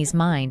in Leonie's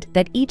mind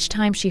that each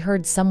time she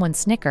heard someone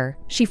snicker,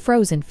 she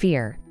froze in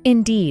fear.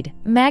 Indeed,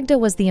 Magda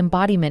was the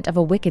embodiment of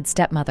a wicked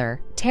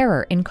stepmother,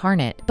 terror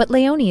incarnate, but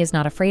Leonie is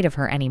not afraid of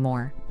her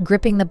anymore.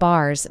 Gripping the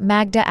bars,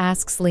 Magda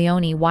asks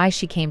Leonie why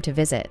she came to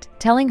visit,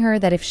 telling her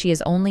that if she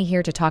is only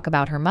here to talk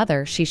about her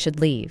mother, she should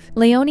leave.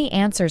 Leonie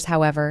answers,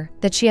 however,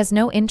 that she has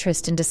no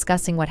interest in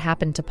discussing what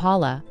happened to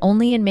Paula,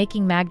 only in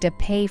making Magda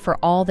pay for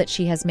all that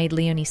she has made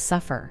Leonie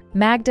suffer.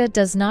 Magda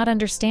does not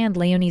understand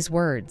Leonie's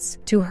words,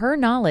 to her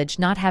knowledge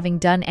not having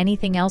done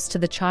anything else to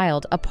the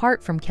child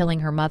apart from killing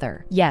her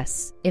mother.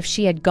 Yes, if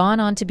she had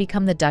gone on to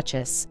become the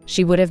Duchess,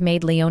 she would have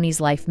made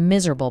Leonie's life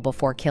miserable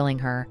before killing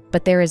her,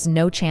 but there is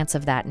no chance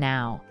of that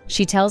now.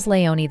 She tells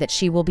Leonie that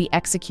she will be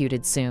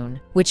executed soon,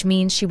 which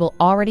means she will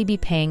already be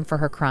paying for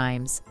her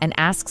crimes, and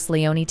asks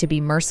Leonie to be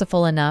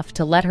merciful enough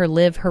to let her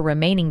live her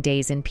remaining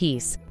days in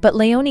peace. But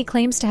Leonie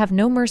claims to have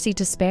no mercy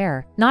to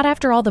spare, not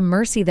after all the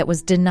mercy that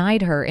was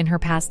denied her in her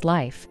past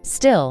life.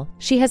 Still,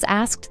 she has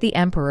asked the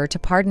Emperor to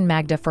pardon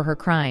Magda for her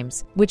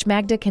crimes, which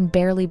Magda can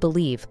barely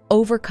believe,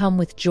 overcome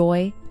with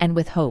joy and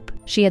with hope.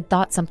 She had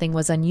thought something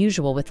was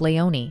unusual with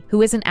Leonie,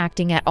 who isn't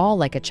acting at all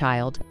like a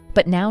child.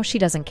 But now she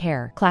doesn't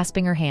care.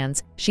 Clasping her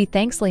hands, she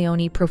thanks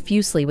Leonie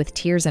profusely with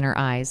tears in her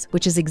eyes,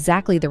 which is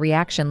exactly the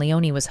reaction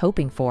Leonie was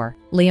hoping for.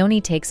 Leonie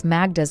takes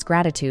Magda's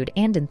gratitude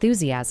and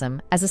enthusiasm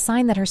as a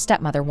sign that her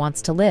stepmother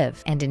wants to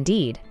live, and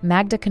indeed,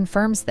 Magda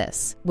confirms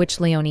this,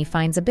 which Leonie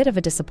finds a bit of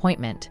a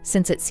disappointment,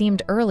 since it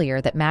seemed earlier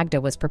that Magda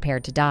was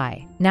prepared to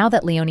die. Now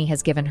that Leonie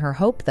has given her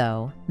hope,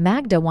 though,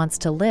 Magda wants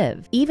to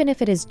live, even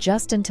if it is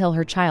just until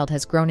her child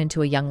has grown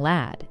into a young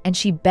lad, and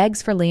she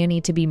begs for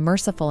Leonie to be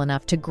merciful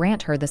enough to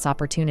grant her this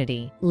opportunity.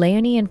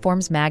 Leonie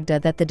informs Magda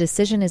that the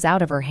decision is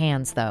out of her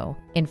hands, though.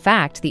 In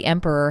fact, the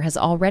Emperor has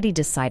already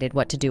decided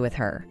what to do with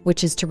her,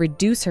 which is to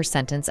reduce her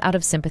sentence out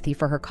of sympathy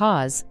for her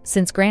cause,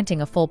 since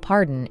granting a full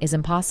pardon is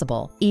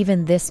impossible.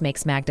 Even this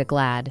makes Magda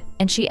glad,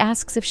 and she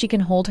asks if she can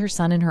hold her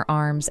son in her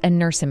arms and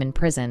nurse him in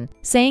prison,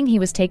 saying he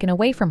was taken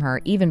away from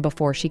her even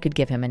before she could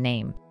give him a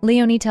name.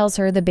 Leonie tells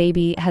her the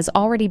baby has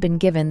already been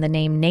given the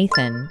name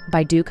Nathan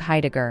by Duke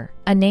Heidegger,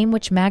 a name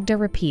which Magda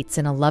repeats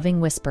in a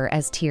loving whisper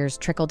as tears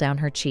trickle down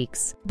her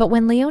cheeks. But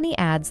when Leonie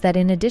adds that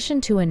in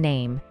addition to a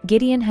name,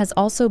 Gideon has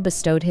also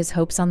bestowed his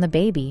hopes on the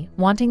baby,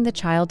 wanting the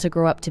child to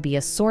grow up to be a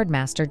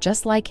swordmaster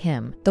just like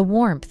him, the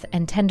warmth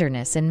and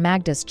tenderness in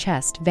Magda's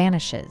chest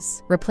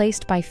vanishes,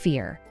 replaced by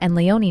fear, and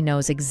Leonie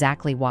knows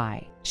exactly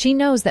why. She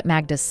knows that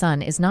Magda's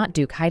son is not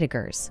Duke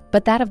Heidegger's,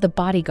 but that of the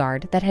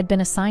bodyguard that had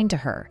been assigned to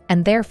her,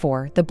 and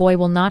therefore the boy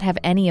will not have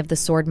any of the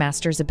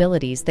swordmaster's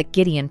abilities that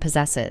Gideon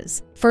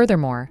possesses.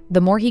 Furthermore,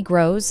 the more he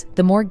grows,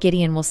 the more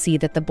Gideon will see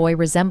that the boy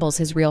resembles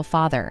his real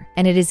father,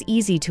 and it is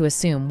easy to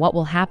assume what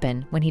will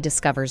happen when he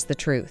discovers the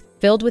truth.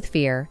 Filled with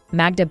fear,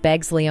 Magda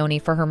begs Leonie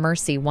for her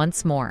mercy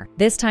once more,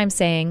 this time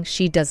saying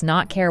she does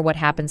not care what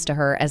happens to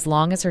her as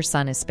long as her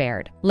son is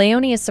spared.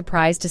 Leonie is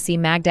surprised to see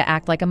Magda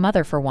act like a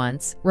mother for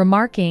once,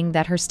 remarking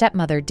that her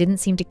stepmother didn't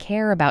seem to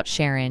care about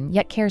Sharon,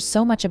 yet cares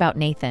so much about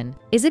Nathan.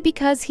 Is it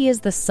because he is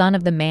the son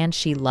of the man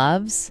she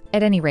loves?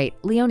 At any rate,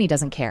 Leonie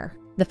doesn't care.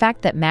 The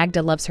fact that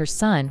Magda loves her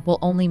son will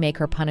only make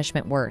her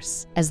punishment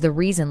worse, as the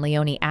reason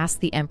Leonie asked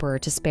the Emperor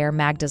to spare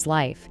Magda's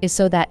life is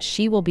so that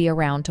she will be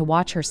around to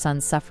watch her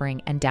son's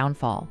suffering and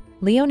downfall.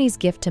 Leonie's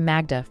gift to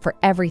Magda for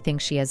everything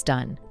she has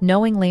done.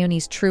 Knowing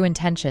Leonie's true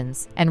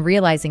intentions and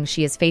realizing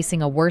she is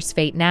facing a worse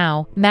fate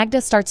now,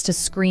 Magda starts to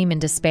scream in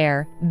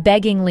despair,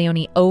 begging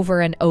Leonie over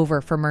and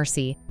over for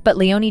mercy. But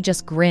Leonie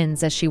just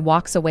grins as she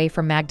walks away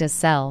from Magda's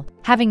cell,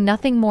 having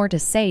nothing more to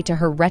say to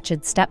her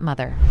wretched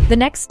stepmother. The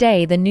next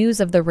day, the news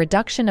of the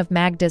reduction of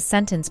Magda's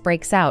sentence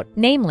breaks out,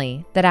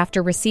 namely, that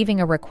after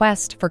receiving a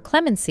request for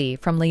clemency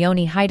from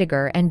Leonie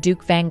Heidegger and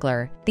Duke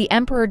Vangler, the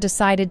Emperor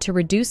decided to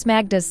reduce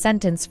Magda's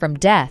sentence from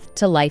death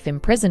to life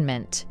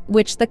imprisonment,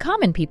 which the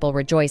common people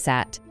rejoice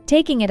at,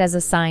 taking it as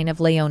a sign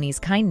of Leonie's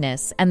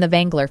kindness and the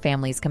Vangler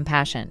family's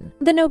compassion.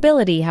 The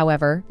nobility,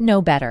 however,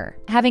 know better,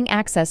 having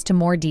access to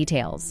more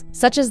details,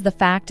 such as the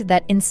fact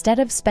that instead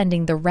of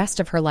spending the rest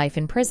of her life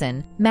in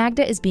prison,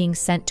 Magda is being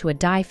sent to a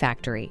dye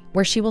factory,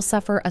 where she will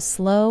suffer a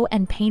slow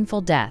and painful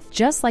death,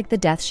 just like the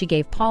death she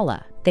gave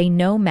Paula. They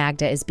know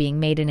Magda is being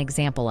made an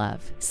example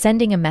of,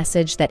 sending a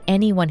message that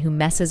anyone who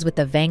messes with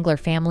the Vangler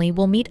family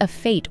will meet a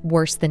fate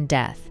worse than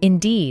death.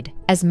 Indeed,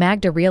 as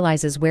Magda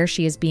realizes where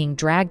she is being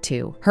dragged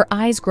to, her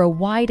eyes grow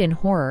wide in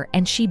horror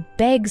and she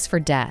begs for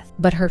death,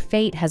 but her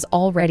fate has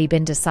already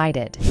been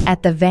decided.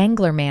 At the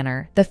Vangler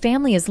manor, the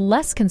family is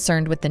less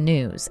concerned with the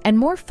news and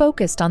more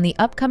focused on the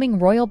upcoming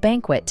royal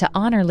banquet to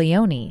honor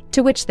Leonie,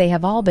 to which they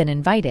have all been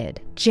invited.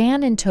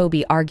 Jan and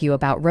Toby argue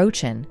about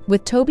Rochin,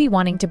 with Toby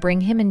wanting to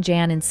bring him and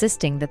Jan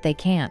insisting that they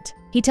can't.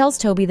 He tells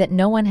Toby that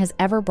no one has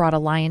ever brought a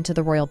lion to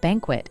the royal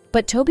banquet,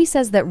 but Toby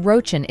says that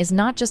Rochin is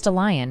not just a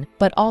lion,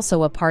 but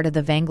also a part of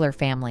the Vangler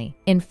family.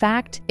 In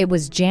fact, it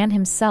was Jan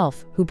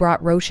himself who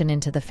brought Rochin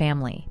into the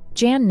family.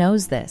 Jan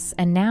knows this,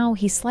 and now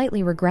he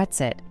slightly regrets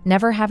it,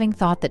 never having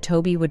thought that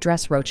Toby would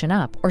dress Rochin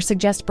up or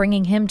suggest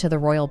bringing him to the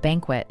royal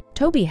banquet.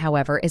 Toby,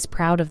 however, is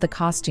proud of the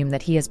costume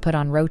that he has put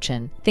on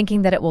Rochin,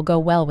 thinking that it will go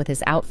well with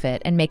his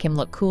outfit and make him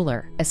look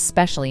cooler,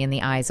 especially in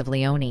the eyes of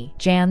Leonie.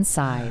 Jan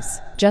sighs.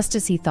 Just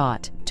as he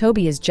thought,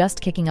 Toby is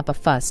just kicking up a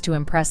fuss to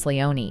impress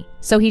Leonie.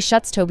 So he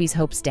shuts Toby's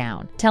hopes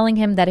down, telling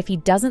him that if he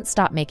doesn't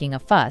stop making a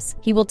fuss,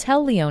 he will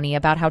tell Leonie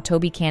about how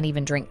Toby can't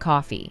even drink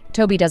coffee.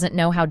 Toby doesn't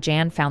know how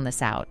Jan found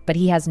this out, but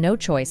he has no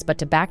choice but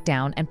to back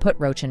down and put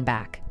Rochin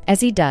back. As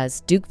he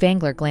does, Duke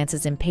Vangler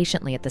glances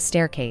impatiently at the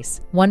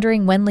staircase,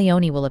 wondering when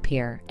Leonie will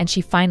appear, and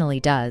she finally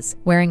does,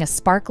 wearing a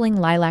sparkling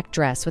lilac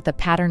dress with a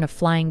pattern of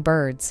flying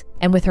birds,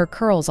 and with her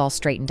curls all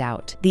straightened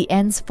out, the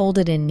ends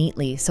folded in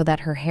neatly so that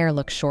her hair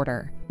looks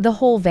shorter. The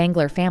whole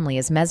Vangler family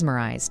is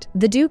mesmerized,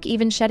 the Duke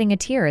even shedding a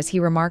tear as he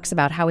remarks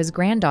about how his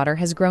granddaughter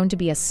has grown to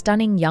be a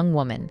stunning young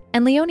woman.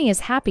 And Leonie is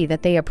happy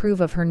that they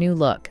approve of her new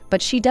look,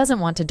 but she doesn't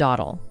want to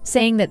dawdle,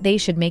 saying that they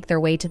should make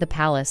their way to the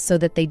palace so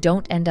that they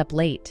don't end up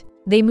late.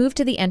 They move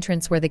to the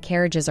entrance where the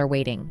carriages are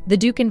waiting, the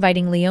Duke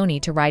inviting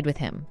Leonie to ride with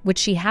him, which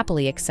she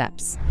happily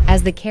accepts.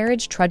 As the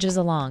carriage trudges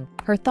along,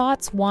 her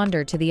thoughts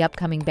wander to the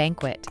upcoming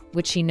banquet,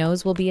 which she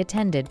knows will be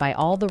attended by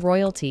all the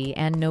royalty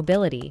and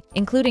nobility,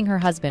 including her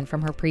husband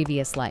from her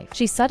previous life.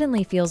 She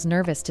suddenly feels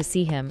nervous to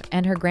see him,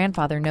 and her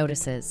grandfather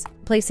notices,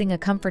 placing a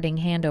comforting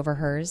hand over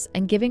hers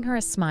and giving her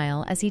a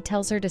smile as he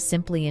tells her to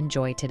simply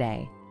enjoy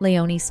today.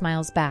 Leonie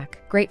smiles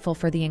back, grateful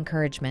for the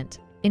encouragement.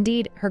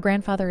 Indeed, her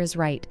grandfather is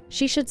right.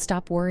 She should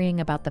stop worrying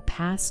about the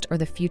past or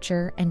the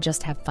future and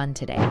just have fun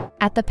today.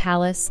 At the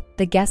palace,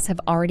 the guests have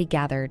already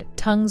gathered,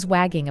 tongues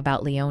wagging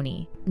about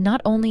Leonie.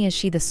 Not only is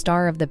she the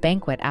star of the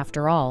banquet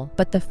after all,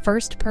 but the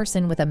first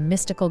person with a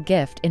mystical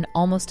gift in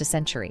almost a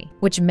century,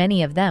 which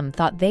many of them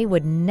thought they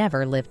would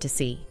never live to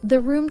see. The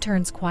room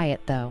turns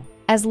quiet though,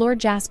 as Lord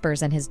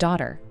Jaspers and his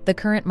daughter, the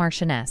current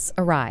Marchioness,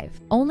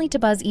 arrive, only to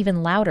buzz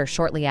even louder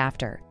shortly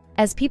after,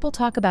 as people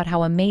talk about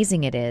how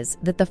amazing it is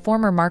that the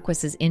former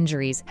Marquis's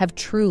injuries have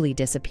truly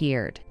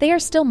disappeared. They are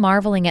still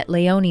marveling at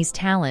Leonie's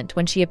talent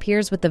when she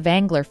appears with the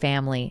Vangler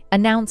family,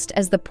 announced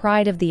as the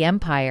pride of the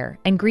Empire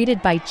and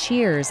greeted by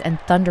cheers and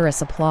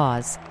thunderous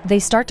applause. They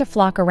start to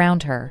flock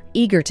around her,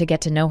 eager to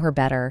get to know her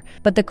better,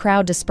 but the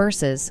crowd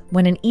disperses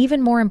when an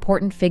even more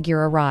important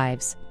figure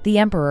arrives. The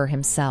Emperor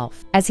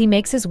himself. As he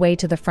makes his way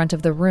to the front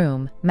of the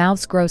room,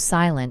 mouths grow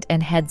silent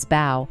and heads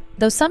bow,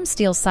 though some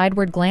steal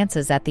sideward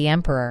glances at the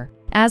Emperor.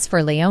 As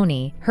for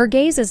Leonie, her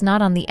gaze is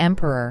not on the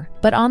Emperor,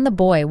 but on the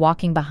boy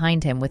walking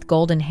behind him with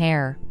golden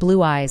hair,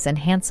 blue eyes, and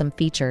handsome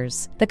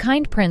features, the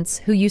kind prince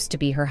who used to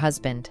be her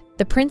husband.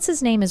 The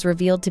prince's name is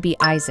revealed to be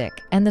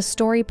Isaac, and the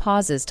story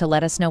pauses to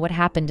let us know what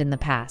happened in the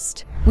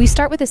past. We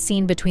start with a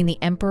scene between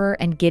the Emperor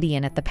and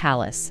Gideon at the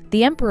palace,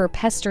 the Emperor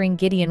pestering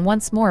Gideon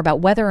once more about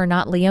whether or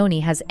not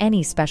Leonie has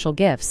any special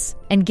gifts,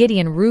 and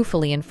Gideon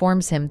ruefully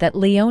informs him that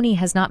Leonie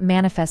has not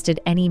manifested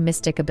any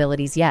mystic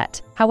abilities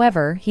yet.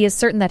 However, he is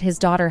certain that his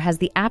daughter has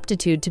the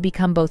aptitude to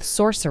become both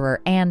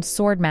sorcerer and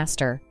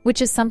swordmaster,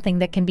 which is something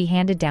that can be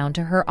handed down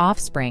to her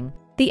offspring.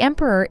 The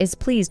Emperor is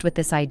pleased with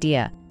this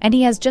idea, and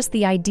he has just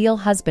the ideal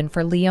husband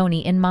for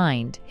Leonie in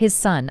mind, his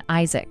son,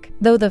 Isaac.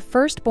 Though the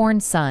firstborn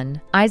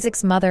son,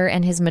 Isaac's mother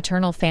and his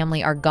maternal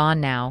family are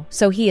gone now,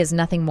 so he is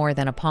nothing more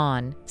than a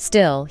pawn.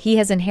 Still, he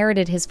has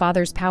inherited his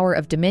father's power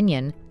of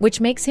dominion,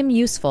 which makes him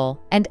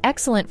useful and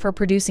excellent for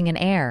producing an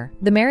heir.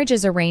 The marriage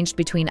is arranged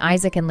between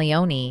Isaac and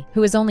Leonie,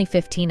 who is only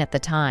 15 at the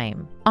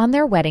time. On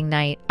their wedding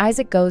night,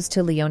 Isaac goes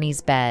to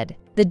Leonie's bed,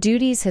 the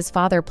duties his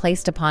father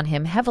placed upon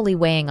him heavily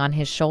weighing on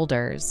his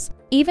shoulders.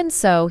 Even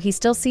so, he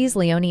still sees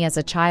Leonie as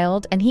a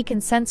child, and he can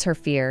sense her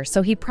fear,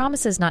 so he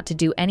promises not to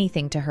do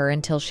anything to her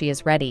until she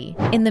is ready,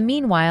 in the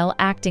meanwhile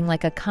acting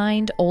like a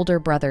kind older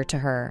brother to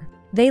her.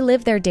 They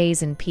live their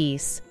days in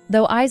peace,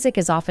 though Isaac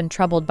is often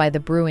troubled by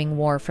the brewing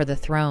war for the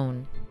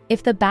throne.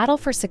 If the battle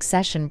for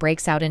succession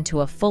breaks out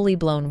into a fully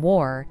blown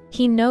war,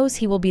 he knows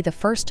he will be the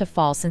first to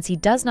fall since he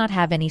does not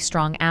have any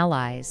strong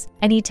allies,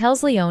 and he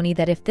tells Leonie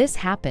that if this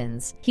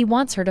happens, he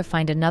wants her to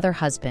find another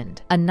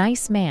husband, a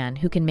nice man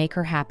who can make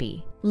her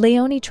happy.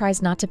 Leonie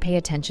tries not to pay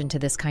attention to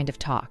this kind of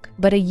talk,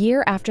 but a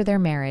year after their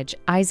marriage,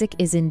 Isaac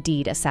is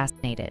indeed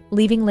assassinated,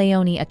 leaving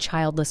Leonie a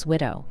childless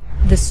widow.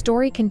 The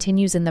story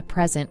continues in the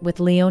present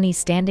with Leonie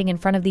standing in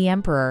front of the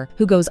Emperor,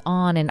 who goes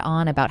on and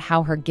on about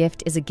how her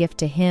gift is a gift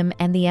to him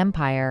and the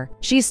Empire.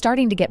 She's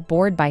starting to get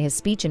bored by his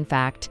speech, in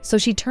fact, so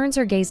she turns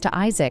her gaze to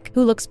Isaac,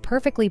 who looks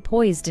perfectly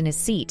poised in his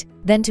seat,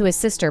 then to his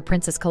sister,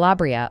 Princess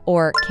Calabria,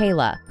 or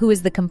Kayla, who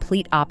is the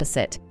complete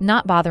opposite,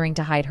 not bothering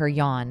to hide her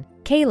yawn.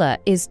 Kayla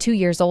is 2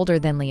 years older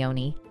than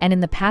Leonie, and in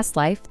the past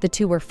life, the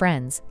two were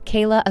friends.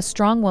 Kayla, a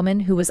strong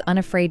woman who was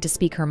unafraid to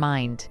speak her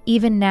mind.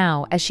 Even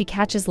now, as she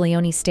catches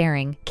Leonie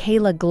staring,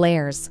 Kayla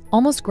glares,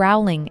 almost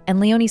growling, and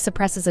Leonie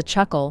suppresses a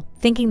chuckle,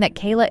 thinking that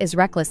Kayla is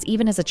reckless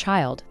even as a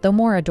child, though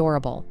more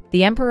adorable.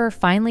 The Emperor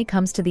finally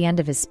comes to the end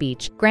of his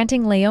speech,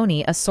 granting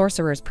Leonie a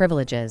sorcerer's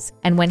privileges,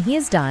 and when he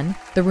is done,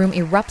 the room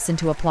erupts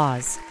into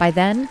applause. By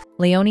then,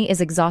 Leonie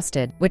is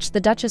exhausted, which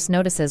the Duchess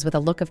notices with a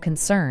look of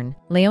concern.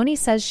 Leonie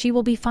says she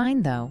will be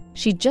fine though.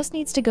 She just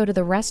needs to go to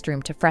the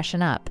restroom to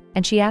freshen up,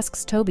 and she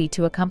asks Toby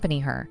to accompany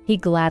her. He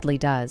gladly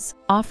does,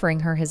 offering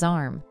her his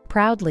arm.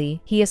 Proudly,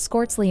 he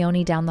escorts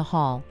Leonie down the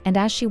hall, and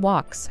as she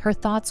walks, her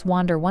thoughts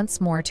wander once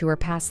more to her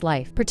past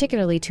life,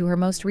 particularly to her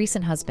most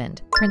recent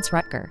husband, Prince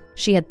Rutger.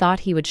 She had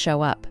thought he would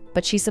show up,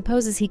 but she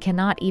supposes he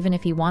cannot even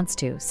if he wants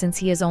to, since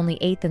he is only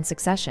 8th in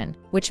succession,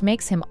 which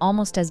makes him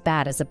almost as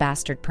bad as a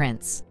bastard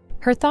prince.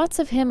 Her thoughts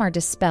of him are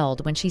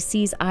dispelled when she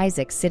sees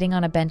Isaac sitting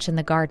on a bench in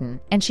the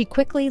garden, and she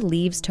quickly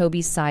leaves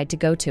Toby's side to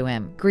go to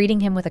him, greeting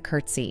him with a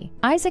curtsy.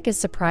 Isaac is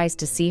surprised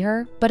to see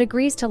her, but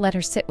agrees to let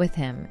her sit with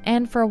him,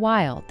 and for a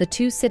while, the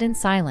two sit in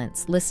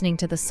silence, listening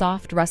to the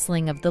soft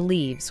rustling of the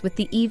leaves with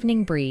the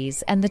evening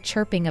breeze and the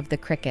chirping of the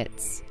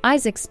crickets.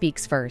 Isaac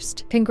speaks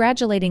first,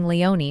 congratulating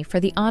Leonie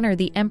for the honor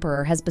the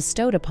Emperor has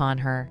bestowed upon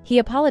her. He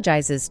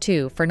apologizes,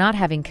 too, for not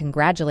having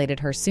congratulated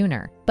her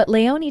sooner, but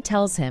Leonie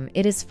tells him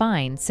it is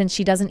fine since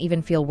she doesn't even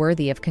feel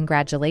worthy of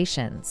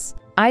congratulations.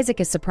 Isaac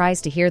is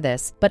surprised to hear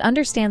this, but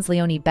understands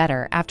Leonie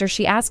better after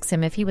she asks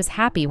him if he was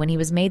happy when he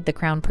was made the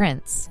crown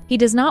prince. He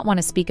does not want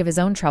to speak of his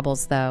own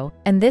troubles, though,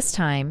 and this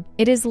time,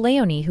 it is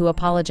Leonie who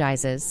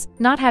apologizes,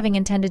 not having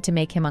intended to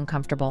make him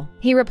uncomfortable.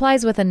 He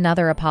replies with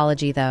another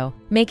apology, though,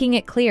 making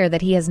it clear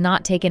that he has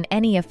not taken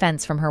any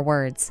offense from her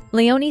words.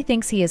 Leonie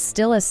thinks he is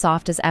still as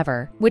soft as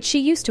ever, which she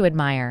used to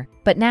admire,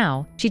 but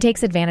now, she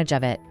takes advantage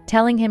of it,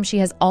 telling him she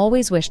has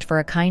always wished for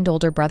a kind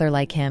older brother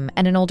like him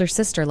and an older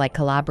sister like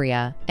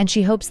Calabria, and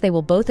she hopes they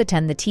will both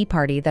attend the tea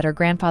party that her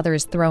grandfather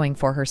is throwing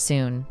for her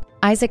soon.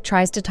 Isaac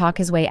tries to talk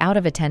his way out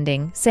of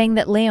attending, saying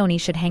that Leonie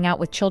should hang out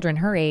with children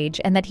her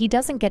age and that he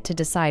doesn't get to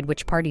decide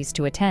which parties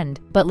to attend,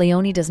 but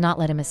Leonie does not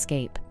let him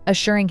escape,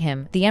 assuring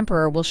him the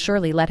Emperor will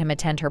surely let him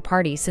attend her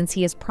party since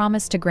he has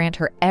promised to grant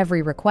her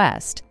every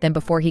request. Then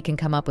before he can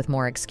come up with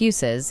more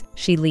excuses,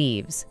 she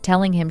leaves,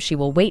 telling him she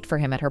will wait for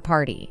him at her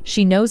party.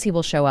 She knows he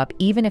will show up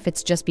even if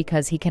it's just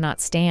because he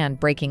cannot stand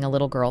breaking a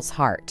little girl's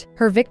heart.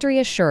 Her victory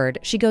assured,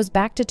 she goes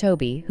back to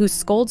Toby, who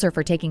scolds her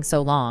for taking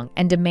so long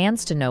and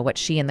demands to know what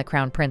she and the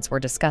Crown Prince were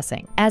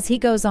discussing. As he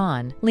goes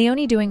on,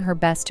 Leonie doing her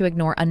best to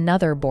ignore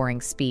another boring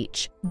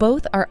speech.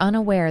 Both are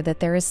unaware that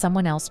there is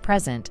someone else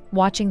present,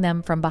 watching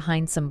them from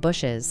behind some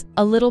bushes,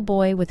 a little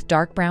boy with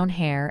dark brown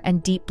hair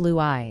and deep blue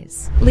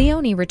eyes.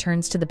 Leonie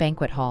returns to the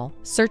banquet hall,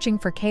 searching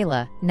for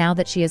Kayla now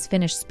that she has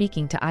finished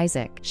speaking to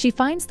Isaac. She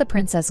finds the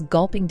princess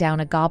gulping down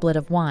a goblet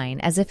of wine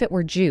as if it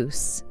were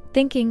juice,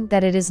 thinking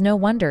that it is no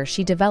wonder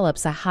she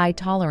develops a high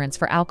tolerance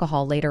for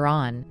alcohol later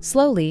on.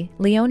 Slowly,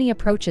 Leonie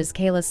approaches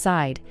Kayla's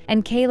side,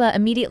 and Kayla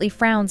immediately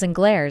frowns and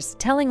glares,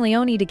 telling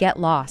Leonie to get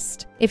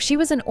lost. If she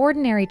was an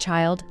ordinary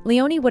child,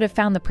 Leonie would have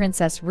found the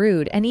princess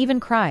rude and even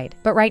cried,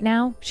 but right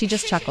now, she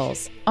just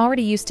chuckles,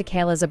 already used to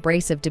Kayla's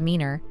abrasive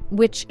demeanor,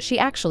 which she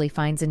actually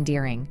finds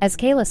endearing. As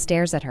Kayla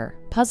stares at her,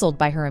 puzzled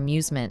by her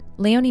amusement,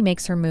 Leonie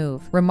makes her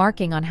move,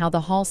 remarking on how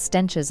the hall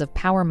stenches of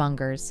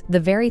powermongers, the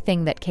very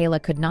thing that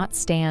Kayla could not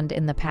stand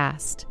in the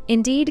past.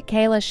 Indeed,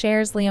 Kayla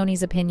shares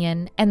Leonie's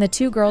opinion, and the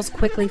two girls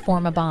quickly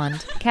form a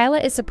bond.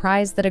 Kayla is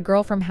surprised that a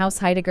girl from House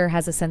Heidegger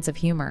has a sense of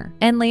humor,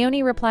 and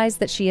Leonie replies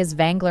that she is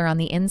Vangler on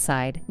the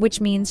inside,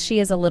 which means she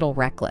is a little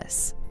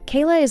reckless.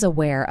 Kayla is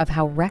aware of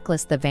how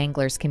reckless the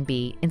Vanglers can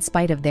be in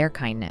spite of their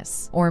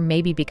kindness, or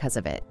maybe because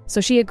of it.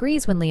 So she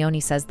agrees when Leonie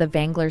says the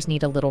Vanglers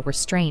need a little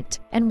restraint,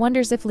 and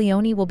wonders if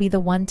Leonie will be the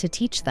one to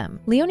teach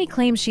them. Leonie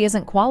claims she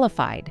isn't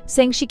qualified,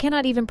 saying she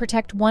cannot even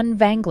protect one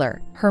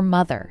Vangler, her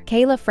mother.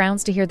 Kayla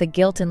frowns to hear the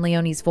guilt in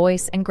Leonie's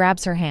voice and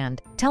grabs her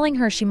hand, telling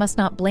her she must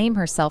not blame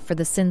herself for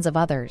the sins of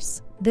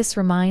others. This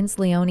reminds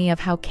Leonie of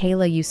how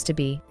Kayla used to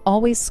be,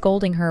 always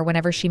scolding her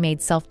whenever she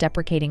made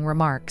self-deprecating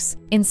remarks,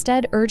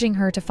 instead urging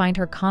her to find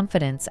her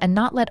confidence and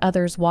not let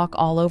others walk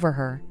all over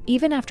her.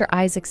 Even after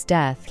Isaac's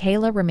death,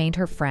 Kayla remained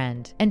her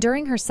friend, and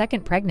during her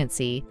second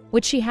pregnancy,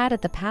 which she had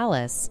at the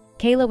palace,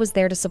 Kayla was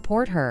there to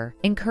support her,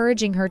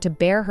 encouraging her to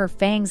bare her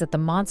fangs at the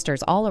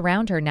monsters all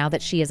around her now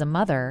that she is a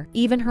mother,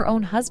 even her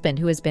own husband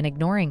who has been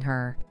ignoring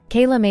her.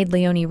 Kayla made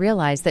Leonie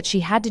realize that she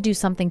had to do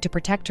something to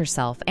protect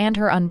herself and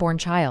her unborn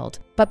child,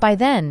 but by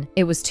then,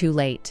 it was too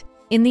late.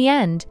 In the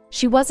end,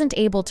 she wasn't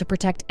able to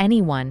protect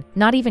anyone,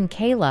 not even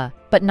Kayla,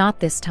 but not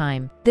this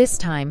time. This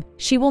time,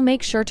 she will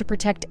make sure to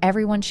protect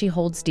everyone she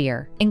holds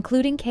dear,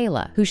 including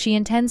Kayla, who she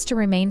intends to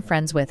remain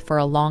friends with for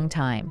a long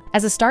time.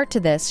 As a start to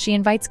this, she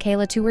invites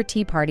Kayla to her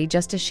tea party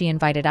just as she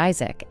invited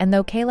Isaac, and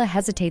though Kayla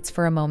hesitates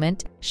for a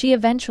moment, She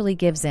eventually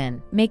gives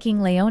in,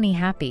 making Leonie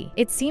happy.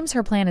 It seems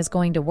her plan is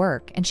going to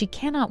work, and she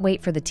cannot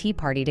wait for the tea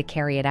party to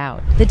carry it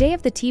out. The day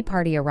of the tea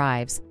party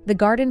arrives, the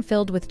garden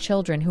filled with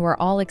children who are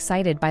all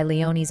excited by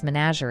Leonie's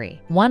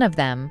menagerie. One of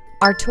them,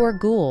 Artur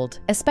Gould,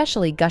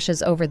 especially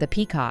gushes over the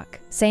peacock,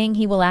 saying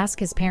he will ask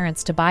his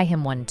parents to buy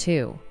him one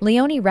too.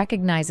 Leonie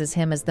recognizes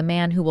him as the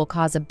man who will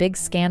cause a big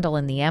scandal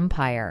in the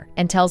empire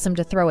and tells him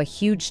to throw a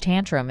huge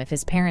tantrum if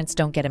his parents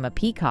don't get him a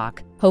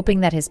peacock, hoping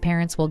that his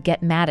parents will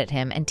get mad at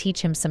him and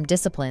teach him some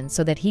discipline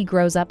so that he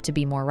grows up to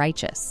be more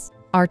righteous.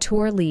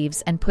 Artur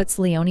leaves and puts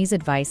Leonie's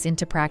advice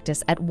into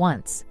practice at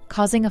once,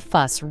 causing a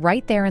fuss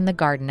right there in the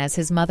garden as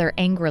his mother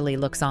angrily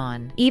looks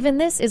on. Even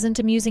this isn't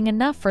amusing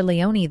enough for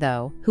Leonie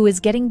though, who is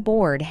getting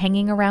bored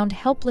hanging around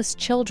helpless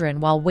children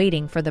while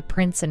waiting for the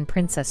prince and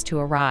princess to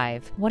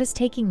arrive. What is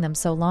taking them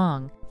so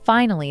long?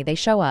 Finally, they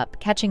show up,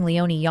 catching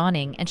Leonie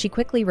yawning, and she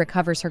quickly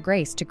recovers her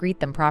grace to greet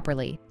them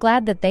properly.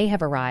 Glad that they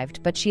have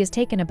arrived, but she is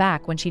taken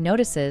aback when she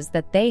notices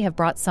that they have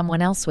brought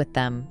someone else with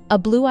them. A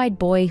blue-eyed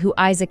boy who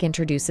Isaac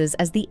introduces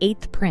as the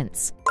 8th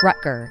prince,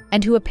 Rutger,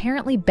 and who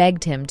apparently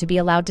begged him to be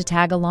allowed to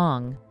tag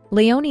along.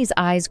 Leonie's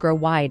eyes grow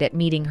wide at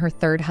meeting her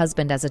 3rd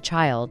husband as a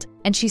child,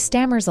 and she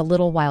stammers a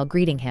little while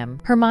greeting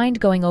him, her mind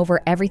going over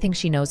everything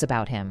she knows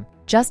about him.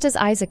 Just as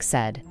Isaac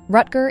said,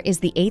 Rutger is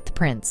the 8th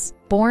prince,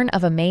 born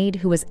of a maid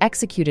who was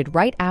executed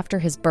right after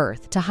his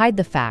birth to hide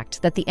the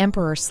fact that the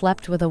emperor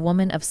slept with a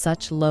woman of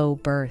such low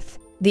birth.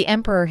 The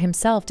emperor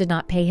himself did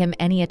not pay him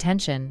any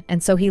attention,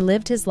 and so he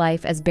lived his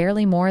life as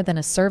barely more than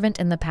a servant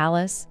in the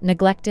palace,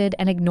 neglected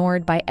and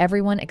ignored by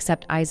everyone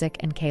except Isaac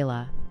and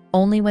Kayla.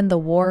 Only when the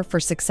war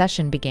for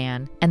succession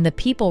began, and the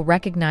people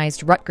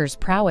recognized Rutger's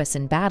prowess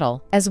in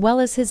battle, as well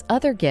as his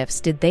other gifts,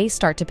 did they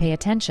start to pay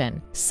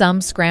attention,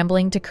 some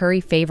scrambling to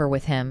curry favor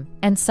with him,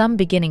 and some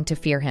beginning to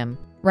fear him.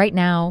 Right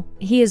now,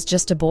 he is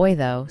just a boy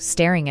though,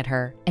 staring at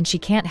her, and she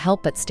can't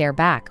help but stare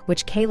back,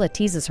 which Kayla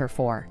teases her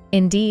for.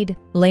 Indeed,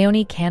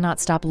 Leonie cannot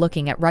stop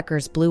looking at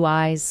Rutger's blue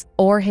eyes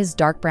or his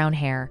dark brown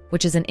hair,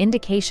 which is an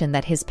indication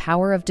that his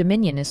power of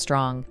dominion is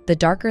strong. The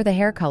darker the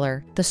hair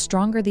color, the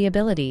stronger the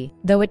ability,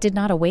 though it did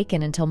not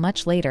awaken until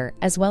much later,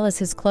 as well as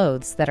his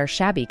clothes that are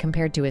shabby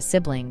compared to his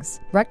siblings.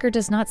 Rutger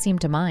does not seem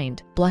to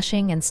mind,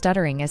 blushing and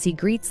stuttering as he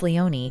greets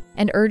Leonie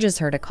and urges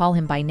her to call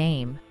him by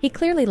name. He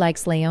clearly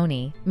likes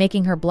Leonie,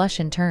 making her blush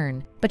in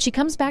turn, but she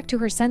comes back to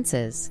her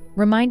senses,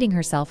 reminding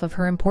herself of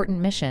her important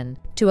mission.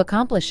 To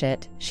accomplish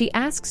it, she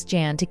asks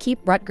Jan to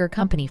keep Rutger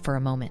company for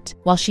a moment,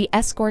 while she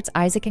escorts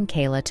Isaac and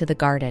Kayla to the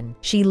garden.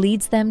 She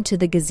leads them to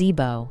the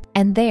gazebo,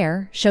 and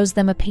there shows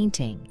them a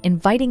painting,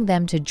 inviting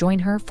them to join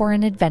her for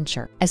an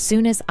adventure. As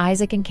soon as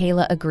Isaac and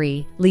Kayla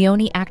agree,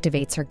 Leonie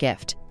activates her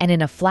gift, and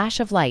in a flash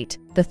of light,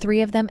 the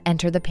 3 of them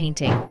enter the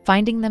painting,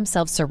 finding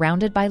themselves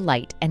surrounded by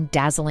light and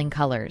dazzling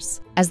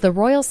colors. As the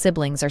royal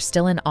siblings are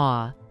still in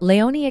awe,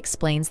 Leonie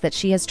explains that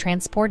she has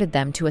transported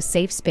them to a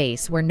safe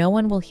space where no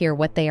one will hear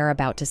what they are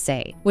about to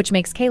say, which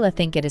makes Kayla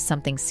think it is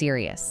something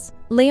serious.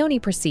 Leonie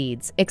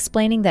proceeds,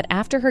 explaining that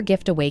after her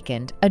gift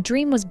awakened, a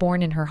dream was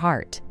born in her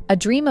heart. A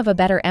dream of a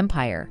better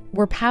empire,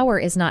 where power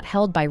is not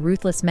held by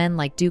ruthless men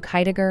like Duke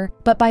Heidegger,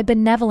 but by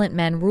benevolent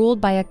men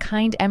ruled by a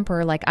kind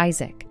emperor like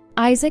Isaac.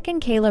 Isaac and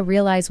Kayla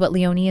realize what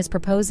Leonie is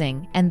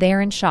proposing, and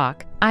they're in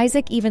shock,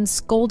 Isaac even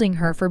scolding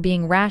her for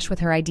being rash with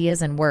her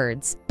ideas and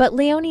words. But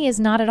Leonie is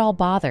not at all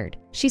bothered.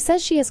 She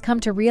says she has come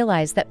to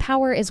realize that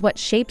power is what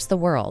shapes the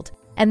world,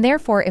 and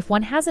therefore if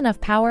one has enough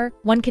power,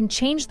 one can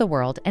change the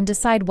world and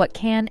decide what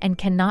can and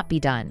cannot be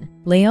done.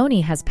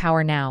 Leonie has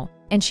power now,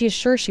 and she is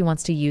sure she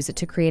wants to use it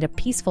to create a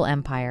peaceful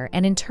empire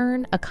and in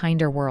turn, a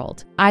kinder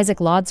world. Isaac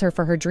lauds her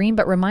for her dream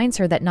but reminds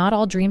her that not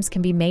all dreams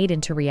can be made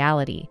into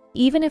reality.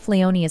 Even if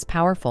Leonie is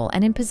powerful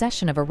and in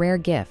possession of a rare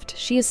gift,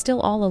 she is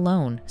still all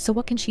alone, so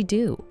what can she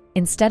do?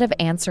 Instead of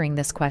answering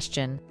this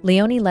question,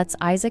 Leonie lets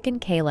Isaac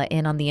and Kayla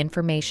in on the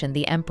information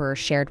the Emperor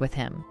shared with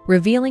him,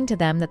 revealing to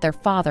them that their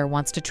father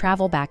wants to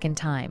travel back in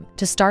time,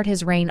 to start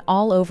his reign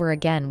all over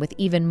again with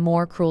even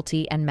more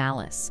cruelty and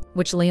malice,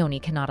 which Leonie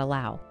cannot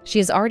allow. She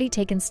has already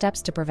taken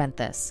steps to prevent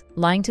this,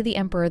 lying to the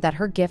Emperor that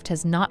her gift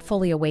has not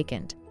fully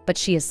awakened, but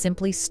she is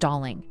simply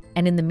stalling.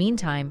 And in the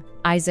meantime,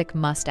 Isaac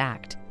must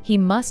act. He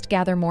must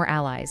gather more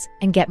allies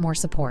and get more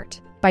support.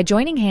 By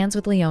joining hands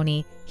with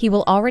Leonie, he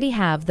will already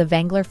have the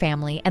Vangler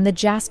family and the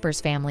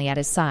Jaspers family at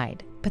his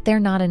side. But they're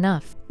not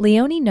enough.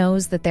 Leonie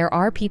knows that there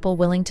are people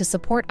willing to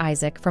support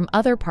Isaac from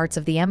other parts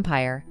of the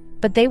empire,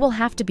 but they will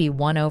have to be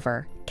won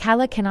over.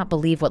 Kayla cannot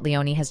believe what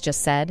Leonie has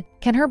just said.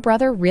 Can her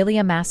brother really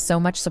amass so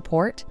much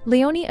support?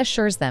 Leonie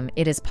assures them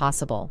it is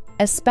possible,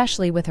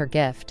 especially with her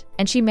gift,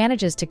 and she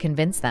manages to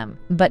convince them.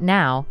 But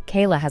now,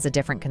 Kayla has a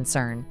different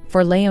concern.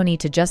 For Leonie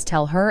to just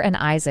tell her and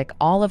Isaac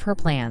all of her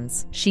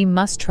plans, she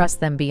must trust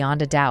them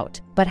beyond a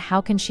doubt. But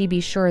how can she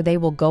be sure they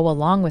will go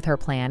along with her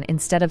plan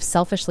instead of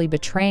selfishly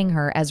betraying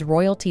her as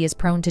royalty is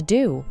prone to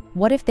do?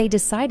 What if they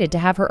decided to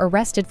have her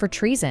arrested for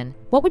treason?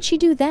 What would she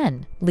do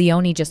then?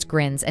 Leonie just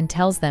grins and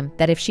tells them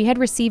that if she had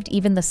received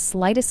even the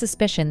slightest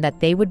suspicion that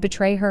they would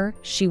betray her,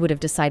 she would have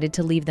decided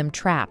to leave them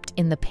trapped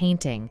in the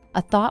painting,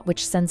 a thought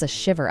which sends a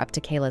shiver up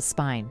to Kayla's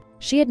spine.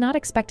 She had not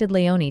expected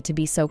Leonie to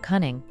be so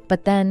cunning,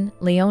 but then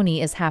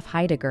Leonie is half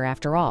Heidegger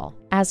after all.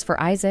 As for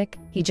Isaac,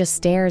 he just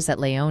stares at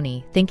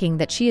Leonie, thinking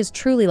that she is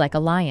truly like a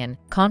lion,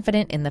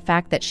 confident in the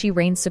fact that she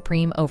reigns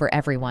supreme over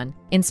everyone.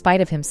 In spite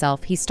of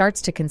himself, he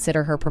starts to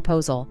consider her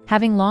proposal,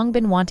 having long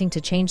been wanting to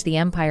change the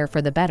empire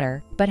for the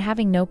better, but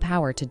having no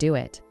power to do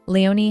it.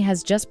 Leonie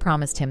has just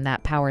promised him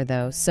that power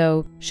though,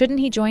 so shouldn't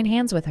he join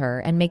hands with her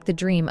and make the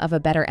dream of a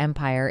better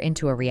empire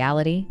into a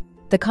reality?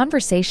 The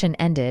conversation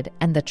ended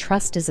and the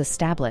trust is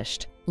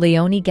established.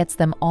 Leonie gets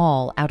them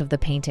all out of the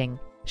painting.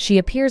 She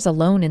appears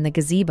alone in the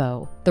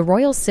gazebo, the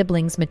royal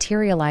siblings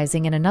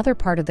materializing in another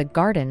part of the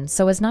garden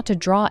so as not to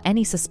draw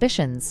any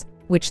suspicions,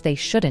 which they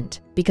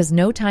shouldn't, because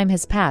no time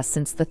has passed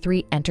since the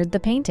three entered the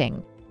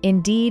painting.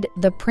 Indeed,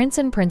 the prince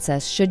and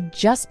princess should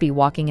just be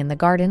walking in the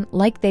garden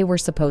like they were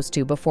supposed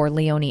to before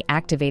Leonie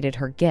activated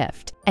her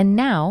gift, and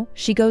now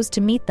she goes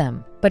to meet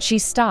them. But she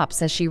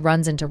stops as she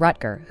runs into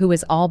Rutger, who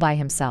is all by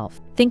himself.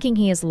 Thinking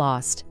he is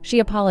lost, she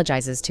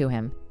apologizes to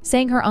him,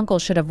 saying her uncle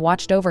should have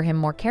watched over him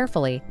more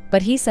carefully,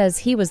 but he says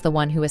he was the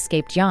one who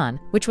escaped Jan,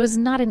 which was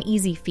not an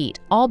easy feat,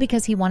 all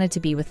because he wanted to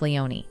be with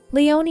Leonie.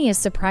 Leonie is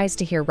surprised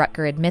to hear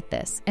Rutger admit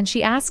this, and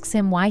she asks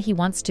him why he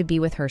wants to be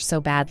with her so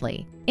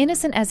badly.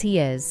 Innocent as he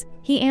is,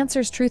 he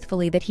answers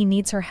truthfully that he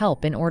needs her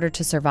help in order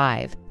to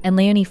survive, and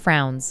Leonie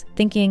frowns,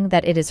 thinking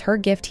that it is her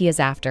gift he is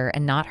after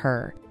and not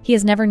her. He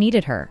has never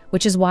needed her,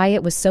 which is why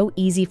it was so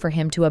easy for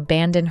him to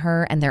abandon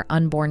her and their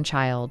unborn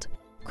child.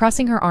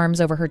 Crossing her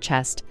arms over her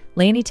chest,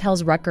 Leonie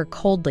tells Rutger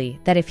coldly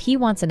that if he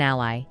wants an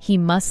ally, he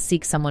must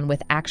seek someone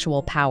with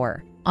actual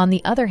power. On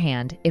the other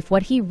hand, if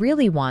what he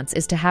really wants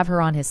is to have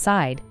her on his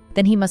side,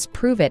 then he must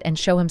prove it and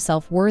show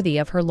himself worthy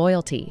of her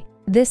loyalty.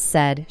 This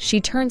said, she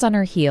turns on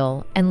her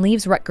heel and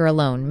leaves Rutger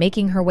alone,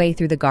 making her way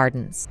through the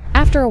gardens.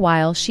 After a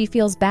while, she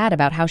feels bad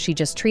about how she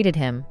just treated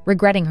him,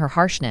 regretting her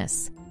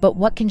harshness. But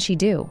what can she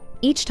do?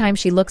 Each time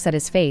she looks at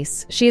his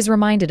face, she is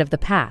reminded of the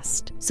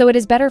past, so it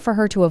is better for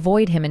her to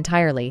avoid him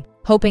entirely,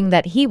 hoping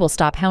that he will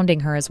stop hounding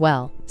her as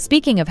well.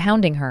 Speaking of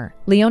hounding her,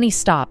 Leonie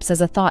stops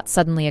as a thought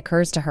suddenly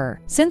occurs to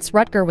her. Since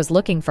Rutger was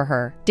looking for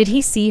her, did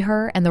he see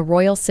her and the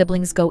royal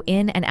siblings go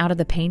in and out of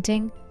the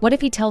painting? What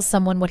if he tells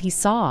someone what he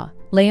saw?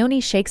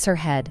 Leonie shakes her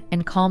head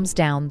and calms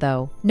down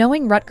though,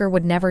 knowing Rutger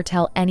would never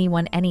tell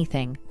anyone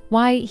anything.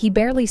 Why, he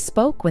barely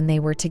spoke when they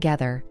were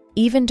together,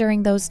 even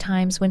during those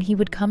times when he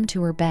would come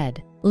to her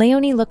bed.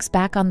 Leonie looks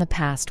back on the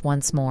past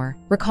once more,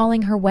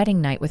 recalling her wedding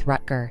night with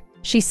Rutger.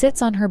 She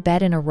sits on her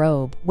bed in a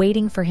robe,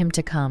 waiting for him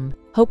to come,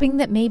 hoping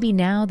that maybe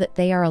now that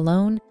they are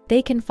alone,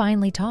 they can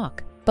finally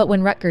talk. But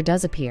when Rutger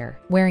does appear,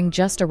 wearing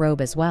just a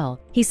robe as well,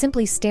 he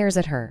simply stares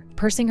at her,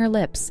 pursing her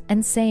lips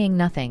and saying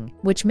nothing,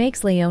 which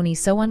makes Leonie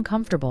so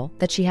uncomfortable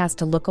that she has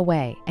to look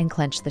away and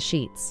clench the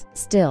sheets.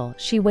 Still,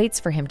 she waits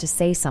for him to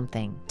say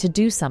something, to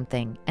do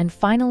something, and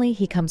finally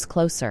he comes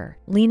closer,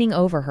 leaning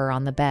over her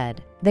on the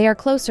bed. They are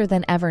closer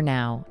than ever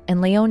now, and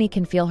Leonie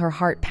can feel her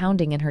heart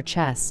pounding in her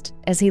chest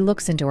as he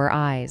looks into her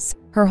eyes,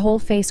 her whole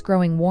face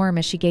growing warm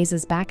as she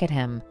gazes back at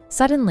him.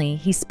 Suddenly,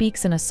 he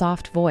speaks in a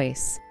soft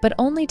voice, but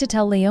only to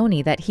tell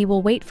Leonie that he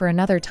will wait for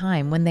another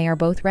time when they are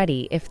both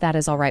ready if that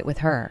is all right with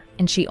her,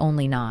 and she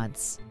only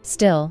nods.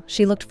 Still,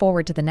 she looked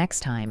forward to the next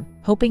time,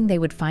 hoping they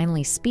would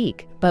finally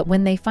speak, but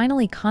when they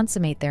finally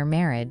consummate their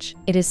marriage,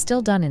 it is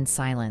still done in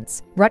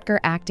silence, Rutger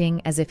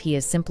acting as if he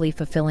is simply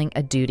fulfilling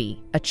a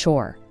duty, a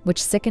chore,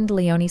 which sickened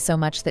Leonie so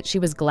much that she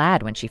was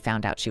glad when she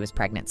found out she was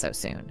pregnant so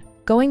soon.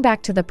 Going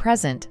back to the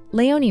present,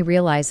 Leonie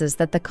realizes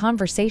that the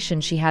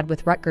conversation she had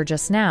with Rutger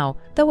just now,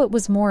 though it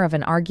was more of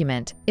an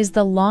argument, is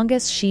the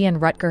longest she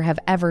and Rutger have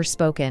ever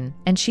spoken,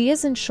 and she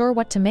isn't sure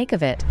what to make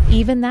of it.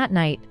 Even that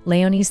night,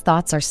 Leonie's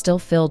thoughts are still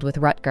filled with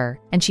Rutger,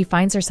 and she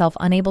finds herself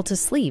unable to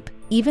sleep,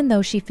 even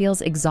though she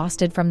feels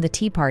exhausted from the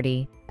tea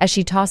party. As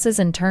she tosses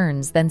and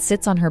turns, then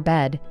sits on her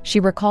bed, she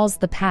recalls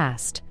the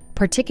past,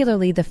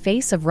 particularly the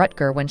face of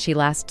Rutger when she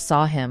last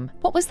saw him.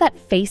 What was that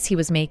face he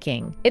was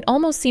making? It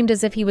almost seemed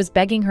as if he was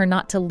begging her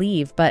not to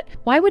leave, but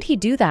why would he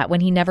do that when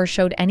he never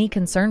showed any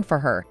concern for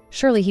her?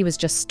 Surely he was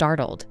just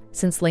startled,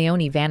 since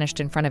Leonie vanished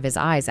in front of his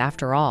eyes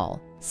after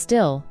all.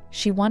 Still,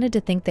 she wanted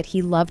to think that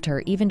he loved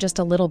her even just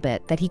a little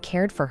bit, that he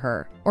cared for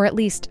her, or at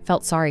least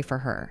felt sorry for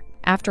her.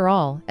 After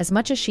all, as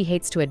much as she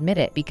hates to admit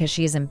it because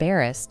she is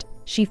embarrassed,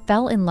 she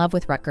fell in love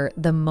with Rutger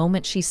the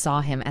moment she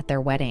saw him at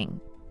their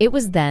wedding. It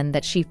was then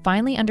that she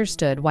finally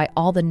understood why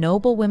all the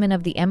noble women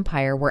of the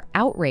empire were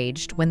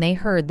outraged when they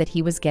heard that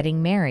he was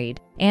getting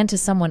married, and to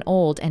someone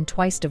old and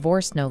twice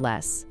divorced no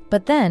less.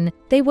 But then,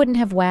 they wouldn't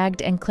have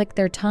wagged and clicked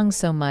their tongues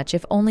so much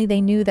if only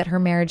they knew that her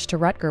marriage to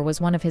Rutger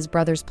was one of his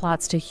brother's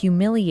plots to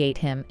humiliate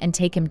him and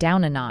take him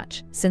down a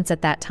notch, since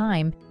at that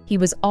time, he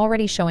was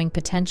already showing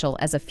potential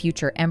as a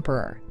future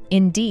emperor.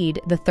 Indeed,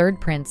 the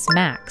third prince,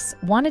 Max,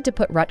 wanted to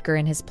put Rutger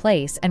in his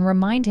place and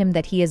remind him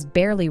that he is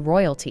barely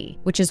royalty,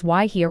 which is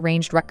why he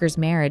arranged Rutger's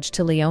marriage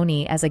to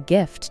Leonie as a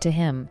gift to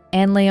him.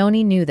 And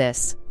Leonie knew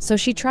this, so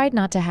she tried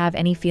not to have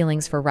any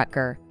feelings for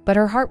Rutger, but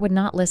her heart would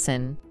not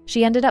listen.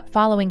 She ended up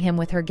following him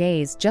with her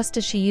gaze just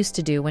as she used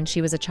to do when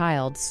she was a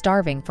child,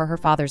 starving for her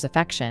father's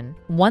affection.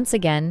 Once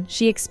again,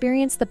 she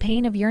experienced the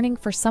pain of yearning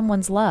for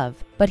someone's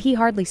love, but he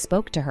hardly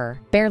spoke to her,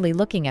 barely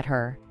looking at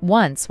her.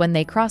 Once, when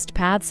they crossed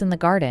paths in the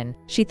garden,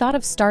 she thought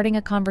of starting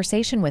a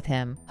conversation with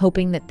him,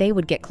 hoping that they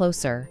would get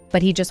closer.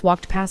 But he just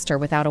walked past her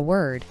without a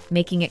word,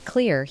 making it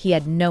clear he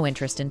had no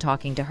interest in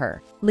talking to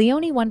her.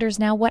 Leonie wonders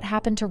now what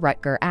happened to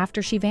Rutger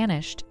after she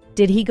vanished.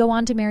 Did he go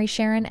on to marry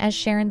Sharon as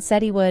Sharon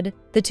said he would,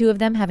 the two of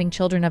them having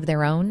children of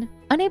their own?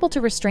 Unable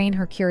to restrain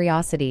her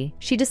curiosity,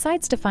 she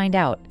decides to find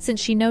out, since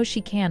she knows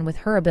she can with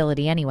her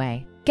ability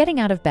anyway.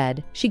 Getting out of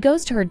bed, she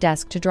goes to her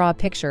desk to draw a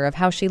picture of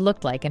how she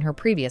looked like in her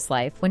previous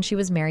life when she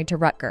was married to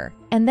Rutger,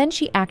 and then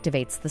she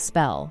activates the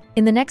spell.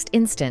 In the next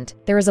instant,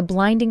 there is a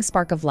blinding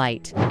spark of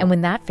light, and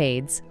when that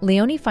fades,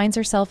 Leonie finds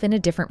herself in a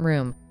different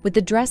room, with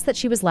the dress that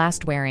she was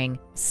last wearing,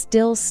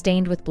 still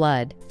stained with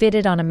blood,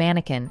 fitted on a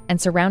mannequin and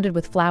surrounded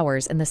with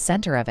flowers in the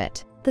center of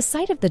it. The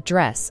sight of the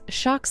dress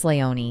shocks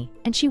Leonie,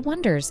 and she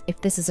wonders if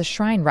this is a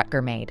shrine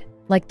Rutger made,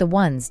 like the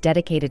ones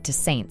dedicated to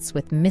saints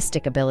with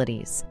mystic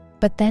abilities.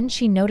 But then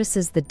she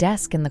notices the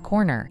desk in the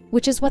corner,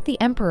 which is what the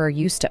Emperor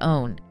used to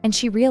own, and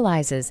she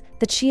realizes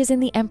that she is in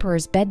the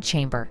Emperor's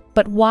bedchamber.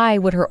 But why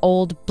would her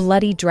old,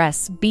 bloody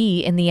dress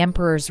be in the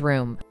Emperor's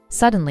room?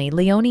 Suddenly,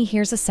 Leonie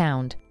hears a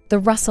sound, the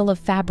rustle of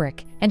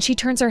fabric, and she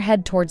turns her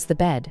head towards the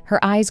bed, her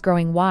eyes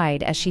growing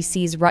wide as she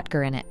sees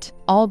Rutger in it,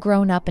 all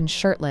grown up and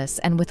shirtless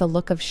and with a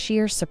look of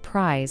sheer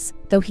surprise,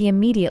 though he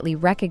immediately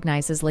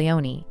recognizes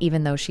Leonie,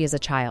 even though she is a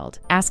child,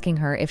 asking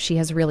her if she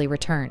has really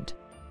returned.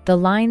 The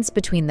lines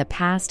between the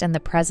past and the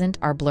present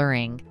are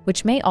blurring,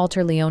 which may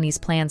alter Leonie's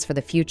plans for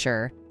the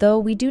future, though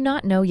we do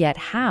not know yet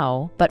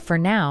how, but for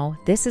now,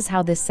 this is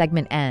how this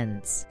segment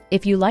ends.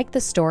 If you like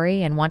the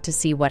story and want to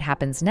see what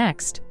happens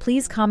next,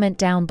 please comment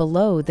down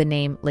below the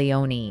name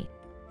Leonie.